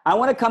back. I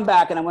want to come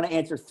back and I want to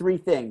answer 3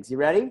 things. You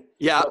ready?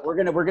 Yeah. So we're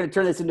going to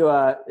turn this into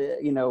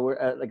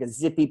like a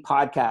zippy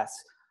podcast.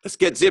 Let's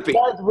get zippy.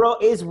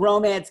 Is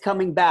romance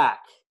coming back?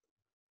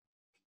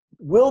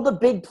 Will the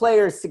big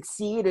players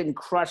succeed and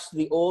crush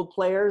the old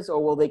players,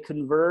 or will they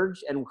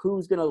converge? And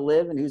who's going to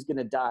live and who's going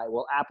to die?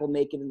 Will Apple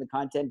make it in the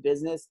content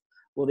business?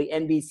 Will the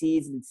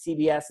NBCs and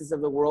CBSs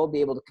of the world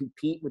be able to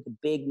compete with the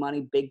big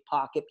money, big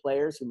pocket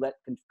players who let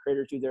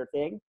creators do their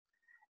thing?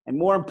 And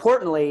more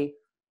importantly,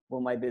 will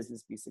my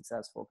business be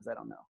successful? Because I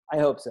don't know. I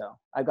hope so.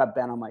 I've got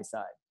Ben on my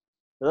side.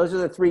 So those are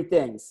the 3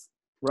 things: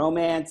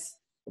 romance,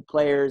 the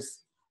players,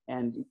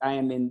 and I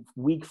am in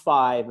week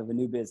 5 of a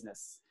new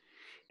business.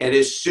 And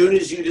as soon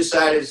as you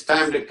decide it's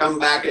time to come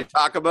back and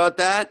talk about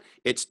that,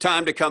 it's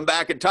time to come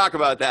back and talk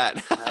about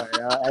that.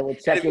 I will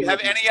check. If you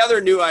have any other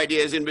new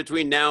ideas in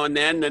between now and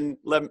then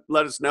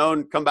let us know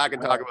and come back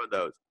and talk about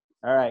those.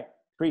 All right.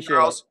 Appreciate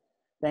Charles,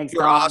 it. Thanks,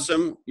 you're Tom.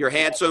 awesome. You're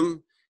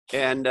handsome.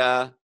 And,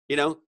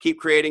 keep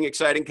creating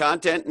exciting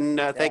content. And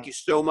thank you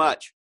so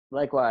much.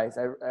 Likewise.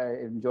 I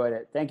enjoyed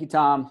it. Thank you,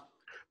 Tom.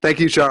 Thank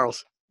you,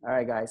 Charles. All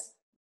right, guys.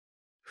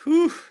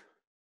 Whew.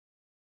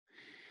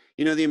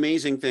 The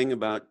amazing thing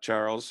about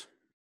Charles,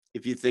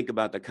 if you think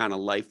about the kind of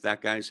life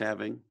that guy's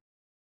having,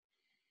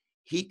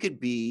 he could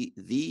be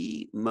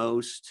the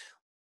most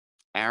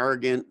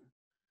arrogant,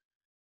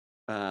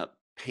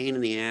 pain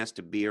in the ass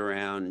to be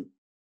around,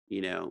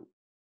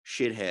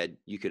 shithead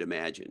you could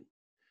imagine.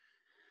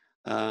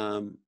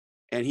 And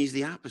he's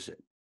the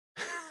opposite.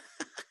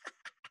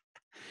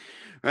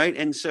 Right.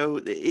 And so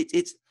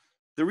it's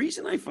the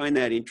reason I find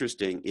that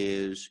interesting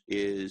is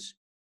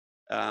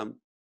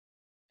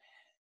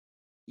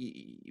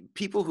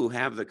people who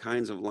have the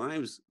kinds of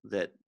lives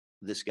that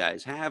this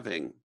guy's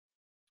having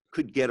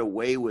could get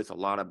away with a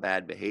lot of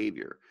bad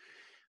behavior.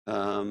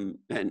 And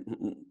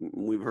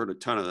we've heard a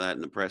ton of that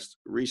in the press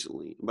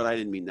recently, but I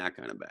didn't mean that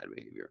kind of bad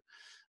behavior.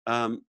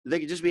 They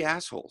could just be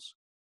assholes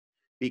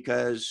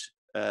because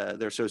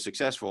they're so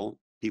successful.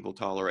 People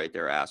tolerate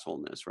their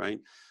assholeness, right?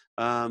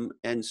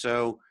 And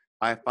so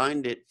I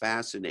find it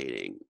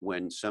fascinating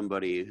when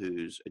somebody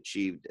who's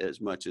achieved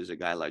as much as a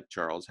guy like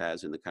Charles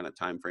has in the kind of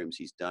time frames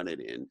he's done it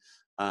in,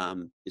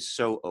 is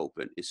so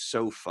open, is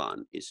so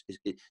fun, it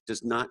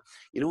does not,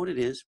 you know what it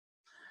is?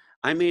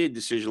 I made a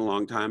decision a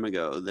long time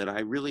ago that I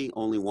really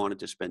only wanted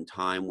to spend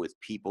time with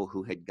people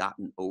who had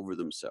gotten over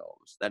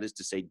themselves. That is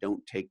to say,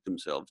 don't take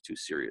themselves too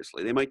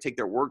seriously. They might take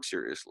their work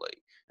seriously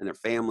and their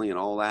family and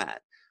all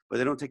that, but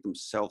they don't take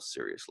themselves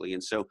seriously.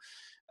 And so,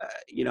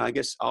 I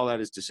guess all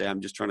that is to say,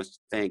 I'm just trying to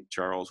thank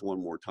Charles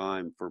one more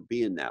time for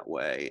being that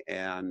way,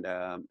 and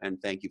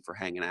thank you for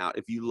hanging out.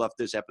 If you loved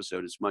this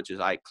episode as much as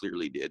I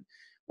clearly did,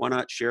 why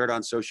not share it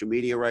on social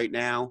media right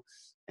now?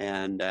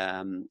 And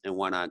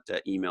why not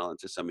email it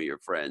to some of your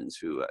friends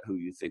who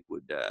you think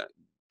would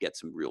get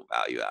some real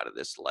value out of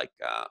this, like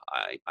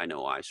I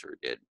know I sure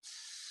did.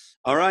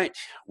 All right,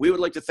 we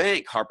would like to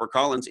thank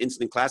HarperCollins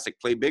Instant Classic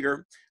Play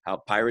Bigger: How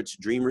Pirates,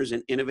 Dreamers,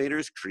 and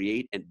Innovators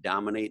Create and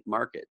Dominate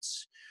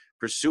Markets.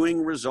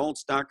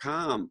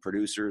 PursuingResults.com,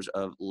 producers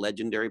of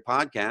legendary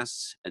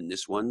podcasts, and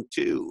this one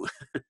too.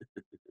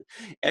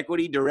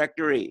 Equity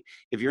Directory.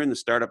 If you're in the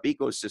startup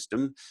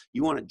ecosystem,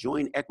 you want to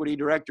join Equity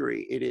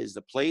Directory. It is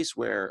the place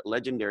where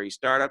legendary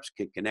startups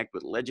can connect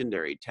with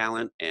legendary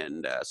talent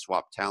and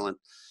swap talent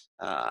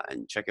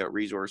and check out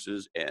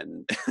resources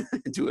and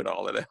do it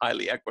all in a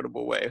highly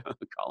equitable way.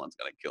 Colin's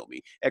going to kill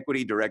me.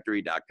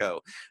 EquityDirectory.co.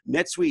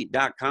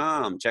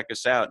 NetSuite.com. Check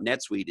us out.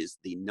 NetSuite is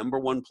the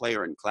 #1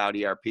 player in cloud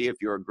ERP.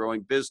 If you're a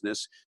growing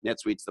business,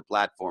 NetSuite's the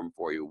platform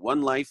for you.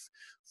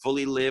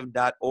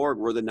 OneLifeFullyLive.org.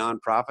 We're the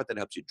nonprofit that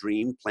helps you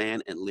dream,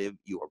 plan, and live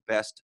your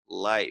best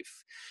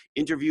life.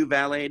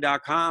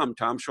 InterviewValet.com,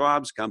 Tom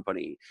Schwab's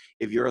company.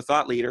 If you're a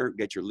thought leader,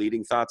 get your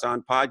leading thoughts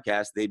on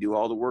podcasts. They do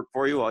all the work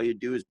for you. All you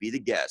do is be the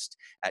guest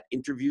at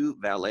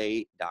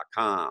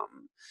InterviewValet.com.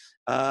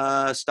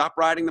 Stop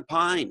Riding the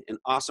Pine, an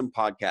awesome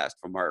podcast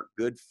from our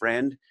good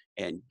friend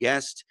and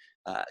guest,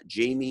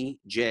 Jamie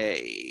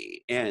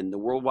J. and the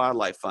World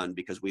Wildlife Fund,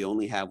 because we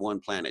only have one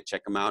planet.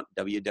 Check them out,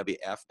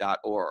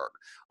 WWF.org.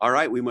 All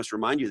right, we must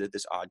remind you that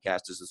this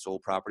oddcast is the sole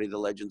property of the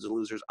Legends and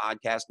Losers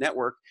Oddcast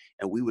Network,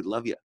 and we would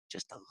love you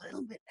just a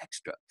little bit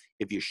extra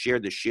if you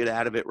shared the shit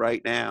out of it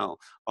right now.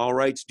 All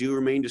rights do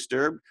remain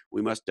disturbed.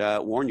 We must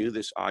warn you,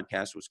 this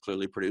oddcast was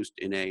clearly produced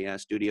in a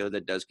studio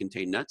that does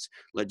contain nuts.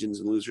 Legends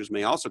and Losers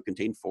may also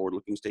contain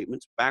forward-looking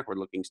statements,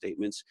 backward-looking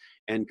statements,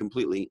 and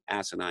completely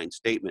asinine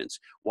statements.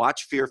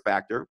 Watch Fear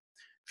Factor.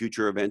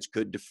 Future events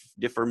could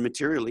differ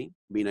materially.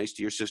 Be nice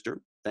to your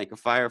sister. Thank a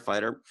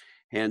firefighter.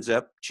 Hands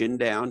up, chin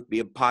down. Be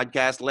a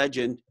podcast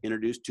legend.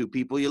 Introduce 2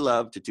 people you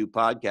love to 2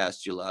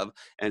 podcasts you love.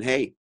 And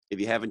hey, if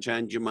you haven't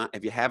changed your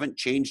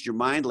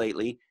mind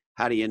lately,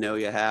 how do you know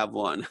you have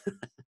one?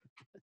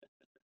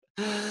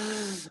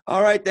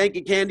 All right, thank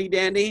you, Candy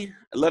Dandy.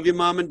 I love you,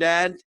 Mom and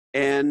Dad.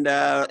 And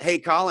hey,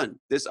 Colin,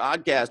 this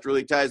oddcast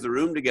really ties the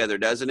room together,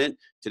 doesn't it?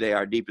 Today,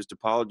 our deepest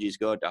apologies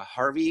go to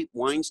Harvey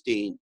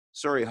Weinstein.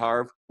 Sorry,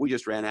 Harv, we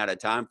just ran out of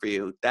time for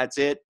you. That's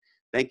it.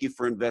 Thank you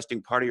for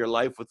investing part of your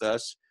life with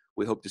us.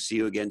 We hope to see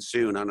you again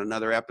soon on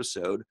another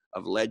episode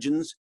of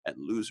Legends and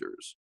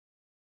Losers.